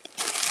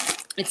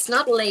 It's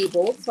not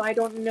labeled, so I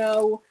don't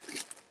know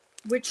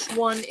which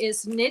one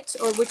is knit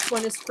or which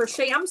one is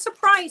crochet. I'm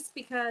surprised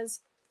because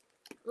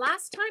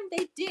last time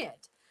they did.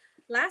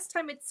 Last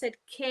time it said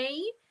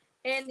K,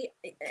 and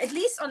at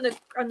least on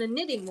the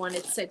knitting one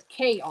it said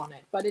K on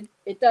it, but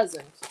it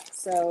doesn't.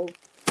 So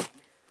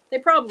they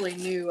probably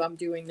knew I'm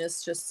doing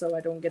this just so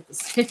I don't get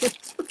this.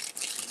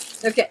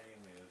 Okay.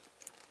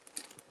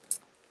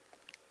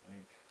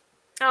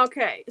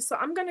 Okay, so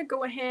I'm going to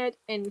go ahead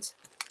and,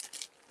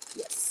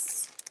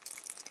 yes.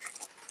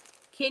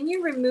 Can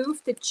you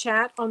remove the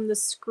chat on the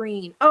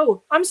screen?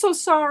 Oh, I'm so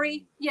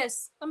sorry.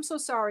 Yes, I'm so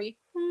sorry.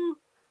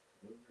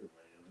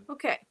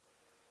 Okay.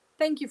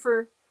 Thank you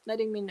for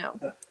letting me know.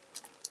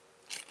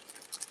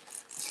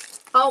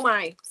 Oh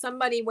my,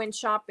 somebody went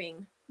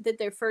shopping, did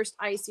their first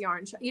ice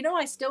yarn. You know,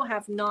 I still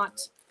have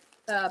not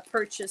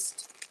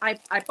purchased. I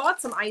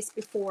bought some ice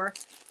before,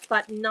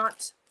 but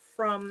not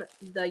from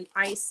the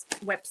ice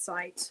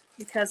website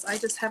because I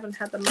just haven't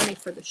had the money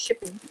for the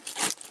shipping.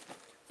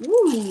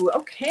 Ooh,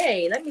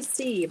 okay, let me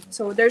see.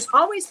 So there's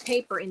always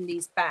paper in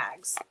these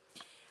bags.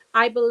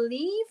 I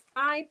believe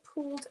I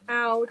pulled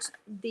out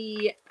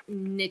the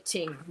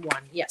knitting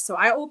one. Yes, so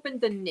I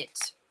opened the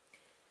knit.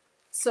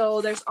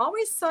 So there's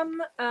always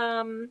some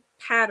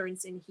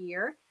patterns in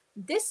here.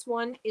 This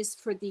one is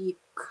for the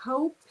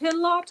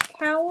copilot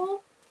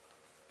cowl.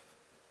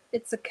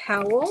 It's a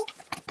cowl.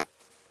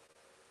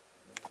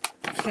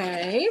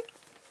 Okay.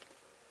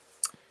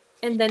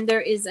 And then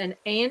there is an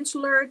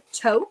antler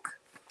toque.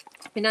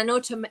 And I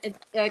know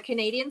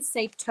Canadians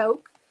say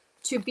toque.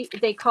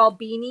 They call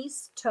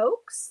beanies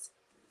toques.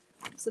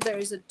 So there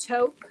is a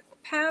toque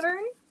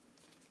pattern.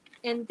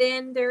 And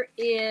then there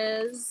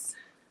is,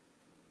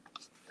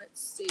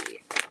 let's see,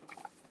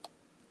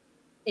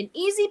 an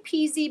easy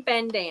peasy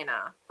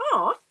bandana.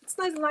 Oh, it's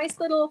a nice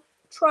little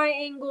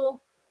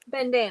triangle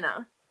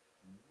bandana.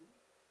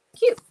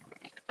 Cute.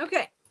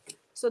 Okay.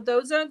 So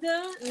those are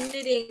the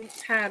knitting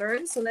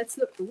patterns. So let's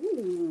look.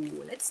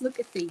 Ooh, let's look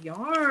at the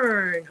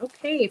yarn.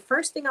 Okay.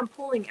 First thing I'm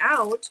pulling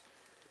out.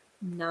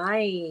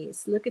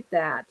 Nice. Look at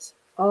that.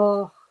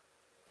 Oh,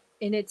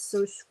 and it's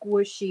so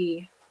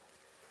squishy.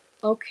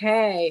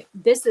 Okay.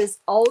 This is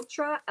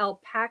Ultra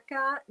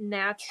Alpaca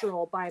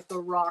Natural by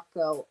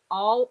Barocco.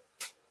 All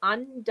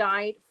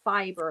undyed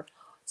fiber.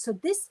 So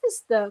this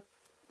is the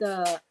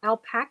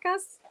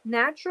alpaca's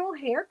natural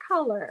hair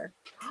color.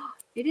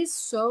 It is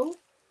so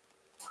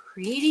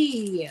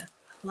pretty. I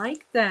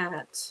like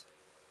that.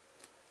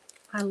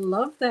 I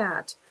love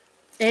that.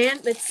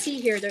 And let's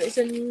see here. There is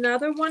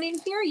another one in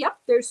here. Yep,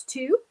 there's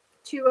two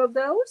of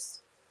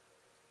those.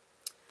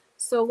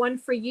 So one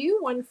for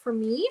you, one for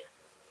me.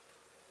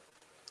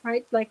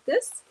 Right, like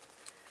this.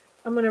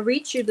 I'm going to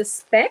read you the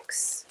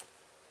specs.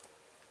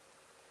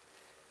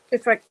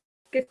 If I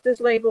get this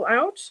label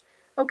out.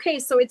 Okay,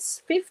 so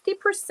it's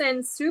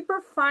 50%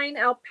 super fine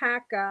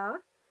alpaca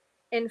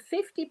and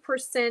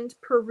 50%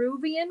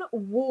 Peruvian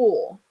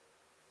wool.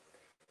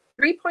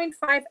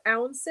 3.5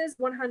 ounces,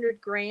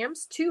 100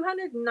 grams,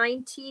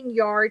 219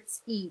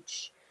 yards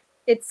each.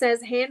 It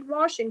says hand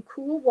wash in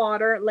cool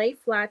water, lay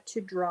flat to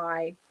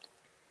dry.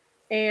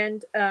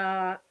 And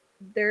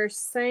they're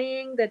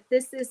saying that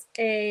this is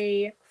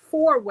a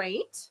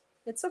 4-weight.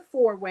 It's a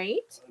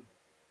 4-weight.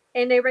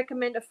 And they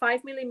recommend a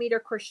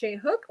 5mm crochet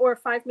hook or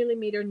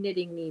 5mm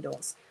knitting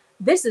needles.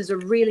 This is a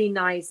really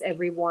nice,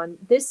 everyone.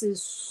 This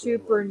is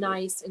super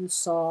nice and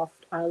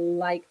soft. I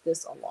like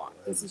this a lot.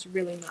 This is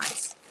really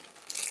nice.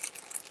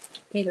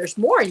 Okay, there's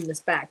more in this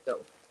bag,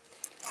 though.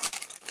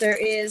 There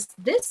is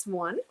this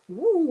one.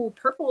 Ooh,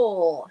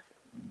 purple.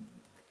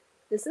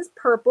 This is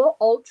purple,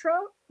 ultra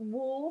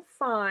wool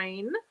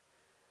fine.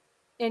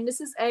 And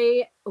this is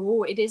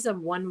it is a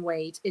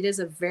 1-weight. It is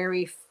a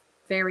very,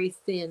 very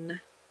thin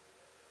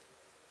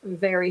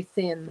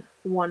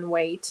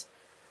 1-weight.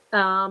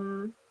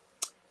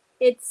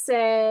 It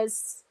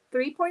says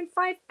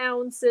 3.5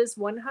 ounces,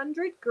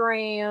 100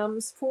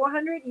 grams,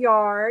 400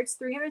 yards,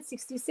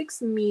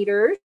 366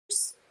 meters.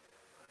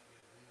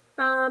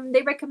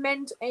 They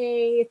recommend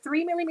a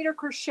 3mm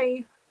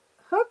crochet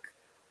hook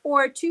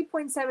or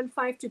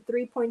 2.75 to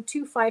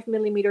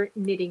 3.25mm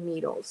knitting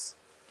needles.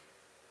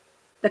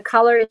 The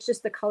color is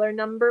just the color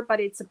number, but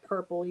it's a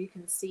purple. You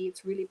can see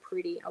it's really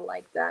pretty. I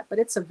like that. But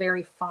it's a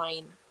very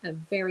fine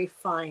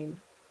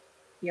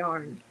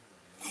yarn.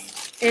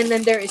 And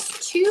then there is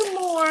 2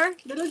 more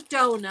little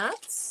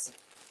donuts.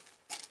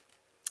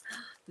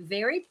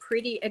 Very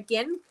pretty.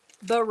 Again,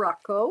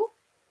 Barocco,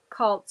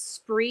 called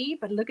Spree.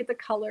 But look at the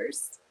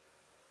colors.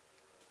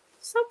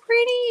 So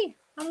pretty.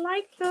 I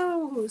like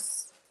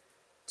those.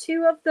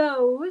 2 of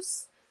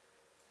those.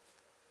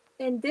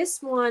 And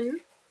this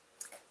one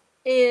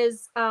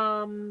is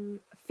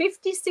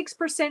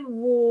 56%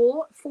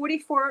 wool,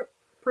 44%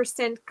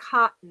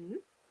 cotton.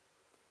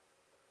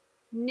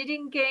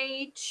 Knitting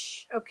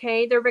gauge,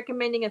 okay, they're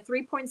recommending a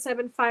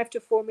 3.75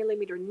 to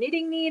 4mm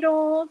knitting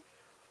needle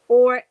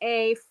or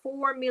a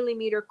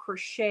 4mm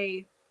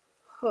crochet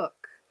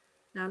hook.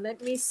 Now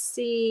let me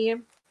see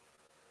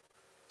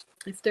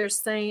if they're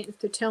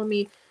telling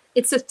me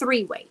it's a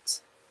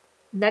 3-weight.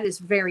 And that is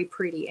very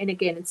pretty. And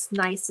again, it's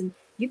nice and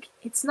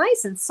it's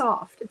nice and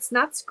soft. It's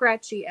not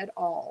scratchy at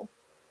all.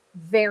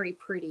 Very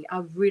pretty. I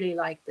really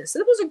like this.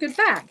 It was a good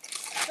bag.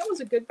 That was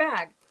a good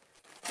bag.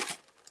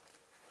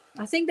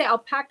 I think the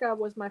alpaca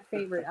was my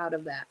favorite out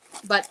of that.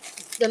 But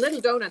the little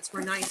donuts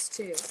were nice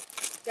too.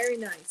 Very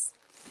nice.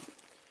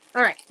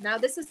 All right. Now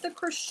this is the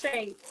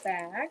crochet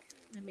bag.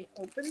 Let me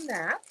open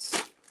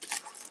that.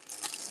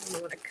 I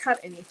don't want to cut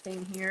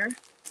anything here.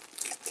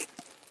 Let's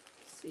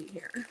see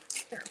here.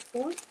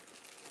 Careful.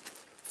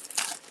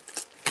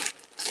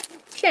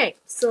 Okay,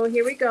 so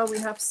here we go. We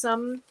have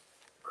some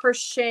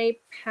crochet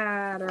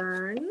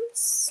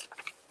patterns.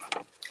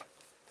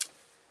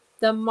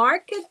 The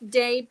Market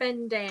Day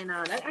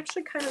bandana. That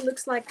actually kind of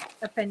looks like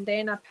a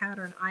bandana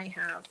pattern I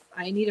have.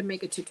 I need to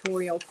make a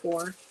tutorial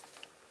for.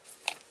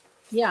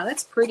 Yeah,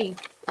 that's pretty.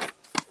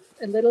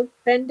 A little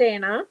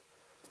bandana.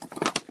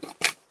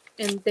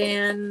 And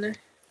then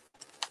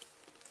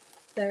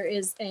there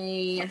is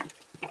a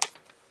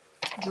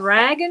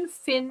dragon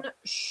fin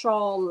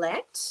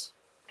shawlette.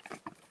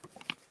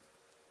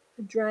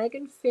 A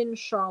dragon fin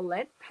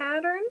shawlette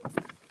pattern.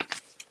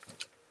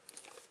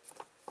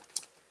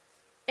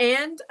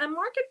 And a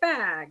market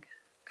bag.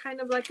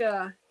 Kind of like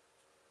a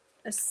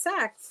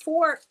sack.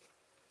 Four,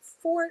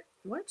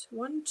 what?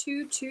 1,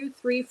 2, 2,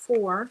 3,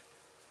 4.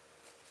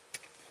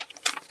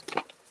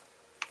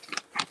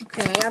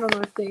 Okay, I don't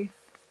know if they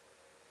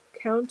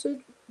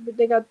counted, but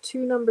they got 2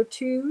 number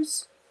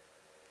 2s.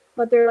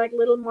 But they're like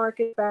little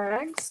market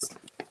bags.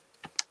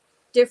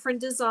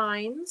 Different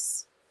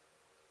designs.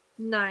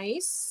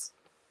 Nice.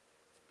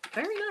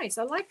 Very nice.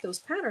 I like those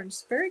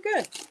patterns. Very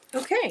good.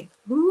 Okay.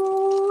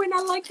 Ooh, and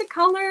I like the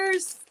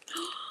colors.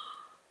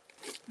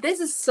 This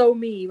is so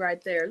me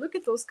right there. Look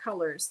at those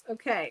colors.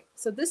 Okay.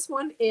 So this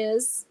one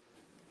is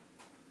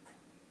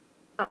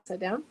upside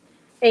down.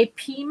 A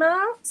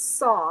Pima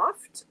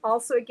Soft.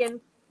 Also,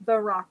 again,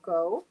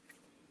 Barocco.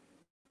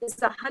 This is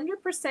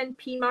 100%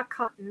 Pima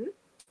cotton.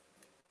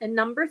 And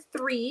number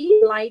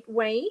 3,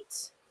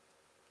 lightweight.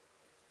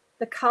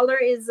 The color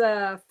is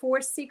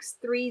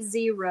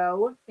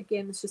 4630.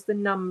 Again, it's just the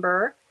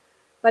number,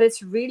 but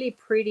it's really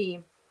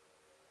pretty.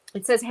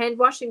 It says hand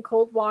wash in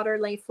cold water,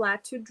 lay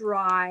flat to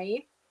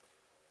dry.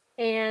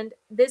 And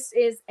this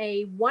is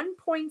a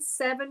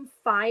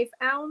 1.75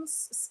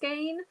 ounce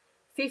skein,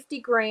 50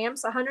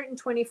 grams,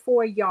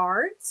 124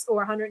 yards or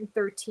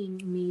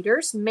 113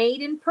 meters,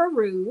 made in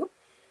Peru.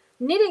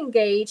 Knitting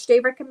gauge, they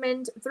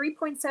recommend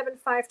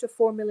 3.75 to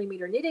 4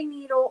 millimeter knitting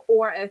needle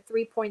or a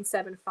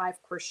 3.75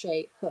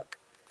 crochet hook.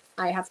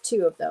 I have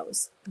 2 of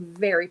those.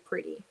 Very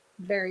pretty.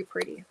 Very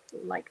pretty.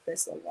 Like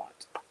this a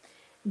lot.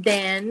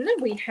 Then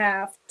we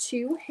have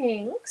 2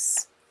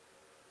 hanks.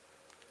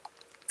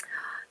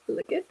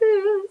 Look at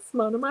this.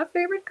 One of my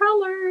favorite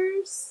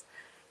colors.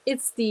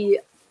 It's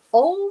the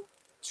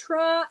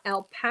Ultra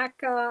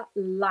Alpaca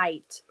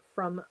Light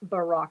from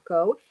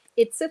Barocco.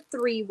 It's a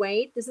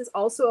 3-weight. This is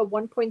also a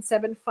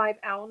 1.75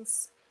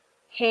 ounce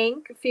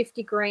hank,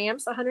 50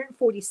 grams,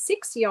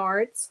 146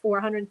 yards or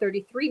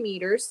 133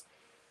 meters,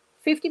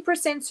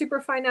 50%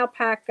 superfine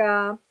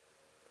alpaca,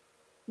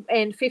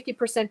 and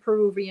 50%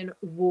 Peruvian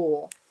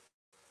wool.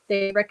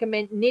 They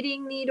recommend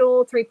knitting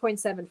needle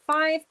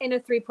 3.75 and a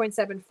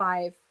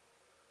 3.75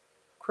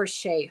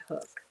 crochet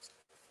hook.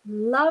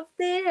 Love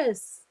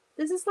this.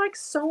 This is like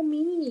so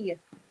me,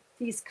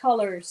 these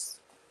colors.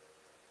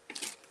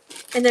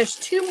 And there's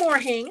 2 more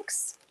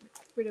hanks.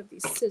 Get rid of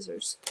these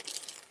scissors.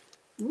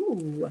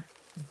 Ooh,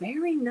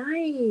 very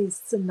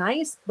nice. It's a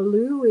nice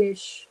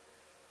bluish.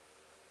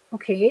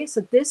 Okay,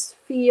 so this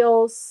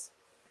feels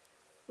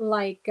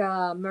like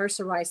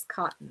mercerized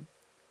cotton,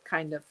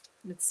 kind of.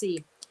 Let's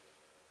see.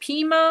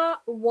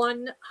 Pima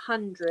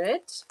 100,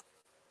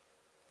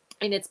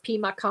 and it's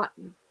Pima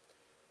cotton.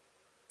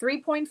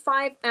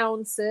 3.5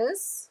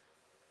 ounces,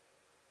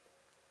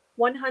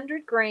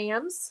 100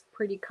 grams,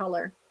 pretty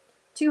color.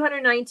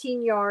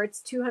 219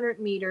 yards, 200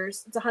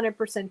 meters. It's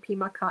 100%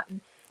 Pima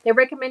cotton. They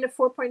recommend a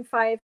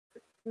 4.5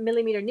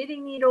 millimeter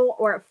knitting needle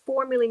or a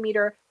 4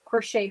 millimeter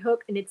crochet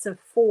hook, and it's a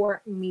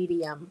 4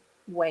 medium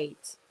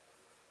weight.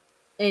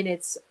 And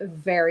it's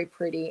very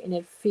pretty, and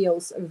it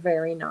feels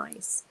very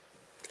nice.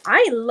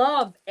 I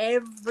love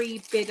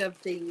every bit of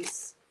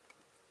these.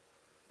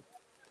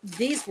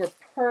 These were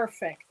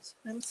perfect.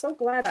 I'm so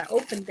glad I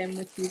opened them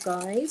with you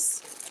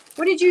guys.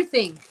 What did you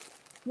think?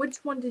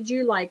 Which one did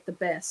you like the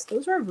best?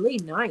 Those are really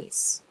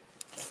nice.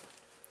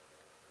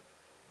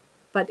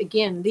 But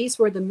again, these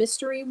were the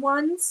mystery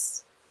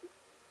ones.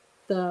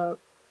 The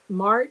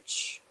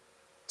March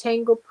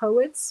Tango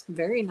Poets.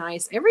 Very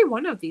nice. Every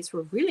one of these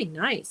were really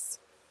nice.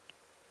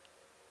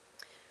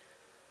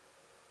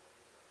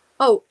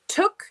 Oh,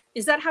 took.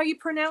 Is that how you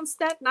pronounce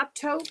that? Not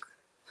toque?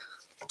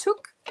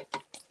 Took.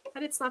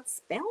 But it's not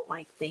spelled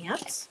like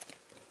that.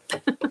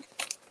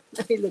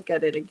 Let me look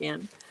at it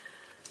again.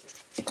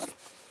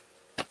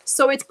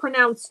 So it's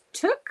pronounced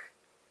took,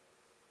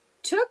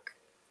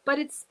 but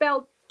it's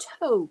spelled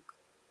toque.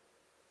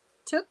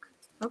 Took.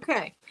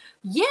 Okay.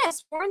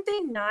 Yes, weren't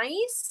they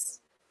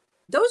nice?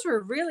 Those were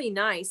really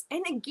nice.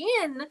 And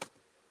again,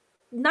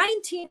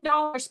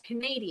 $19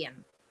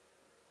 Canadian,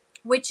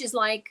 which is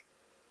like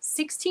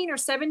 $16 or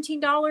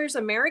 $17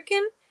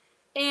 American.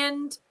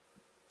 And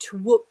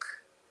twook.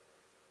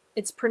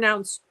 It's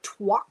pronounced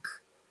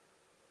twok.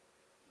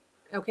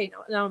 Okay,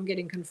 now I'm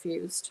getting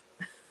confused.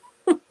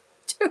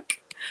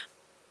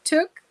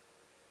 Took.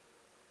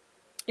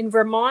 In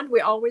Vermont, we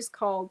always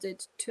called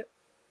it took.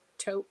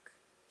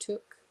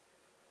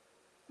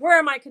 Where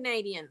are my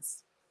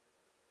Canadians?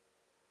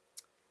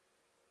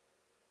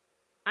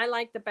 I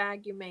like the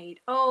bag you made.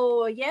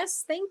 Oh,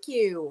 yes, thank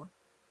you.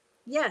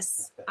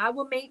 Yes, I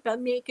will make,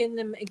 I'm making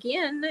them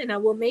again, and I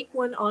will make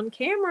one on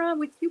camera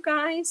with you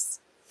guys.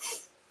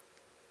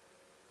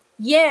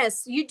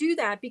 Yes, you do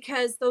that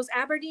because those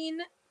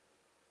Aberdeen,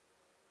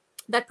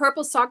 that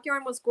purple sock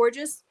yarn was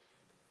gorgeous.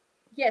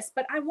 Yes,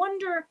 but I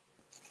wonder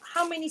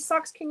how many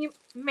socks can you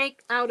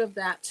make out of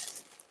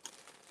that?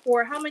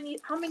 Or how many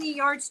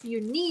yards do you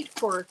need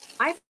for?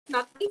 I've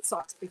not made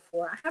socks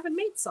before. I haven't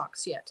made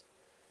socks yet.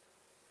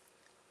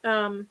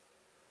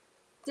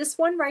 This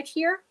one right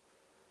here,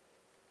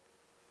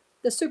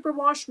 the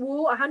superwash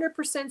wool, 100%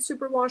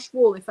 superwash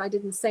wool, if I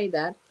didn't say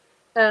that.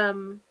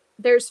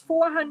 There's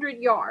 400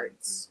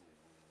 yards.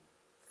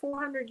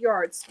 400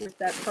 yards with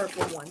that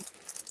purple one.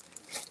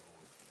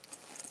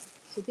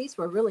 So these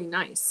were really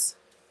nice.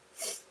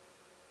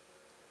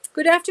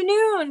 Good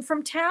afternoon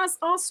from Taz,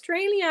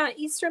 Australia.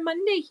 Easter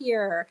Monday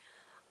here.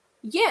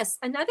 Yes,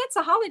 and now that's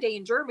a holiday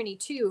in Germany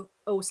too,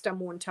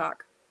 Ostermontag.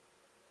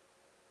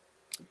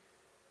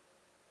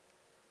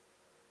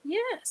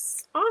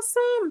 Yes,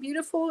 awesome,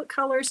 beautiful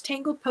colors.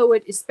 Tangled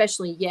Poet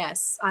especially.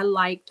 Yes,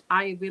 I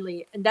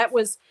really, and that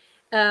was,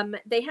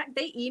 they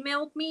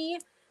emailed me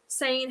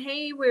saying,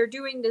 hey, we're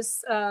doing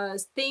this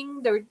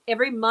thing.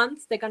 Every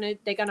month they're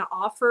gonna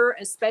offer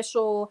a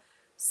special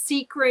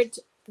secret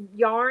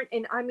yarn,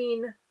 and I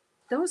mean,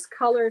 those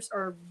colors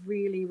are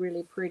really,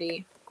 really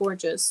pretty,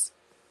 gorgeous.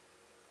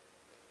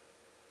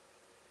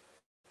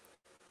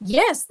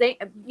 Yes,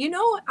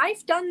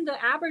 I've done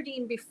the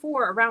Aberdeen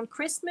before around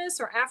Christmas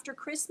or after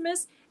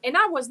Christmas, and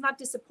I was not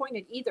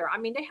disappointed either. I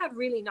mean, they had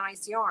really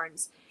nice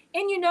yarns.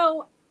 And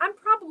I'm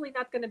probably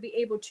not going to be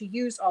able to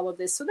use all of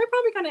this, so they're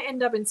probably going to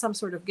end up in some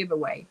sort of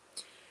giveaway.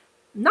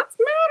 I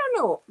don't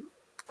know.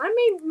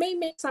 I may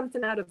make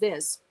something out of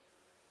this.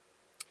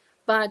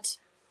 But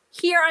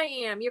here I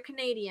am, you're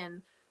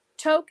Canadian.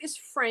 Toque is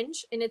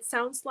French, and it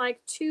sounds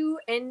like two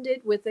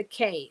ended with a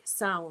K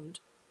sound.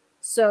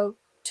 So,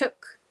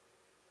 took.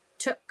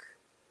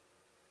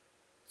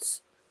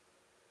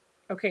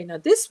 Okay, now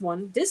this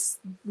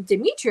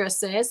Demetria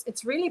says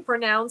it's really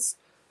pronounced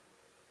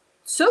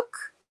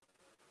took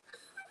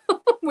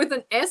with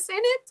an S in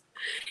it.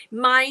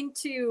 Mine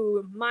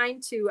too.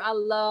 I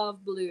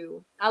love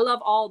blue. I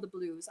love all the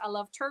blues. I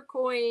love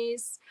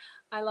turquoise.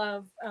 I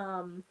love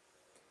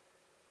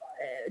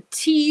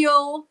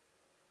teal,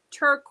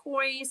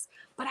 turquoise.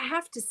 But I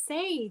have to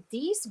say,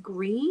 these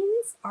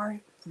greens are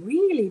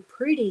really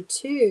pretty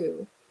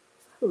too.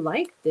 I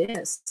like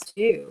this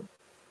too.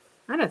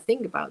 I gotta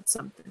think about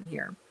something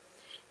here.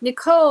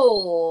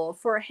 Nicole,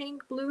 for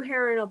Hank Blue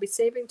Heron, I'll be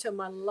saving till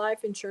my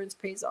life insurance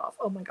pays off.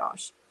 Oh my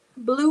gosh.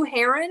 Blue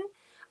Heron?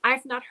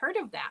 I've not heard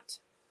of that.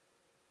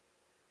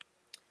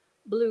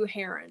 Blue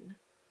Heron.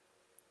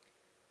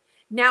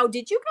 Now,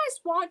 did you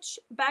guys watch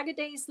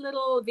Bagaday's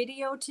little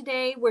video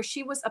today where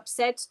she was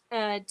upset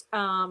at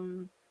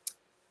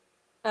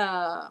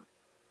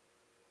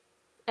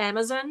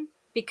Amazon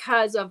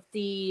because of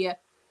the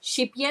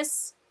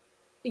Shipyes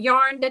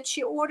yarn that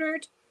she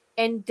ordered?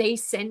 And they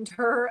sent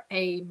her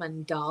a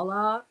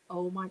mandala.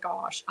 Oh my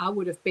gosh. I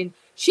would have been,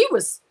 she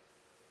was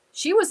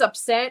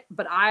upset,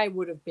 but I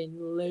would have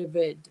been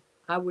livid.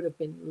 I would have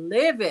been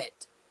livid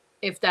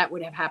if that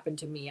would have happened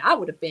to me. I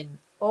would have been,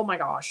 oh my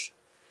gosh.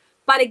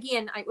 But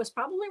again, it was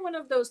probably one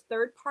of those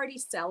third-party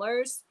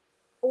sellers,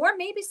 or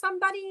maybe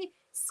somebody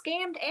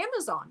scammed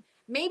Amazon.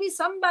 Maybe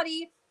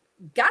somebody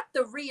got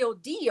the real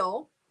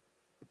deal,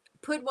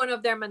 put one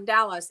of their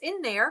mandalas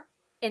in there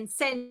and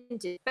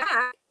sent it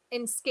back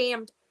and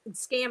scammed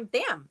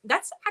them.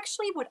 That's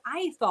actually what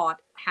I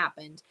thought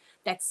happened,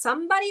 that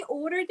somebody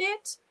ordered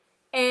it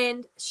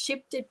and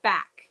shipped it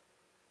back.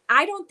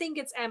 I don't think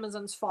it's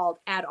Amazon's fault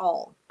at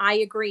all. I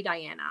agree,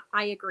 Diana.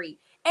 I agree.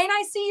 And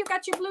I see you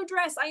got your blue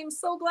dress. I am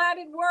so glad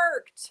it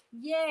worked.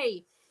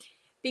 Yay.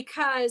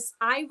 Because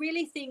I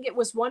really think it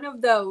was one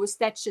of those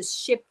that just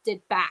shipped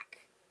it back.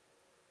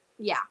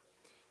 Yeah.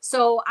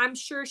 So I'm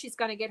sure she's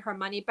going to get her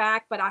money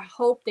back, but I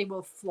hope they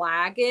will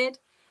flag it.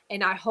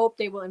 And I hope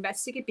they will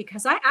investigate,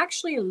 because I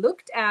actually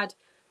looked at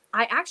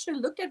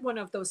one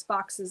of those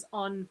boxes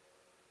on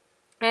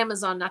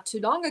Amazon not too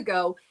long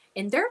ago,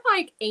 and they're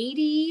like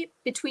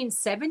between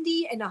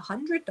 $70 and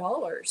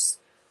 $100.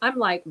 I'm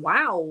like,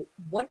 wow,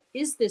 what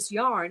is this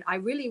yarn? I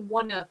really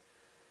wanna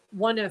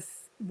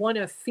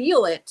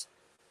feel it,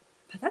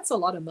 but that's a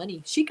lot of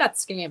money. She got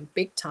scammed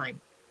big time.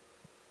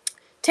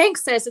 Tank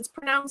says it's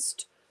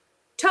pronounced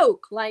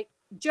toque, like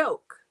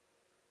joke.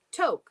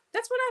 Toque.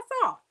 That's what I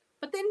thought.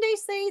 But then they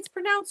say it's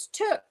pronounced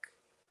took.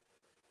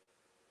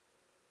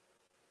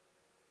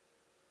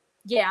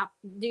 Yeah,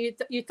 you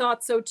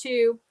thought so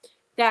too?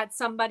 That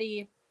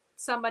somebody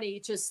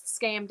just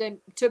scammed him,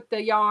 took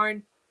the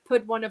yarn,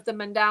 put one of the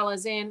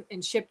mandalas in,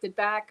 and shipped it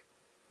back?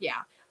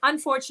 Yeah.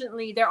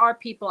 Unfortunately, there are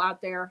people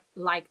out there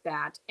like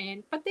that,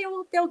 but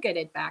they'll get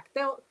it back.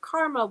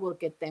 Karma will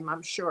get them,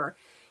 I'm sure.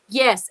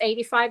 Yes,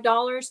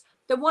 $85.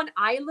 The one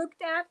I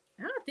looked at,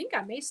 I think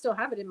I may still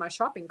have it in my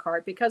shopping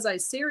cart, because I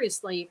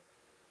seriously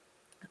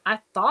I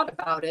thought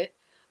about it,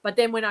 but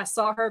then when I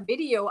saw her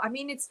video, I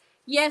mean, it's,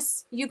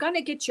 yes, you're going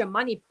to get your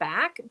money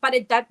back, but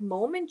at that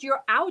moment,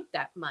 you're out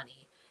that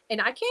money. And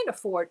I can't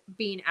afford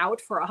being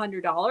out for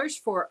 $100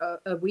 for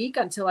a week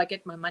until I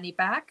get my money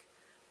back.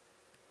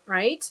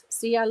 Right?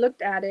 See, I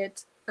looked at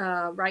it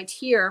right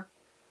here.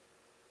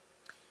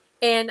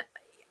 And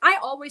I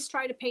always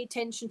try to pay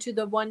attention to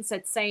the ones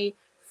that say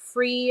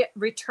free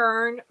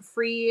return,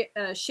 free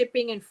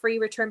shipping, and free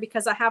return,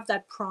 because I have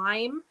that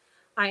Prime.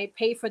 I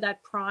pay for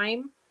that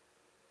Prime.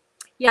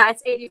 Yeah,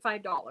 it's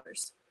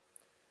 $85.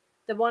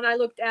 The one I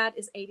looked at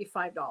is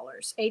 $85.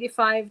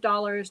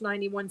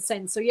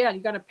 $85.91. So yeah,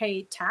 you're gonna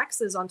pay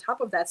taxes on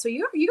top of that. So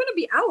you're gonna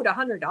be out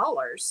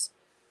 $100.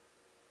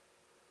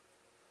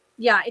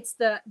 Yeah, it's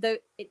the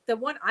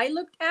one I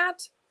looked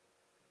at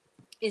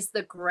is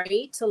the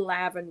gray to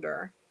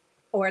lavender,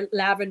 or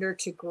lavender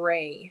to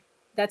gray.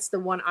 That's the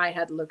one I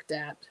had looked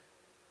at.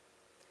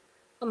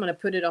 I'm gonna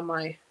put it on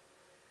my,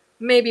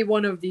 maybe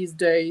one of these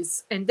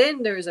days. And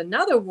then there's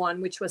another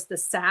one, which was the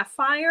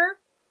sapphire.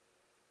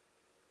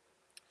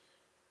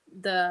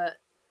 The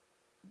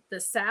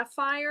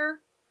sapphire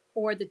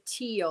or the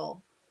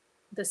teal.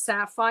 The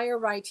sapphire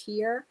right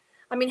here.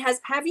 I mean,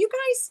 have you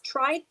guys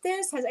tried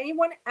this? Has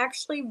anyone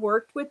actually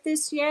worked with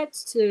this yet?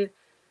 To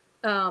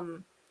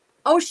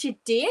oh, she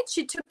did?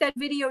 She took that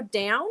video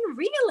down?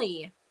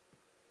 Really?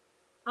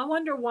 I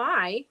wonder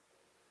why.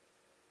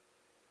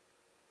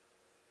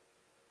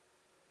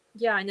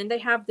 Yeah, and then they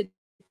have the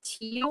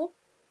teal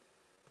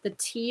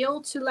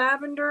to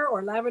lavender,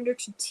 or lavender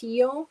to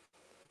teal.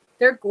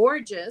 They're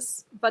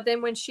gorgeous. But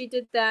then when she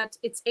did that,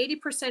 it's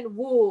 80%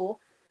 wool.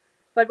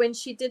 But when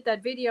she did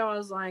that video, I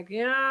was like,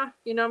 yeah,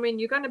 you know, I mean,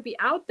 you're going to be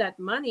out that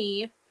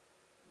money.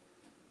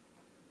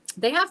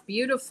 They have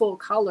beautiful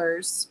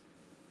colors.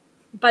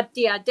 But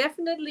yeah,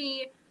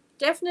 definitely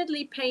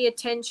pay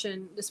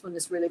attention. This one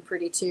is really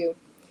pretty too.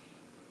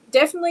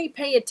 Definitely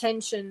pay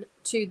attention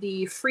to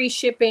the free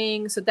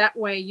shipping, so that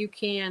way you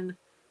can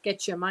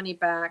get your money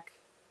back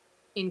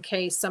in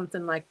case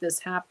something like this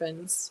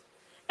happens.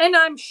 And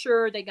I'm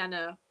sure they're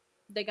gonna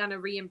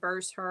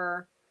reimburse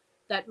her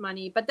that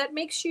money, but that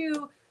makes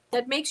you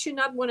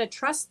not want to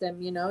trust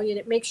them, you know.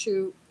 It makes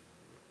you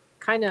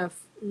kind of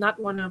not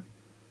want to.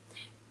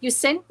 You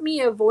sent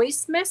me a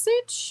voice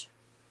message.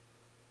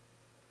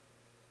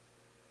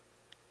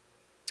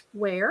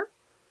 Where?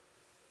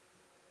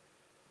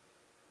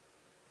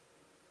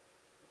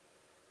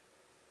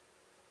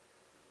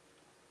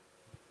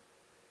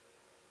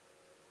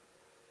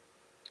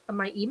 On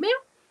my email?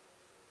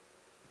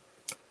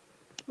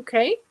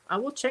 Okay, I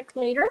will check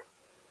later.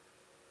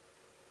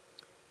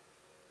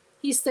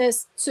 He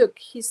says took.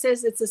 He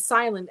says it's a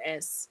silent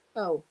S.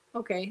 Oh,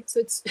 okay.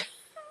 So it's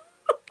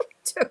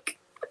took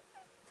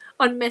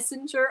on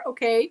Messenger.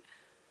 Okay.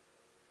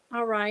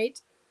 All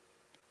right.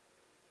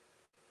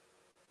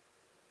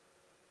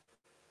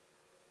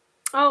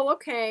 Oh,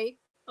 okay.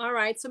 All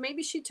right. So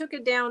maybe she took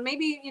it down.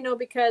 Maybe, you know,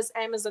 because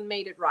Amazon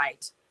made it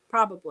right.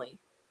 Probably.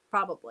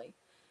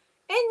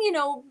 And, you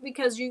know,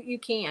 because you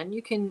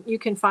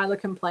can file a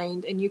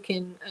complaint and you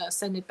can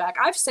send it back.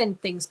 I've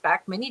sent things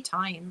back many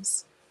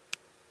times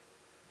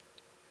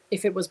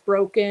if it was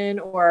broken.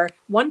 Or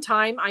one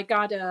time I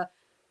got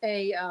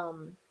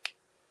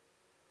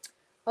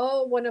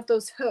one of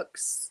those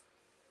hooks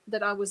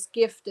that I was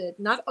gifted.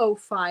 Not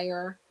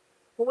O-Fire.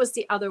 What was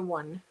the other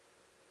one?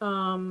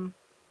 Not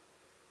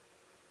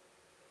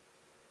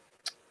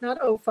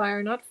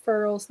O-Fire, not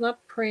Furls, not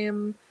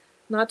Prim,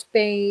 not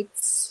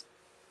Bates.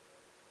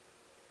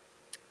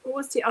 What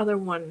was the other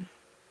one?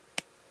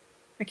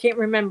 I can't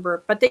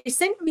remember. But they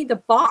sent me the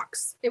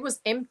box. It was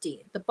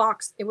empty. The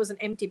box, it was an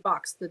empty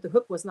box. The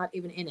hook was not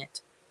even in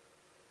it.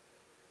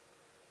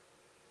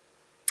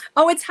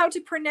 Oh, it's how to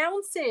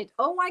pronounce it.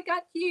 Oh, I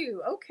got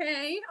you.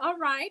 Okay. All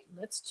right.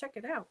 Let's check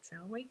it out,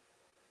 shall we?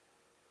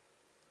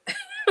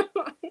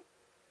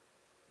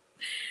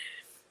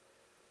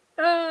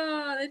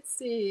 Let's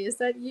see. Is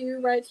that you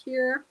right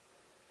here?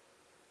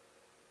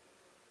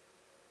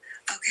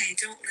 Okay,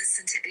 don't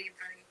listen to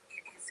anybody.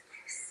 It is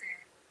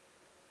said.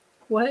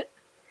 What?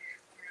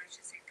 Or I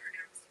should say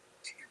pronounced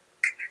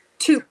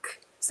Took.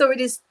 So it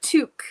is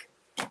Took.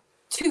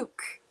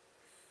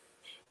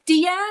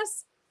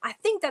 Diaz? I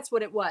think that's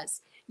what it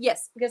was.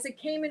 Yes, because it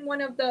came in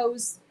one of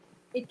those.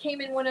 It came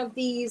in one of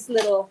these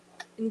little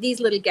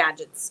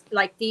gadgets,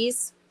 like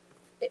these,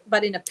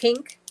 but in a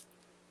pink.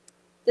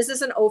 This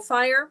is an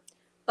O-Fire,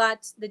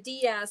 but the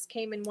Diaz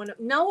came in one of.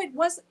 No, it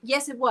was.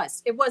 Yes, it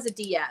was. It was a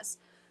Diaz,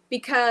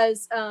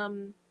 because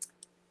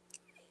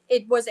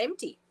it was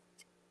empty.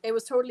 It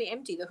was totally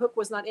empty. The hook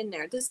was not in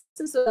there. This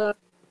is a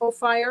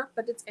O-Fire,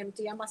 but it's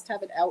empty. I must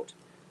have it out.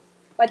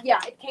 But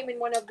yeah, it came in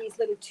one of these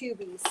little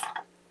tubies.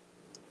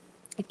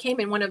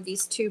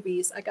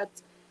 I got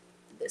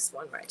this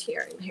one right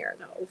here in here,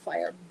 the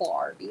O-Fire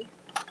Barbie.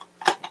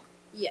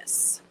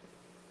 Yes.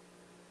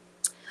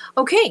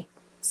 Okay,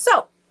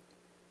 so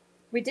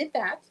we did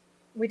that.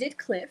 We did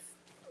Cliff.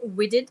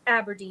 We did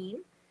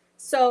Aberdeen.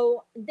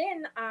 So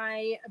then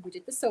we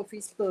did the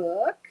Sophie's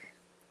book.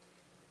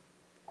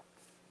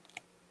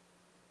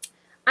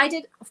 I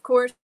did, of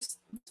course, this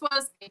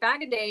was a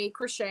bag a day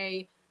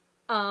crochet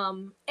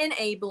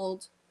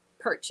enabled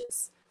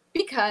purchase,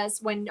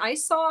 because when I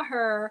saw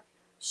her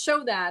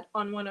show that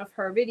on one of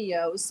her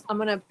videos, I'm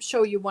going to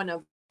show you one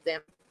of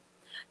them.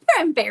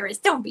 You're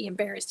embarrassed. Don't be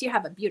embarrassed. You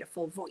have a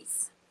beautiful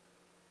voice.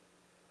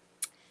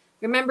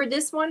 Remember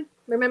this one?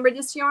 Remember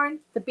this yarn?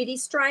 The bitty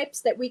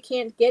stripes that we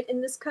can't get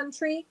in this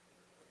country?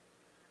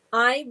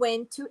 I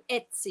went to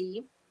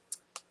Etsy,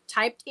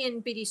 typed in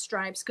bitty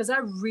stripes because I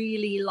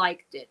really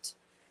liked it.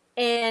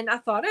 And I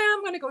thought,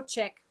 I'm going to go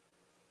check.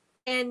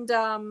 And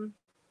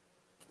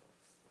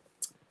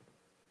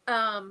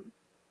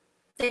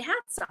they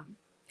had some.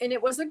 And it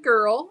was a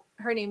girl,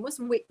 her name was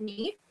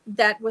Whitney,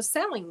 that was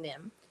selling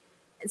them.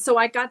 And so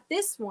I got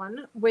this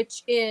one,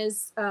 which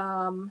is, I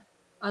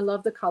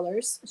love the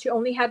colors. She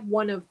only had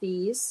one of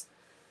these.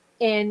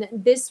 And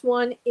this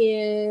one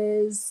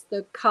is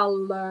the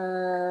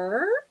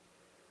color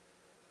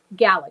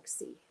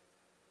Galaxy.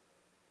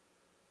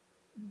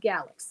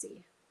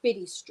 Galaxy.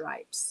 Bitty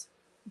stripes.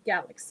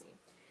 Galaxy.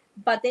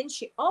 But then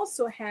she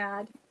also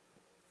had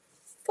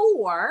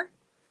 4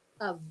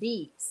 of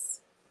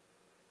these.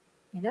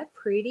 Isn't that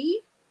pretty?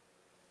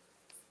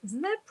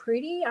 Isn't that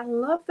pretty? I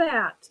love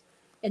that.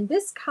 And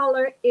this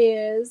color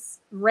is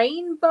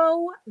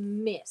Rainbow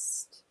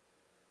Mist.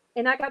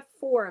 And I got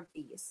 4 of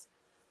these.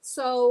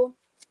 So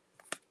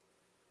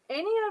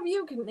any of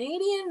you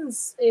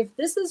Canadians, if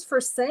this is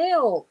for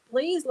sale,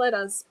 please let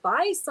us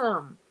buy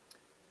some,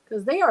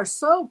 because they are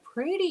so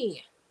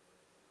pretty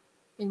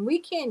and we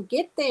can't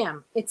get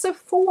them. It's a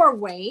 4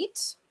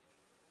 weight.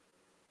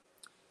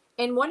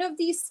 And one of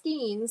these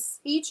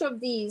skeins, each of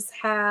these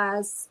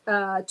has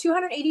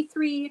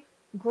 283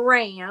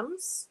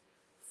 grams,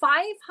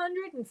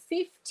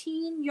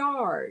 515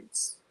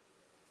 yards.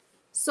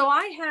 So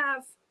I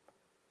have,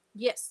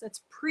 yes,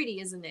 that's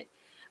pretty, isn't it?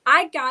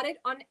 I got it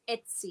on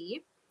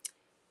Etsy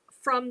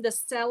from the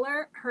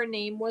seller. Her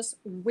name was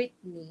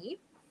Whitney.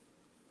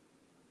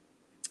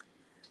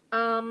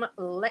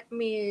 Let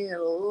me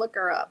look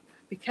her up,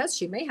 because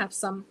she may have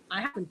some. I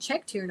haven't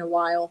checked here in a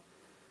while.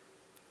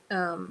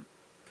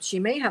 She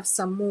may have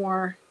some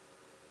more.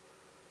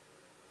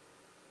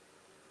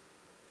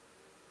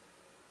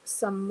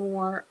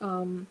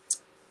 And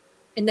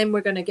then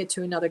we're going to get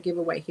to another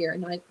giveaway here,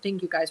 and I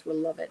think you guys will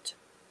love it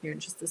here in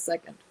just a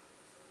second.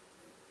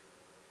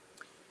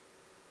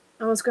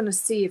 I was going to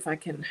see if I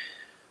can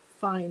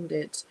find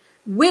it.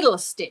 Whittle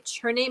Stitch.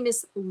 Her name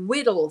is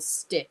Whittle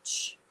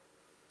Stitch.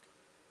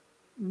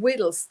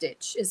 Whittle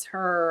Stitch is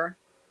her,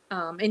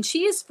 and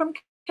she is from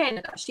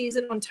Canada. She's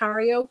in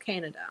Ontario,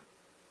 Canada.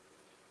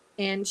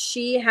 And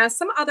she has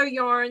some other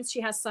yarns. She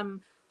has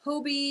some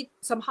hobby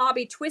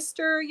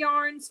twister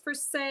yarns for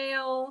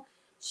sale.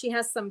 She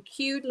has some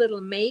cute little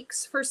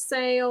makes for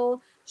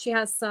sale. She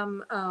has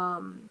some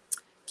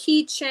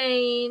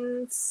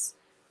keychains.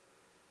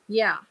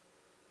 Yeah.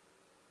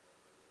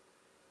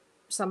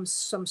 Some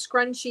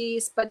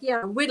scrunchies. But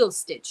yeah, Whittle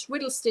Stitch.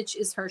 Whittle Stitch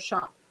is her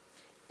shop.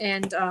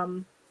 And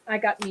I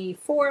got me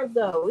 4 of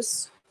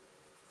those.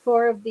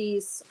 4 of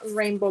these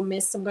Rainbow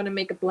Mists. I'm going to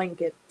make a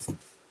blanket.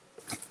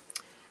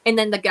 And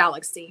then the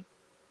Galaxy.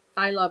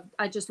 I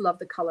just love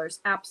the colors.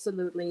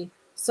 Absolutely.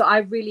 So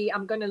I'm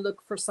going to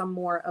look for some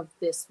more of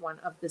this one,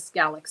 of this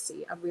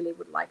Galaxy. I really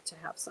would like to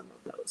have some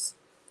of those.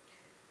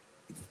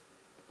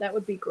 That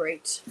would be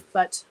great.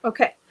 But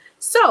okay.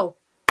 So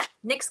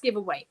next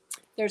giveaway.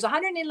 There's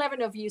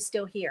 111 of you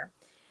still here.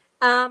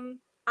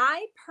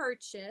 I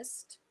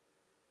purchased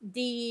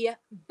the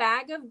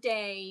Bag of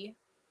Day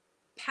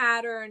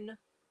pattern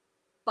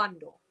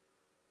bundle.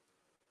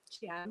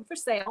 She had them for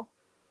sale.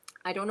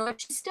 I don't know if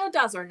she still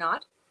does or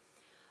not,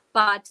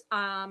 but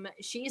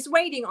she's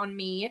waiting on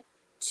me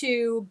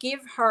to give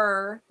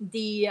her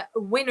the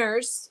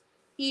winner's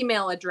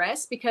email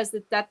address, because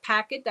that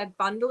packet, that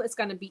bundle, is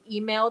going to be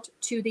emailed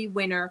to the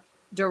winner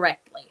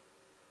directly.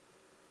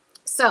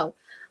 So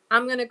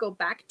I'm going to go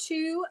back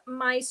to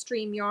my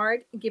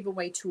StreamYard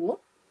giveaway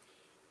tool,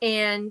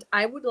 and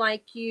I would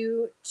like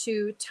you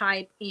to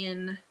type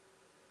in,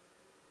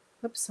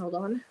 oops, hold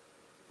on,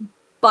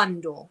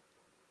 bundle.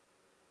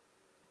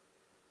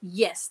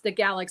 Yes, the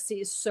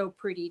Galaxy is so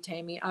pretty,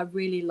 Tammy. I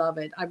really love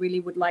it. I really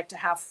would like to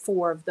have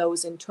 4 of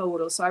those in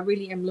total. So I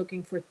really am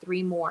looking for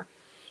 3 more.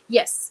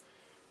 Yes,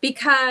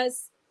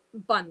 because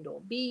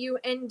bundle,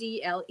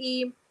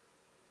 B-U-N-D-L-E.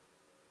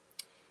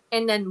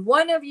 And then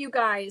one of you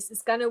guys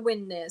is going to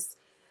win this.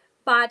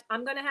 But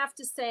I'm going to have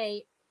to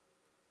say,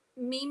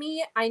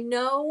 Mimi, I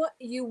know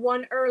you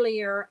won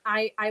earlier.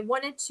 I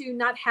wanted to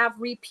not have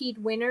repeat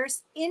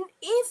winners. If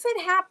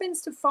it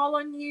happens to fall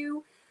on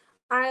you,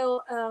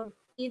 I'll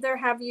either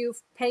have you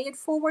pay it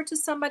forward to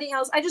somebody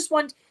else. I just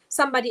want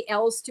somebody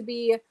else to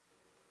be,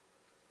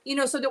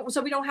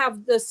 so we don't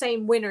have the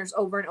same winners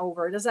over and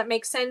over. Does that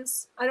make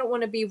sense? I don't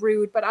want to be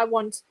rude, but I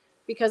want,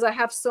 because I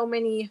have so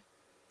many,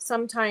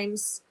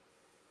 sometimes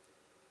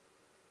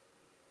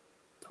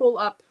pull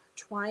up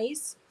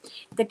twice.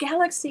 The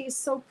Galaxy is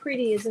so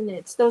pretty, isn't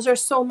it? Those are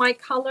so my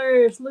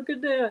colors. Look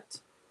at that.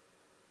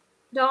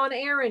 Dawn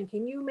Aaron,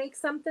 can you make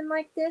something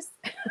like this?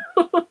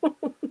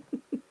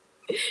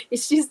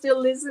 Is she still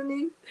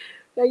listening?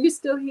 Are you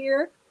still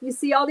here? You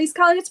see all these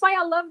colors? That's why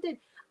I loved it.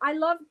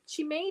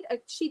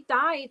 She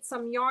dyed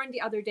some yarn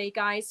the other day,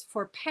 guys,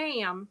 for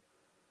Pam's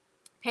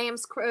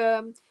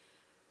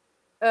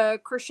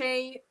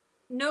crochet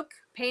Nook.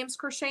 Pam's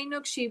crochet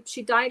Nook.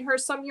 She dyed her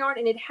some yarn,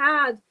 and it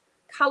had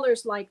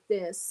colors like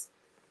this.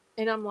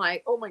 And I'm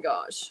like, oh my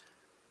gosh.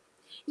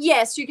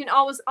 Yes, you can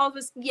always,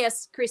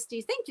 yes,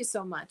 Christy, thank you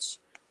so much.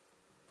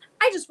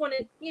 I just want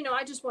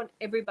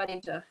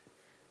everybody to,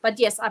 but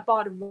yes, I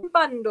bought one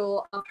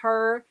bundle of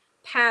her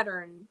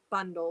pattern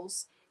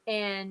bundles,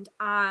 and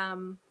I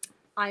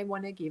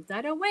want to give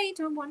that away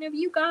to one of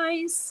you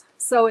guys.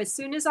 So as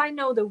soon as I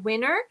know the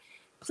winner,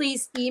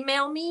 please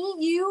email me.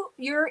 You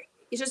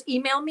just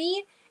email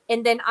me,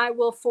 and then I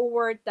will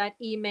forward that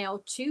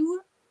email to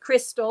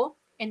Crystal,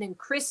 and then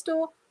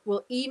Crystal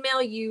will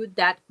email you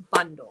that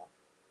bundle.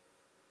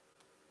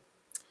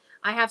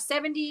 I have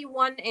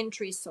 71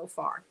 entries so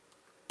far.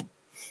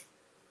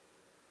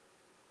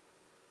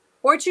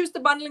 Or choose the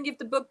bundle and give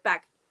the book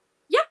back.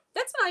 Yeah,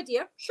 that's an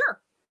idea. Sure.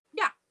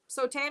 Yeah.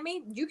 So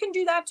Tammy, you can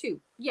do that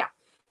too. Yeah.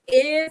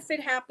 If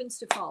it happens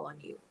to fall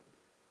on you.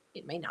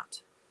 It may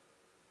not.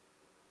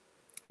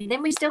 And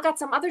then we still got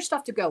some other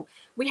stuff to go.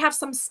 We have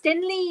some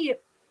Stenley.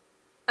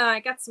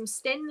 I got some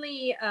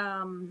Stenley,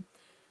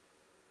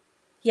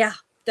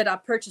 that I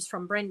purchased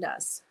from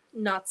Brenda's.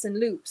 Knots and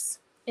loops.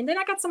 And then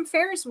I got some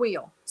Ferris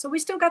wheel. So we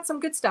still got some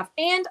good stuff.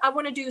 And I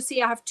want to do,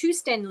 I have two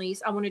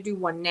Stenleys. I want to do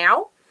one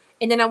now.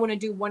 And then I want to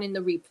do one in the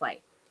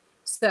replay.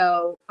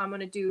 So I'm going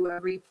to do a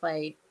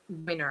replay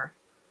winner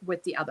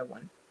with the other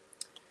one.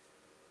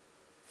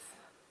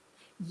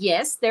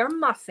 Yes, they're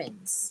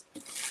muffins.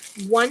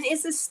 One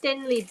is a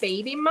Stenley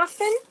baby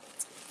muffin.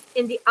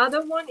 And the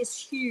other one is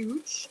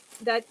huge.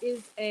 That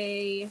is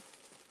I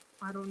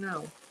don't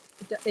know.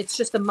 It's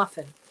just a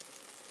muffin.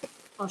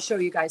 I'll show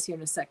you guys here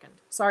in a second.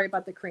 Sorry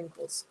about the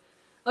crinkles.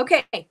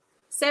 Okay,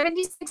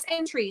 76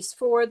 entries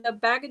for the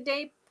Bag a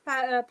Day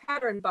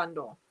pattern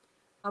bundle.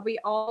 Are we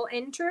all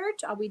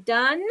entered? Are we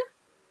done?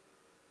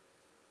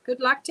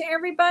 Good luck to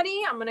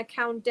everybody. I'm going to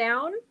count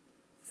down.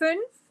 5,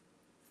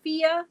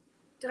 4,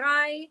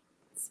 3,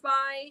 2,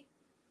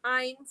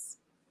 1.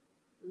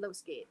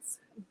 Los geht's.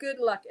 Good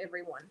luck,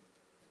 everyone.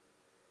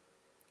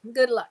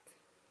 Good luck.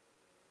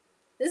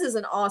 This is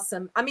an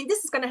awesome,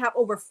 this is going to have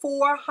over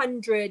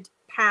 400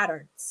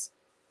 patterns.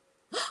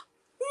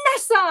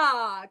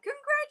 Nessa!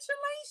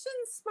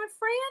 Congratulations, my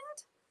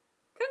friend.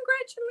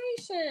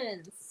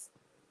 Congratulations.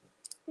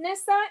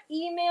 Nessa,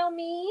 email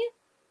me,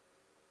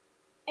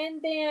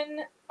 and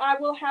then I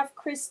will have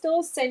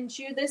Crystal send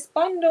you this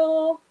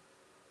bundle.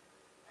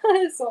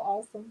 It's so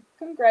awesome.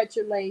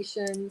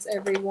 Congratulations,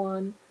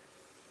 everyone.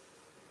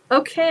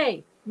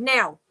 Okay,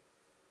 now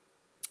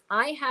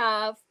I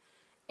have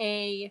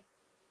a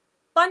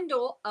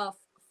bundle of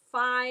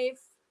 5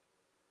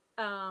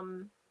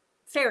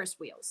 Ferris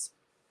wheels.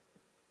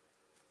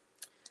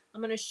 I'm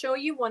going to show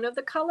you one of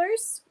the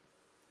colors.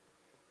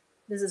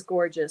 This is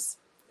gorgeous.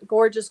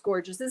 Gorgeous,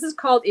 gorgeous. This is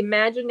called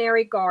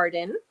Imaginary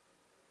Garden.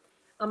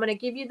 I'm going to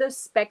give you the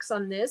specs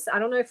on this. I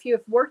don't know if you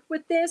have worked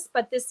with this,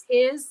 but this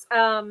is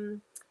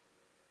 100%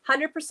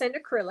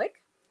 acrylic.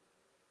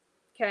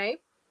 Okay.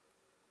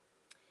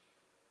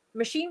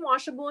 Machine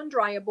washable and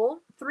dryable.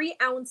 3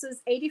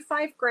 ounces,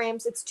 85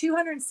 grams. It's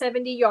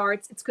 270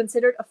 yards. It's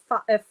considered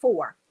a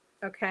 4.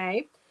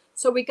 Okay.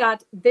 So we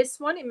got this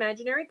one,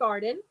 Imaginary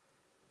Garden.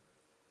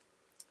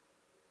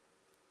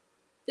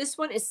 This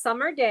one is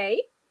Summer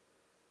Day.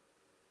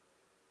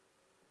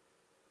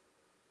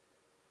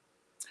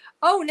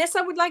 Oh,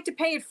 Nessa would like to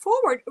pay it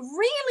forward.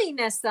 Really,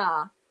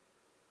 Nessa?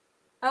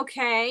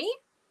 Okay.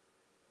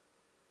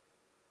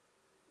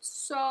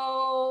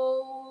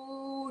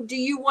 So, do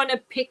you want to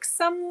pick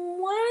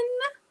someone?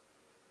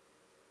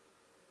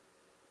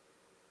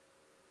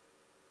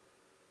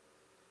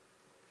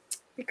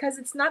 Because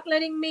it's not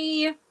letting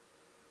me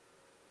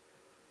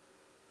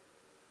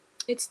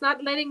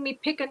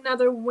pick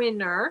another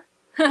winner.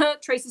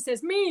 Tracy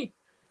says, me.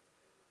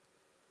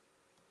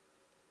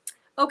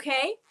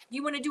 Okay.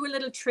 You want to do a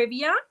little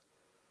trivia?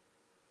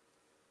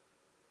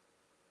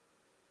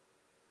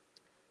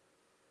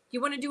 You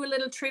want to do a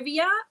little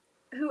trivia?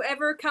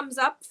 Whoever comes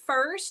up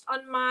first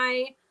on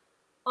my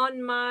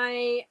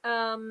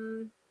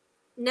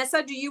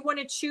Nessa, do you want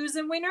to choose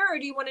a winner, or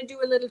do you want to do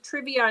a little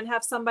trivia and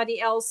have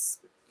somebody else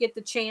get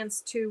the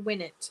chance to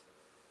win it?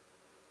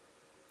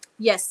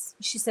 Yes,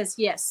 she says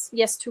yes.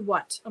 Yes to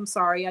what? I'm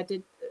sorry, I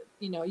did,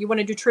 you want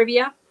to do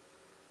trivia?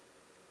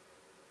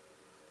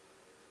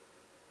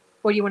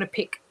 Or do you want to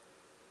pick?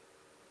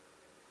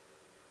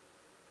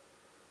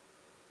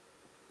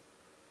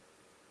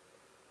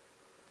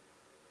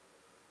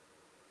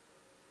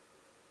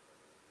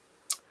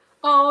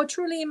 Oh,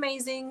 truly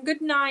amazing.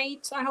 Good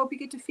night. I hope you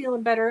get to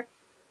feeling better.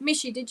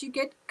 Michi, did you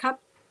get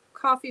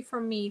coffee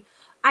from me?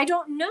 I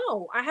don't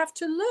know. I have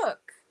to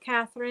look,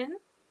 Catherine.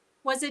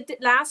 Was it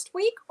last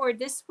week or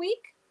this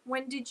week?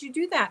 When did you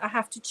do that? I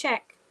have to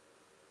check.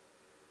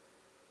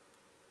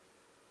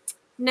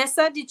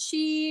 Nessa, did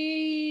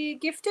she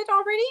gift it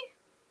already?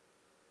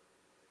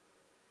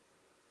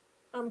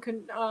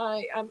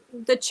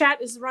 The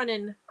chat is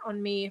running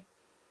on me.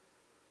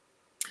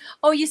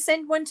 Oh, you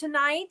sent one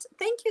tonight?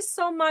 Thank you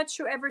so much,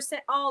 whoever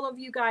sent, all of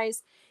you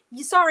guys.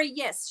 Sorry,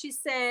 yes, she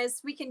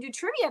says we can do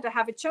trivia to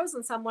have it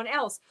chosen someone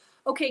else.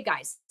 Okay,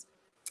 guys.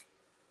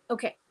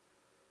 Okay.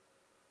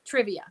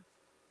 Trivia.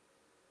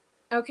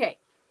 Okay.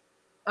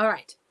 All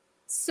right.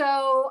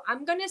 So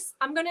I'm gonna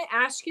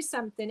ask you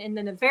something, and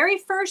then the very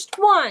first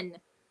one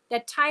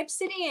that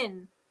types it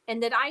in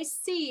and that I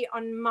see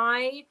on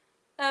my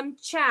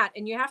chat,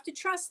 and you have to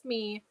trust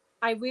me,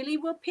 I really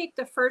will pick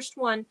the first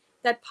one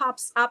that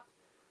pops up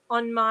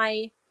on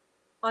my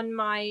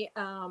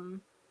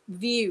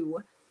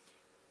view.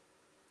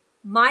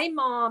 My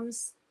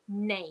mom's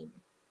name.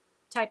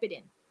 Type it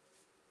in.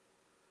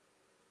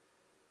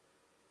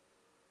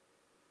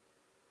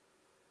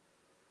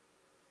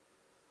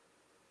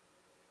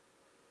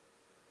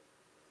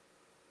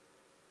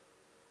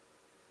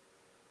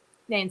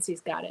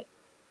 Nancy's got it.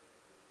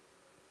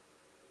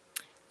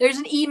 There's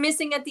an E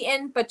missing at the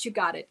end, but you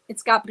got it.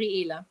 It's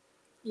Gabriela.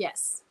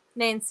 Yes.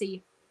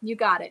 Nancy, you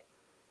got it.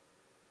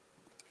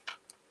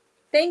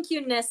 Thank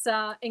you,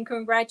 Nessa, and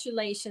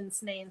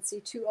congratulations,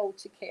 Nancy. Too old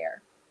to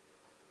care.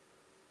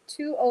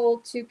 Too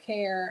old to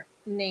care,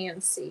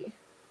 Nancy.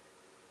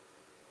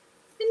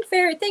 And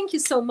Farrah, thank you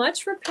so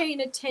much for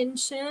paying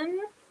attention.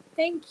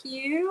 Thank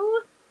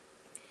you.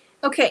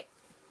 Okay,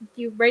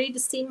 you ready to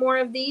see more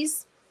of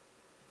these?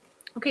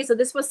 Okay, so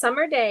this was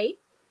Summer Day.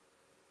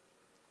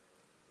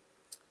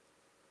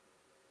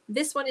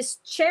 This one is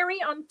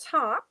Cherry on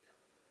Top.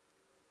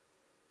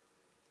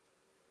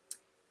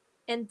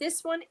 And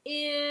this one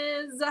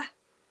is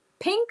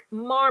Pink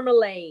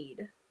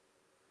Marmalade.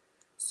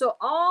 So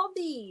all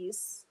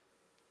these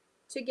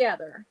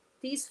together,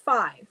 these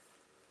 5.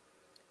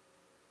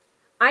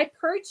 I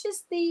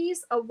purchased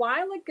these a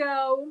while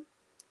ago.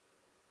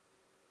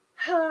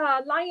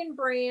 Lion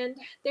Brand.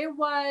 There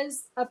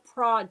was a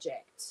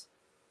project.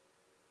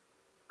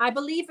 I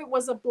believe it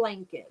was a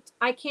blanket.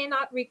 I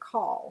cannot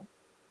recall.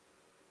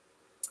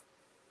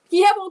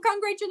 Yeah, well,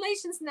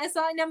 congratulations,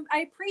 Nessa. And I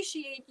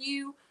appreciate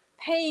you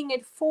paying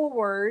it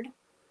forward.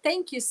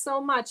 Thank you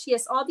so much.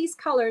 Yes, all these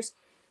colors.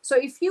 So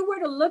if you were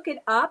to look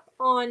it up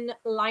on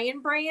Lion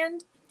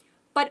Brand,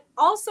 but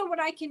also what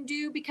I can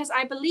do, because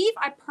I believe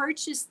I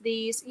purchased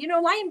these, you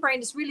know, Lion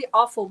Brand is really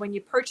awful when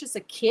you purchase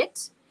a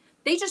kit.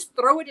 They just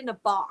throw it in a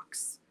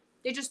box.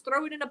 They just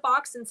throw it in a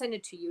box and send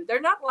it to you.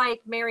 They're not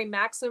like Mary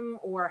Maxim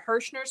or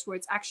Hirschner's where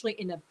it's actually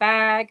in a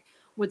bag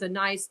with a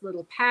nice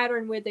little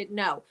pattern with it.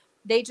 No,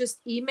 they just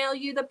email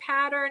you the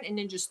pattern and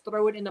then just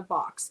throw it in a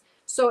box.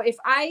 So if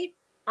I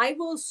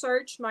will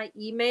search my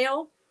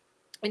email,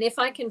 and if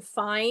I can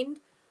find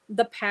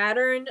the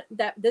pattern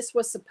that this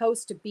was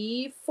supposed to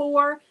be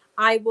for,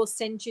 I will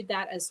send you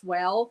that as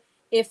well.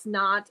 If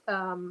not,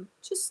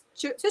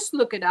 just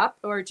look it up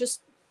or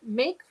just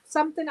make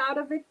something out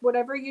of it,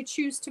 whatever you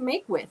choose to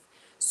make with.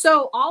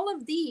 So all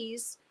of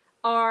these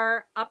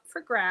are up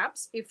for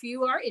grabs if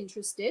you are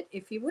interested,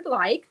 if you would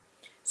like.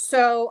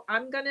 So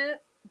I'm going to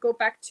go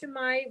back to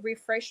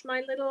refresh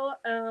my little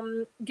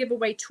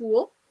giveaway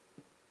tool.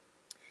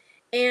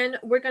 And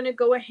we're going to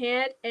go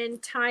ahead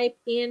and type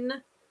in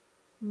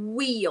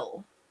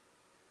wheel.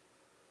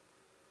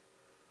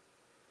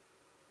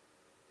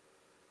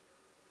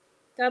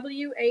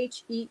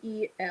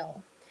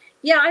 WHEEL.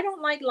 Yeah, I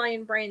don't like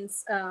Lion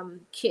Brand's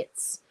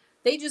kits.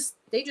 They just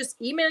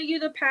email you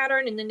the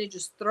pattern and then they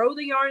just throw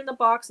the yarn in the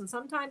box. And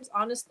sometimes,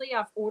 honestly,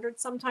 I've ordered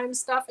sometimes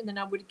stuff and then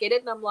I would get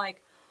it and I'm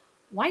like,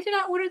 why did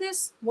I order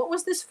this? What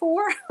was this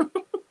for?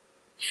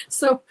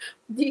 So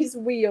these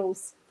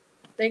wheels,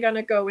 they're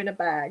gonna go in a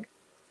bag.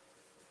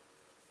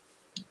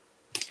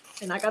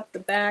 And I got the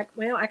bag.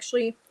 Well,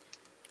 actually,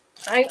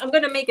 I'm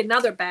gonna make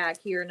another bag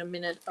here in a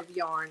minute of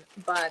yarn,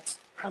 but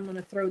I'm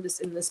gonna throw this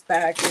in this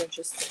bag here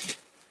just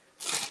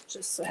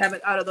to have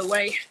it out of the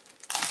way.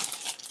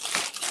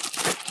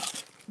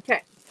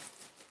 Okay,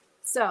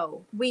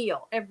 so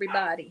wheel,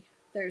 everybody.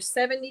 There's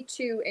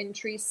 72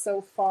 entries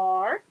so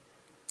far.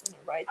 I'm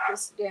gonna write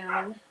this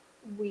down.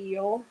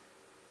 Wheel.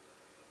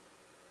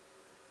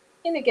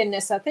 And again,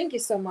 Nessa, thank you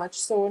so much.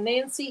 So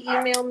Nancy,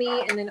 email me,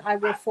 and then I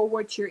will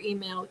forward your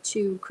email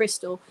to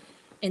Crystal,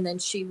 and then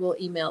she will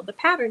email the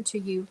pattern to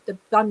you, the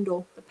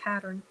bundle, the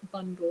pattern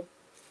bundle.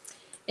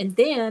 And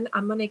then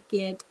I'm going to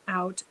get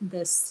out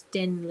the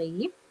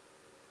Stenley.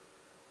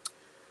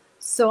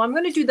 So I'm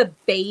going to do the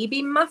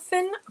baby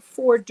muffin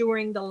for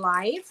during the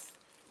live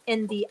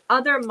and the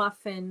other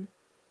muffin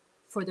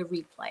for the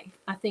replay.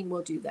 I think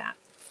we'll do that.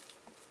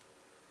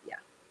 Yeah.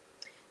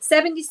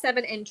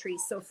 77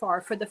 entries so far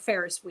for the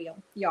Ferris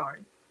wheel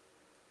yarn.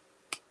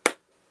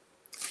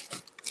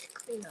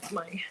 Clean up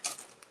my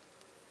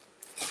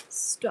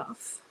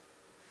stuff.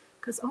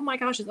 Because, oh my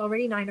gosh, it's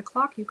already 9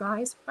 o'clock, you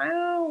guys.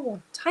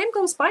 Wow. Time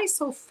goes by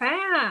so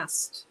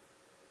fast.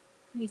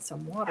 I need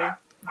some water.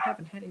 I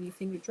haven't had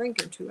anything to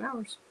drink in 2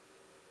 hours.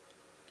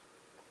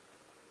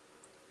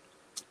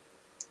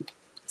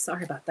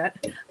 Sorry about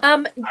that.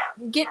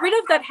 Get rid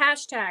of that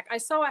hashtag. I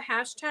saw a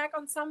hashtag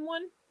on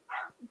someone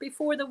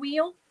before the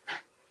wheel.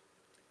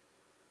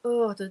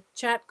 Oh, the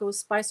chat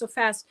goes by so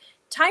fast.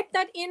 Type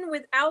that in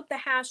without the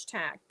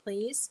hashtag,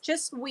 please.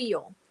 Just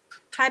wheel.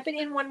 Type it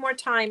in one more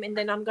time, and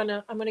then I'm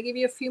gonna give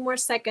you a few more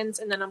seconds,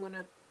 and then I'm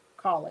gonna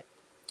call it.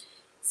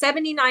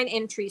 79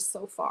 entries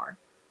so far.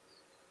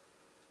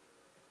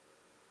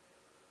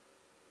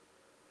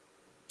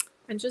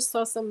 I just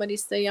saw somebody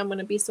say, I'm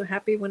gonna be so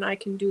happy when I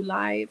can do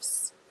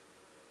lives.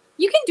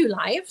 You can do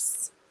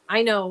lives.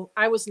 I know.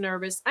 I was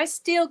nervous. I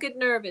still get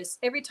nervous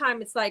every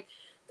time. It's like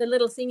the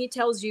little thingy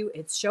tells you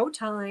it's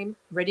showtime,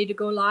 ready to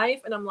go live,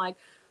 and I'm like,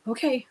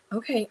 okay,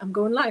 I'm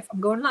going live.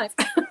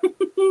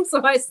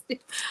 So I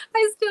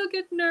still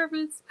get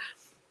nervous.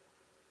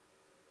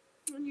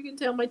 And you can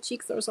tell my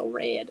cheeks are so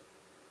red.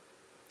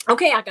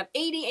 Okay, I got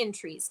 80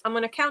 entries. I'm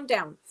going to count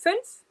down. 5,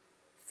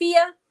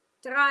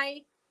 4,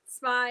 3,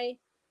 2, 1.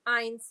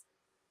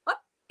 Oh,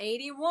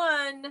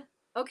 81.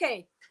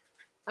 Okay,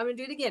 I'm going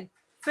to do it again.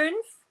 5,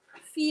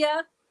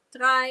 4,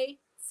 3,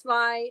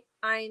 2,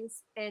 1,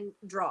 and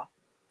draw.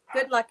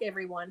 Good luck,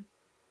 everyone.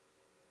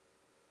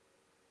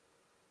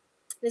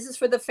 This is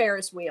for the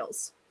Ferris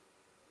wheels.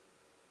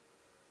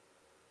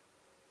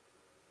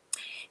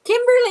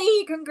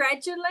 Kimberly,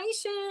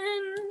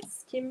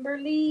 congratulations.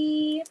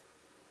 Kimberly.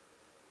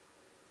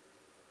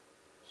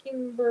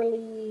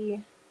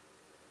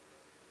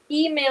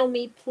 Email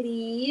me,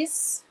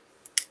 please.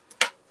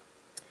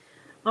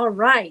 All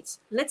right,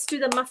 let's do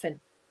the muffin.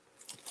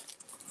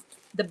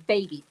 The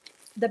baby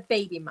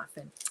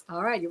muffin.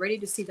 All right, you ready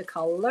to see the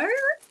color?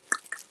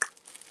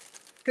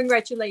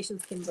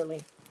 Congratulations,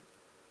 Kimberly.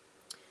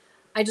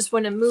 I just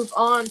want to move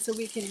on so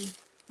we can,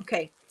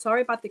 okay,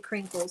 sorry about the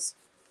crinkles.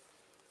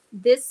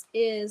 This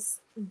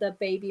is the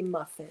baby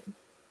muffin.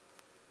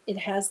 It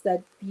has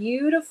that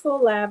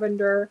beautiful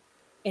lavender,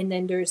 and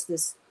then there's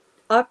this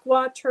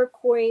aqua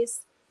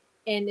turquoise,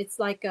 and it's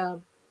like a,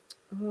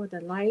 oh,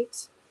 the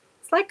light.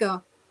 It's like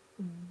a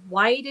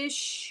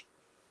whitish,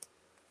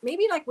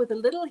 maybe like with a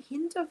little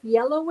hint of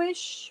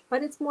yellowish,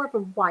 but it's more of a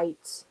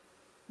white.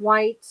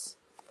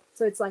 So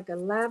it's like a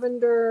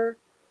lavender,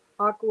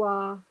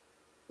 aqua.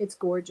 It's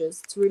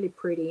gorgeous. It's really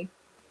pretty.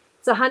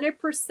 It's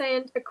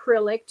 100%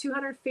 acrylic,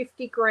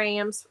 250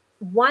 grams,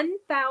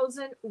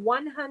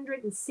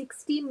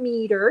 1,160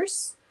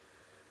 meters,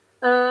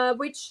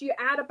 which you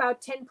add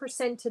about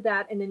 10% to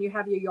that, and then you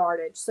have your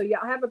yardage. So you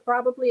have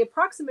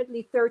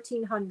approximately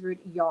 1,300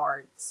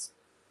 yards.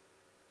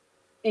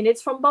 And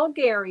it's from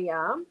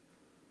Bulgaria.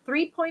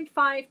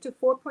 3.5 to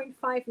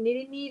 4.5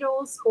 knitting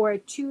needles, or a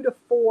 2 to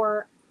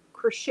 4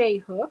 crochet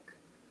hook.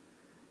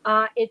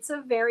 It's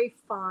a very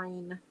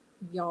fine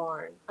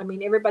yarn. I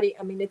mean,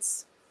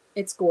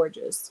 it's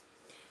gorgeous.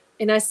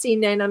 And I see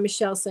Nana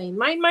Michelle saying,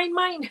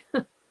 mine.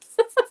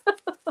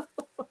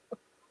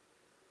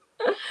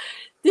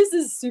 This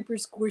is super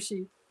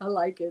squishy. I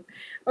like it.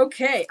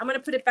 Okay, I'm going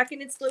to put it back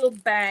in its little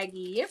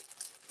baggie.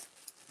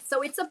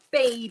 So it's a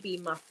baby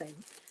muffin.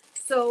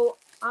 So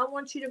I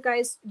want you to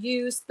guys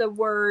use the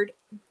word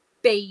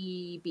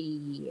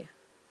baby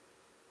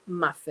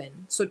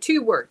muffin. So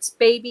 2 words,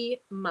 baby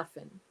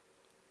muffin.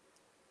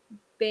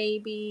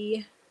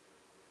 Baby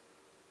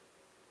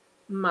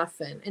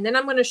muffin. And then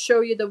I'm going to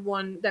show you the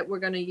one that we're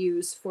going to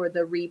use for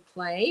the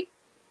replay.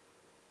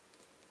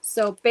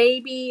 So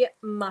baby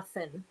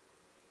muffin,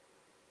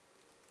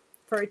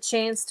 for a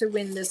chance to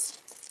win this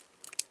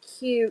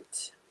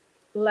cute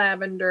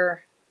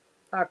lavender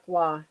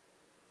aqua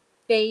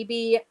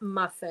baby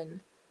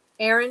muffin.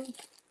 Aaron,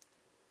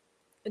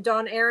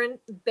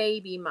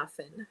 baby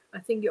muffin. I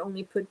think you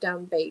only put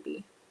down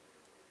baby.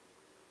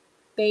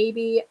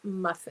 Baby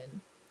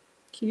muffin.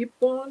 Keep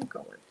on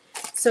going.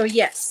 So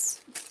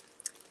yes,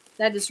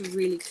 that is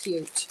really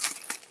cute.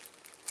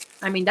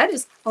 I mean, that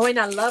is, oh, and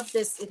I love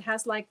this. It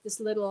has like this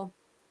little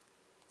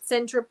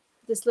center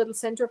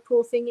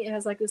pull thing. It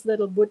has like this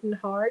little wooden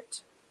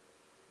heart.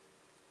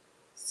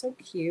 So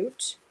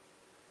cute.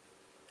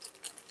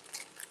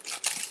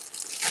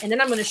 And then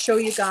I'm going to show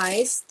you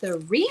guys the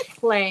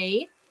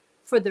replay.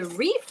 For the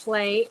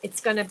replay,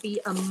 it's going to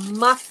be a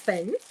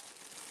muffin.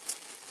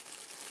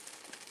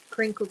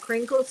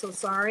 Crinkle, so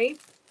sorry.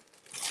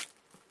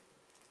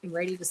 You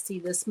ready to see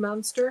this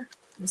monster?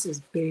 This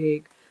is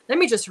big. Let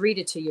me just read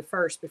it to you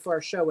first before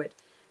I show it.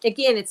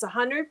 Again, it's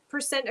 100%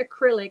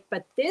 acrylic,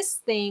 but this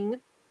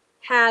thing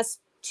has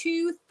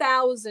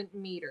 2,000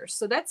 meters.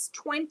 So that's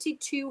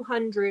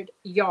 2,200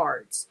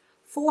 yards,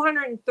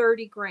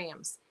 430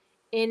 grams.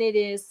 And it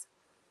is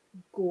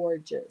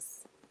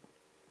gorgeous.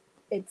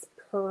 It's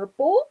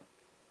purple,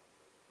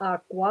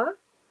 aqua.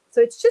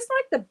 So it's just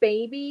like the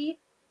baby,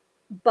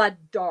 but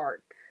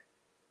dark.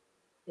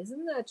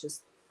 Isn't that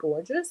just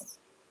gorgeous?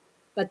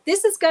 But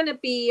this is going to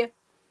be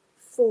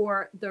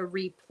for the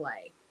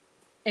replay,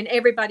 and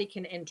everybody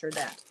can enter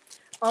that.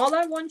 All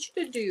I want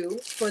you to do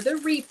for the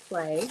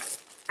replay,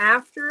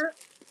 after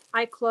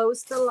I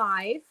close the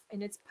live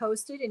and it's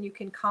posted and you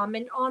can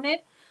comment on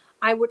it,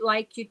 I would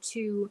like you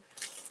to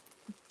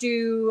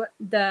do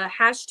the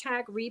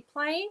hashtag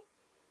replay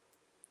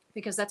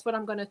because that's what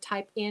I'm going to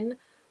type in.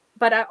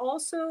 But I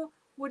also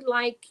would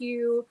like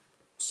you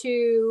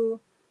to,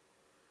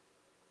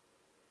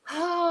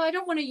 I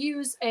don't want to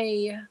use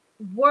a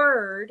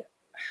word.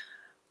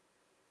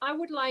 I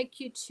would like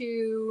you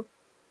to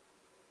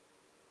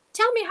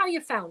tell me how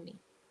you found me.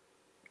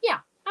 Yeah,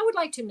 I would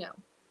like to know.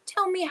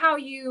 Tell me how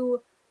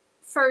you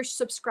first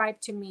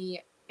subscribed to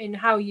me and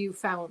how you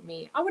found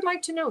me. I would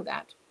like to know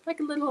that. Like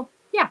a little,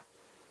 yeah,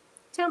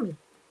 tell me.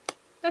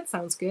 That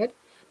sounds good.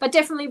 But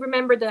definitely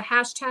remember the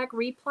hashtag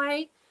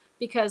replay,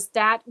 because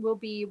that will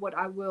be what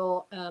I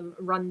will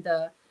run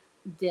the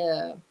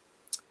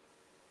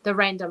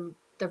random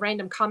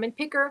comment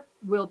picker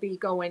will be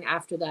going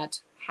after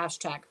that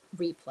hashtag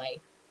replay.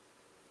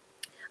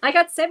 I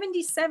got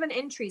 77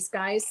 entries,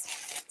 guys,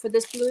 for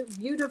this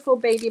beautiful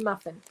baby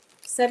muffin.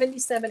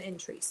 77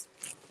 entries.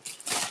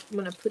 I'm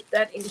going to put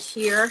that in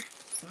here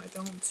so I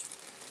don't.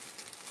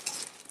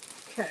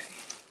 Okay.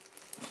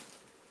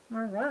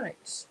 All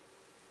right.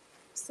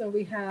 So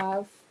we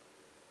have,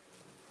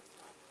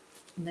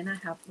 and then I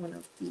have one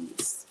of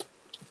these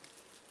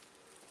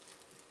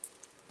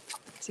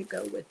to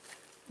go with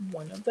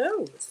one of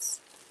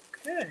those.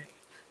 Okay.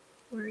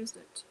 Where is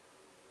it?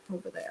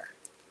 Over there.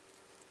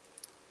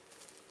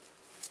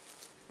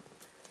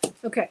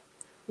 Okay.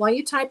 While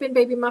you type in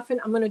baby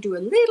muffin, I'm going to do a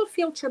little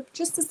field trip.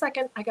 Just a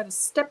second. I got to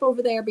step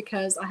over there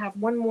because I have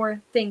one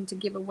more thing to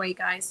give away,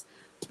 guys.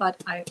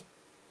 But I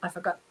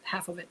forgot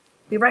half of it.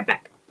 Be right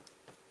back.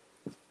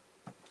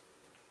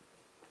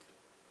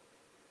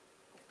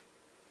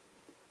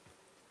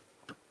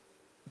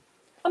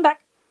 I'm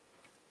back.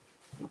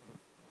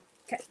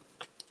 Okay.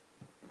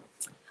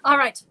 All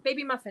right.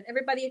 Baby muffin.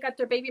 Everybody got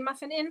their baby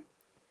muffin in?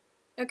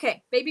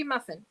 Okay. Baby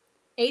muffin.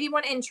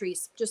 81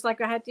 entries, just like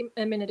I had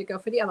a minute ago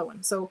for the other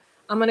one. So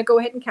I'm going to go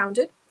ahead and count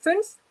it. 5,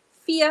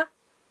 4,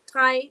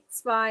 3,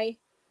 2,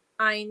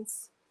 1,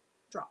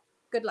 draw.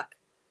 Good luck.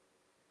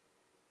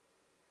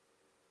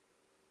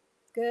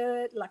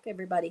 Good luck,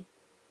 everybody.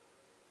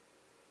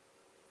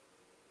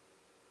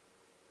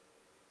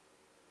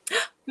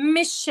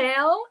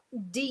 Michelle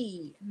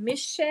D.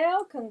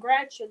 Michelle,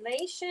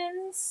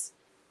 congratulations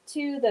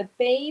to the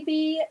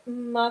baby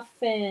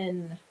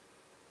muffin.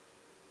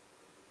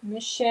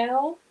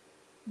 Michelle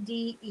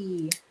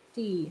D-E.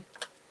 D.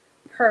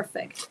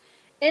 Perfect.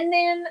 And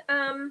then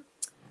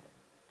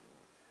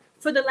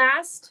for the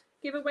last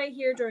giveaway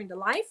here during the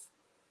live,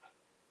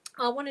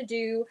 I want to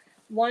do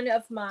one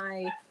of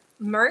my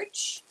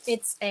merch.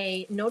 It's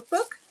a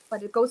notebook,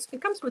 but it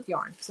comes with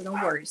yarn, so no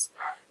worries.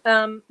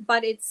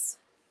 But it's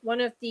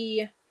one of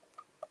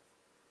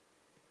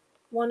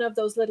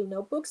those little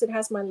notebooks. It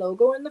has my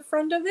logo in the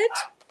front of it,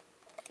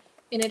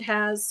 and it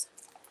has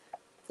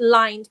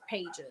lined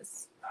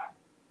pages.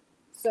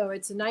 So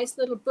it's a nice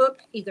little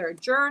book, either a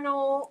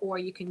journal, or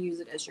you can use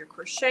it as your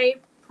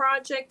crochet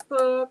project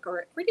book,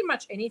 or pretty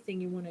much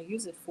anything you want to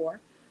use it for.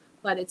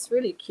 But it's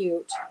really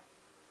cute.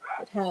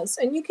 It has,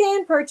 and you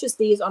can purchase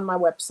these on my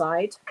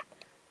website,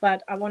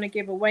 but I want to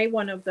give away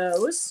one of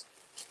those.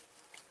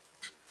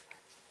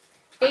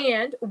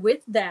 And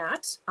with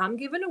that, I'm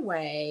giving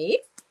away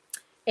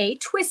a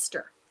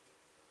twister.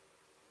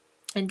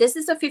 And this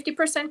is a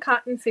 50%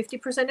 cotton,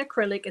 50%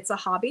 acrylic. It's a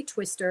hobby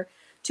twister,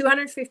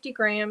 250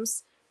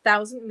 grams,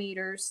 1,000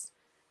 meters.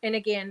 And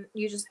again,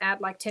 you just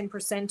add like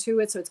 10% to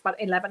it. So it's about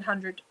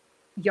 1,100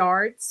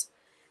 yards.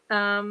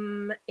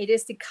 It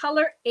is the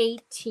color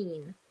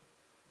 18.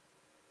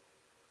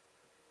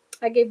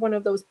 I gave one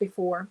of those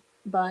before,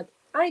 but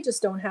I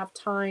just don't have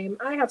time.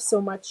 I have so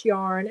much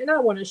yarn and I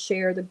want to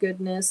share the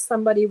goodness.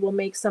 Somebody will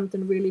make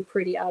something really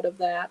pretty out of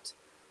that.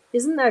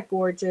 Isn't that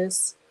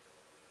gorgeous?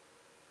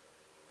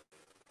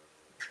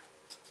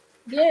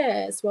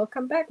 Yes,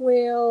 welcome back,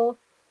 Will.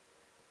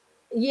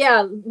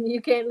 Yeah,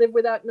 you can't live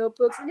without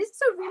notebooks. And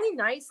it's a really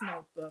nice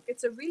notebook.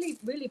 It's a really,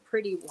 really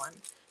pretty one.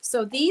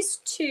 So these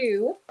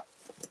two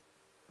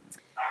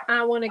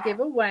I want to give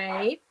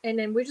away. And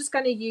then we're just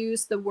going to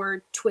use the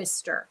word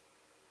twister.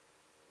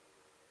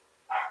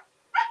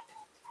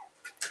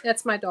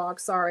 That's my dog.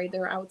 Sorry,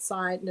 they're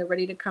outside and they're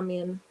ready to come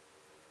in.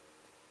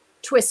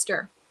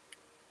 Twister.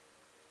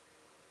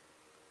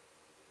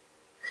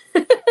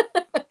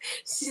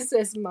 She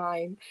says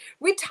mine.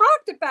 We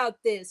talked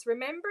about this.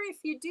 Remember, if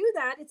you do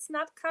that, it's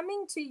not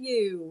coming to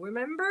you.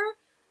 Remember?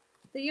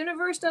 The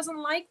universe doesn't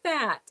like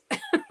that.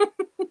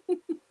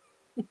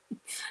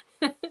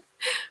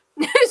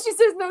 She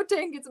says, no,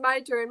 Tank, it's my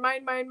turn.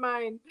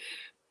 Mine.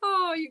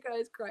 Oh, you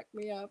guys crack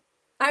me up.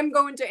 I'm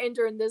going to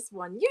enter in this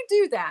one. You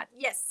do that.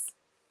 Yes.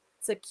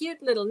 It's a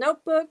cute little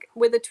notebook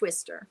with a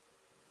twister.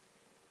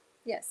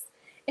 Yes.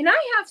 And I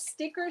have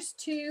stickers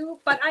too,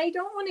 but I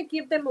don't want to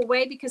give them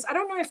away because I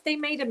don't know if they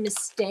made a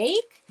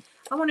mistake.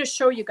 I want to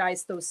show you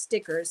guys those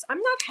stickers. I'm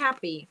not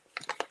happy.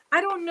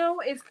 I don't know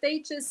if they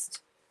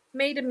just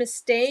made a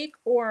mistake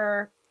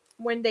or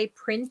when they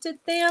printed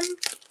them.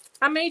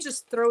 I may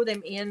just throw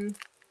them in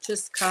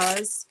just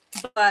cause,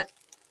 but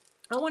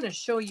I want to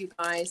show you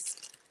guys,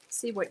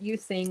 see what you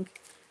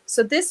think.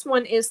 So this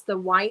one is the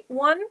white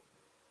one.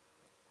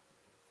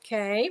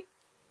 Okay.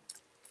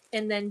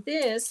 And then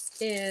this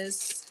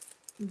is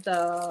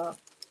the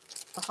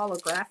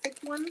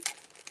holographic one,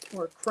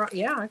 or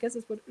yeah, I guess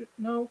it's what.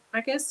 No,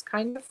 I guess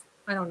kind of.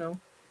 I don't know.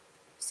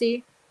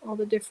 See all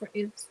the different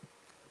is.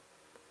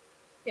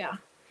 Yeah,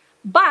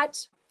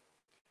 but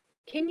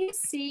can you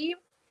see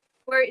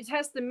where it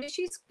has the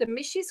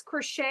Michi's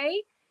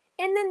crochet,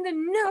 and then the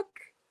Nook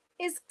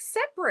is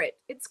separate.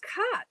 It's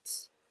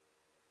cut.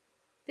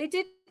 They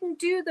didn't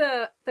do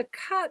the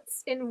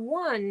cuts in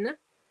one.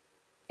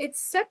 It's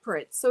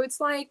separate. So it's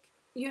like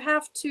you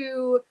have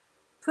to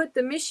put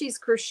the Michi's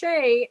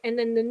crochet and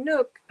then the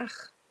Nook. Ugh,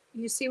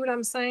 you see what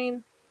I'm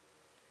saying?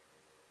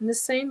 And the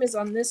same is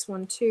on this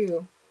one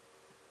too.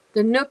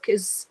 The Nook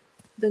is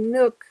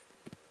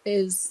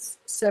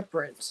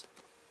separate.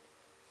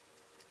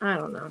 I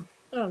don't know.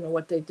 I don't know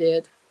what they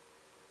did.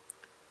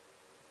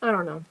 I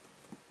don't know.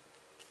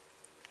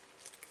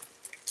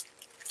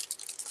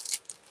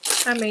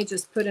 I may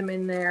just put them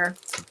in there.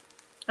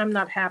 I'm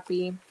not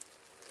happy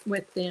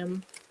with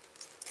them.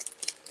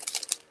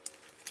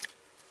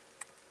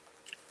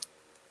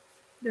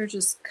 They're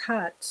just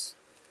cut.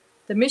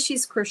 The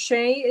Michi's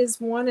crochet is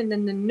one, and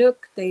then the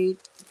Nook they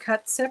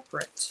cut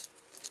separate.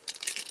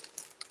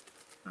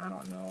 I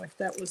don't know if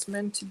that was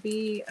meant to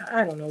be.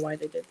 I don't know why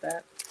they did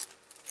that.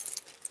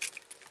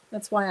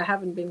 That's why I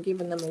haven't been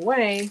giving them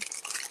away.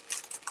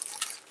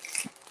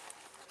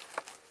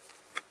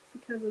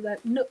 Because of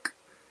that Nook.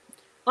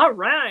 All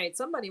right,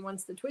 somebody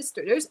wants the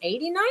twister. There's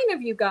 89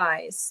 of you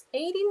guys.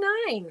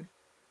 89.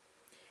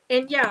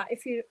 And yeah,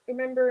 if you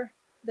remember,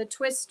 the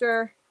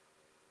twister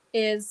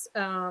is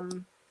a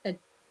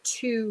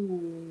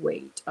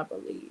 2-weight, I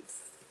believe.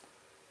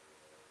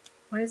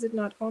 Why is it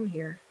not on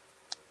here?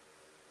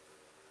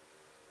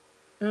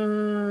 I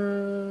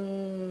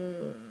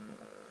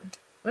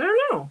don't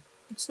know.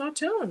 It's not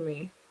telling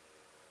me.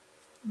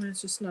 I'm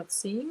just not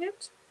seeing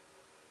it.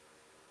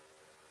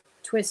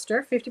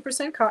 Twister,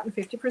 50% cotton,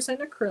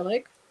 50%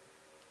 acrylic.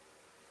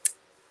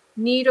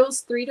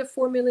 Needles, 3 to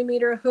 4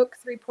 millimeter. Hook,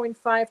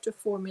 3.5 to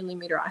 4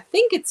 millimeter. I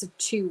think it's a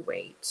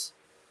 2-weight.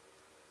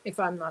 If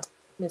I'm not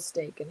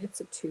mistaken, it's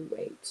a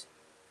 2-weight.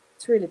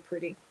 It's really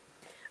pretty.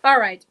 All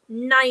right,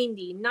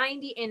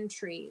 90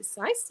 entries.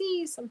 I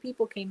see some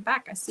people came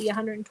back. I see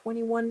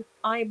 121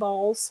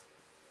 eyeballs.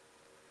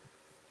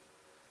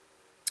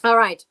 All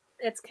right,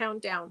 let's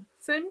count down.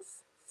 5,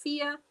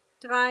 4,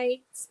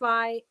 3,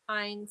 2,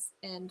 1,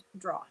 and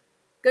draw.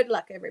 Good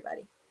luck,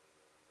 everybody.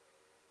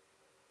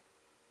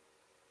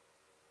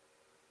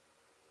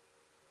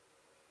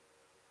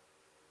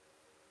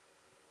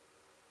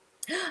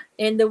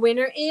 And the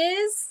winner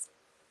is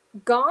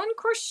Gone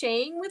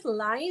Crocheting with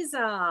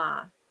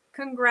Liza.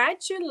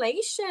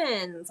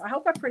 Congratulations. I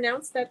hope I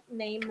pronounced that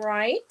name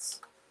right.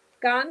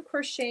 Gone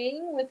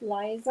Crocheting with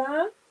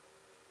Liza.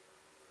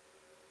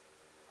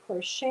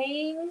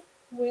 Crocheting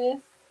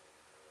with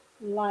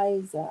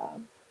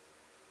Liza.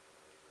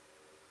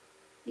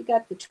 You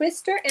got the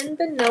twister and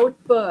the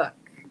notebook.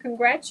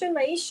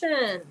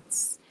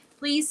 Congratulations.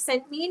 Please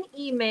send me an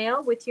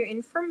email with your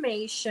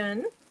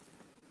information.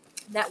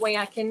 That way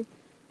I can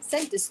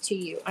send this to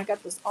you. I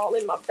got this all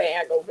in my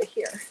bag over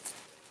here.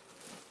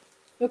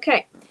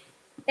 Okay.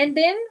 And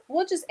then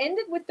we'll just end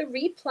it with the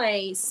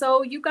replay.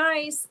 So you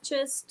guys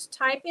just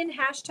type in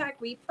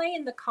 #replay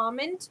in the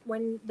comment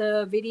when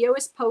the video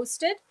is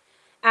posted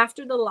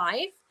after the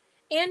live,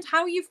 and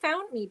how you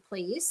found me,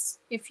 please.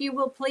 If you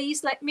will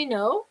please let me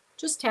know.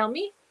 Just tell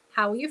me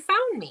how you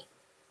found me.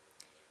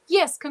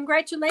 Yes,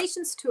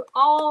 congratulations to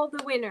all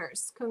the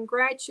winners.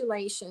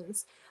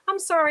 Congratulations. I'm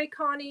sorry,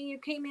 Connie, you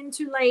came in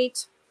too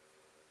late.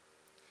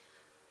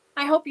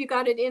 I hope you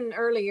got it in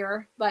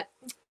earlier, but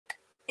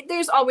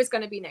there's always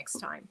going to be next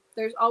time.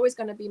 There's always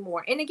going to be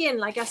more. And again,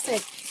 like I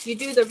said, you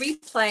do the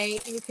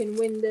replay, you can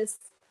win this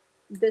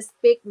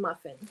big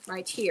muffin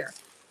right here.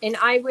 And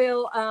I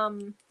will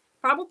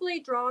probably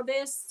draw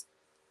this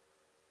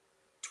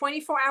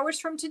 24 hours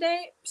from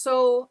today.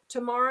 So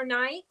tomorrow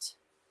night,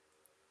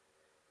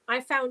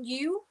 I found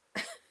you.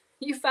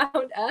 You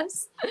found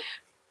us.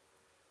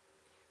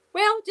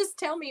 Well, just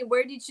tell me,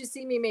 where did you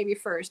see me maybe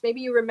first?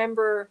 Maybe you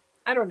remember,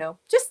 I don't know,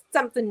 just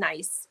something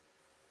nice.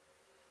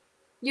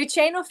 Your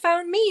channel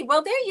found me.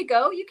 Well, there you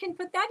go. You can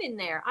put that in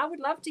there. I would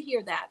love to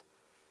hear that.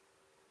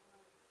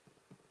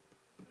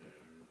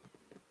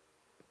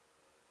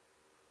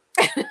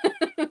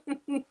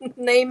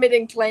 Name it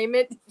and claim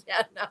it.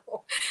 Yeah,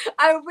 no.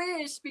 I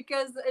wish,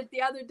 because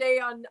the other day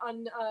on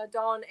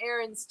Dawn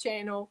Aaron's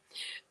channel,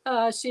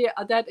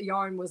 that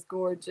yarn was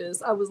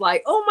gorgeous. I was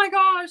like, oh my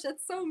gosh,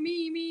 that's so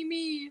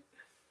me.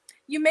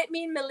 You met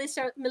me in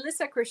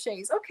Melissa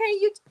Crochets.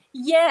 Okay,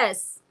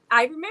 yes,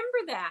 I remember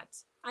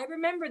that.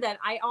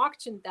 I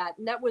auctioned that,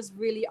 and that was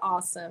really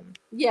awesome.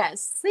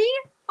 Yes, see,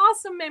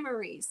 awesome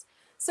memories.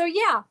 So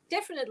yeah,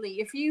 definitely.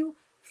 If you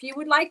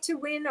would like to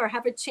win or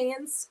have a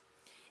chance,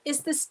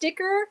 is the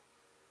sticker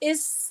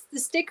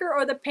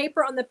or the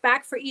paper on the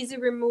back for easy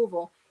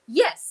removal?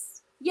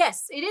 Yes,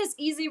 it is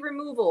easy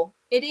removal.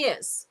 It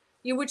is.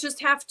 You would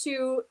just have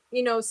to,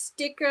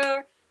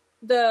 sticker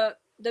the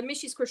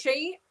Michi's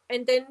crochet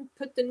and then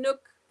put the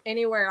Nook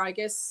anywhere, I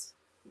guess.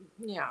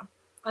 Yeah.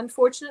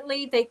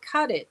 Unfortunately, they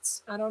cut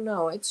it. I don't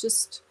know. It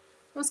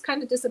was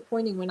kind of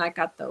disappointing when I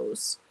got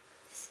those.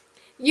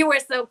 You were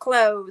so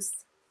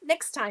close.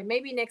 Next time,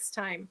 maybe next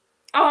time.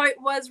 Oh, it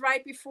was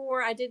right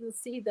before. I didn't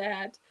see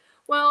that.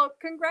 Well,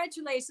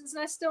 congratulations.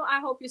 And I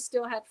hope you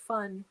still had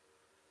fun.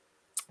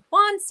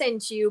 Juan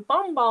sent you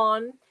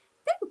bonbon.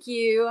 Thank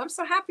you. I'm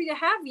so happy to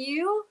have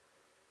you.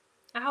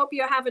 I hope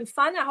you're having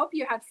fun. I hope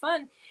you had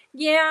fun.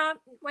 Yeah,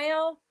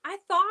 well, I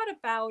thought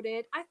about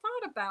it.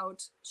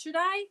 Should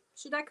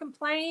I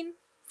complain?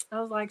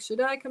 I was like, should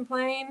I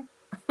complain?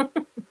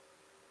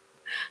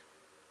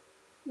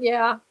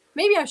 Yeah,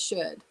 maybe I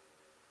should.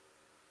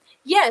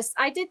 Yes,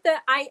 I did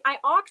I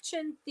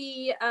auctioned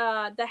the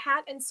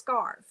hat and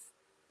scarf.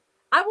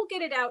 I will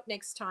get it out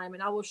next time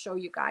and I will show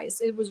you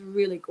guys. It was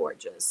really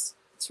gorgeous.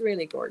 It's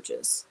really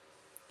gorgeous.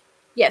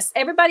 Yes,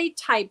 everybody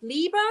type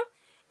Liebe,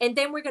 and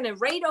then we're going to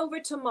raid over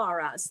to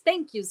Mara's.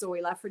 Thank you,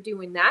 Zoila, for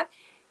doing that.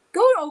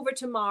 Go over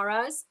to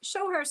Mara's,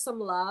 show her some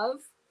love.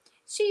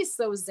 She's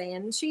so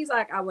zen. She's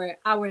like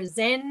our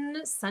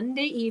zen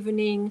Sunday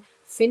evening,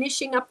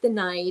 finishing up the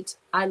night.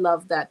 I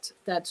love that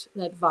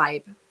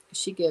vibe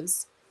she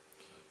gives.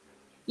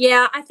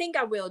 Yeah, I think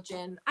I will,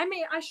 Jen.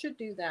 I should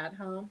do that,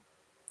 huh?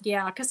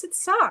 Yeah, because it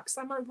sucks.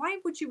 I'm like, why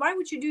would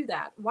you do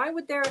that? Why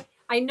would there?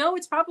 I know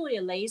it's probably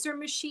a laser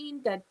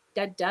machine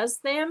that does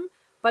them,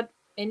 but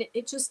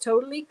it just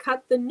totally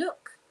cut the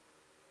Nook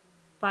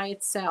by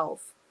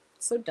itself.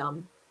 So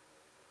dumb.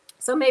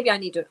 So maybe I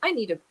need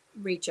to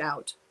reach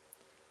out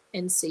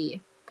and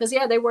see, because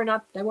yeah, they were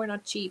not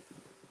cheap.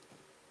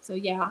 So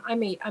yeah, I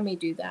may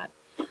do that.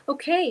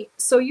 Okay,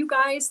 so you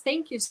guys,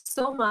 thank you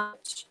so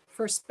much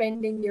for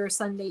spending your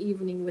Sunday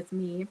evening with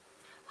me.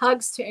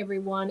 Hugs to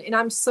everyone, and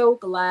I'm so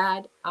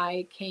glad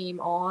I came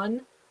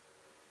on,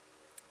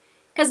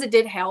 because it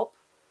did help.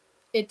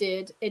 It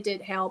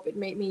did help. It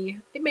made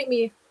me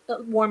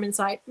warm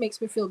inside. It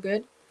makes me feel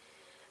good.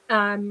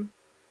 I'm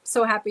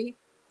so happy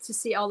to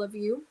see all of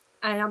you,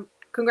 and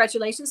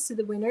congratulations to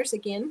the winners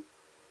again.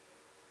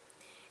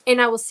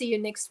 And I will see you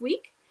next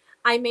week.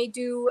 I may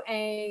do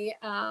a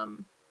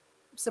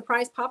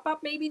surprise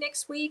pop-up maybe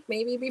next week,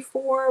 maybe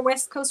before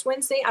West Coast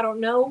Wednesday. I don't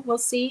know. We'll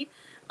see.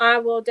 I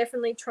will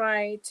definitely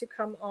try to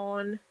come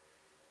on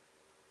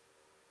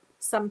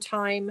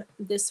sometime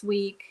this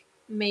week,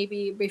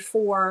 maybe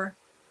before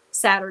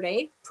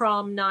Saturday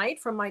prom night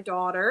from my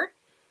daughter,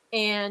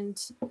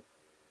 and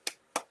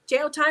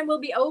jail time will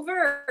be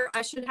over.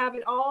 I should have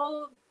it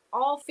all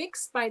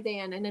fixed by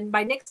then, and then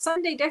by next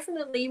Sunday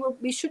definitely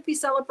we should be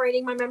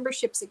celebrating my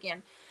memberships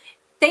again.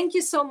 Thank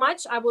you so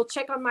much. I will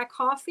check on my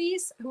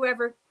coffees.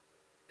 Whoever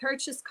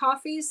purchased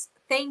coffees,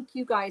 thank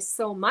you guys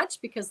so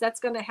much, because that's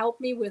going to help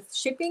me with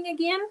shipping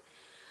again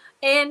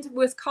and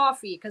with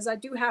coffee, because I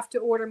do have to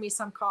order me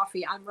some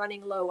coffee. I'm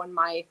running low on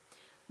my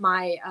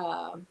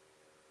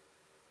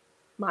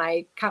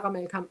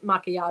caramel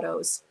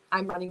macchiatos.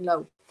 I'm running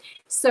low.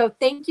 So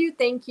thank you.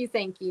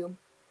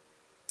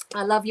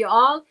 I love you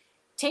all.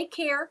 Take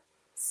care.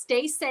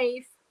 Stay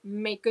safe.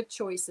 Make good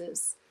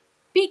choices.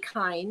 Be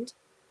kind.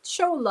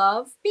 Show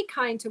love. Be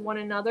kind to one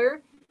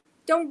another.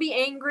 Don't be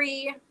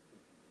angry.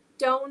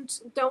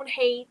 Don't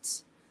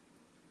hate.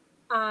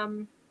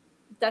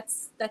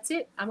 That's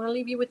it. I'm going to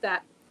leave you with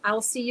that.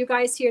 I'll see you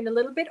guys here in a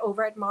little bit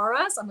over at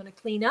Mara's. I'm going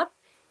to clean up,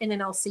 and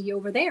then I'll see you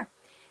over there.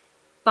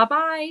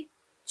 Bye-bye.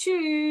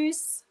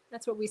 Tschüss.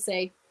 That's what we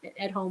say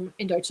at home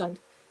in Deutschland.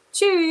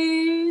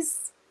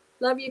 Tschüss.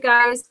 Love you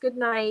guys. Good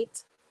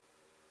night.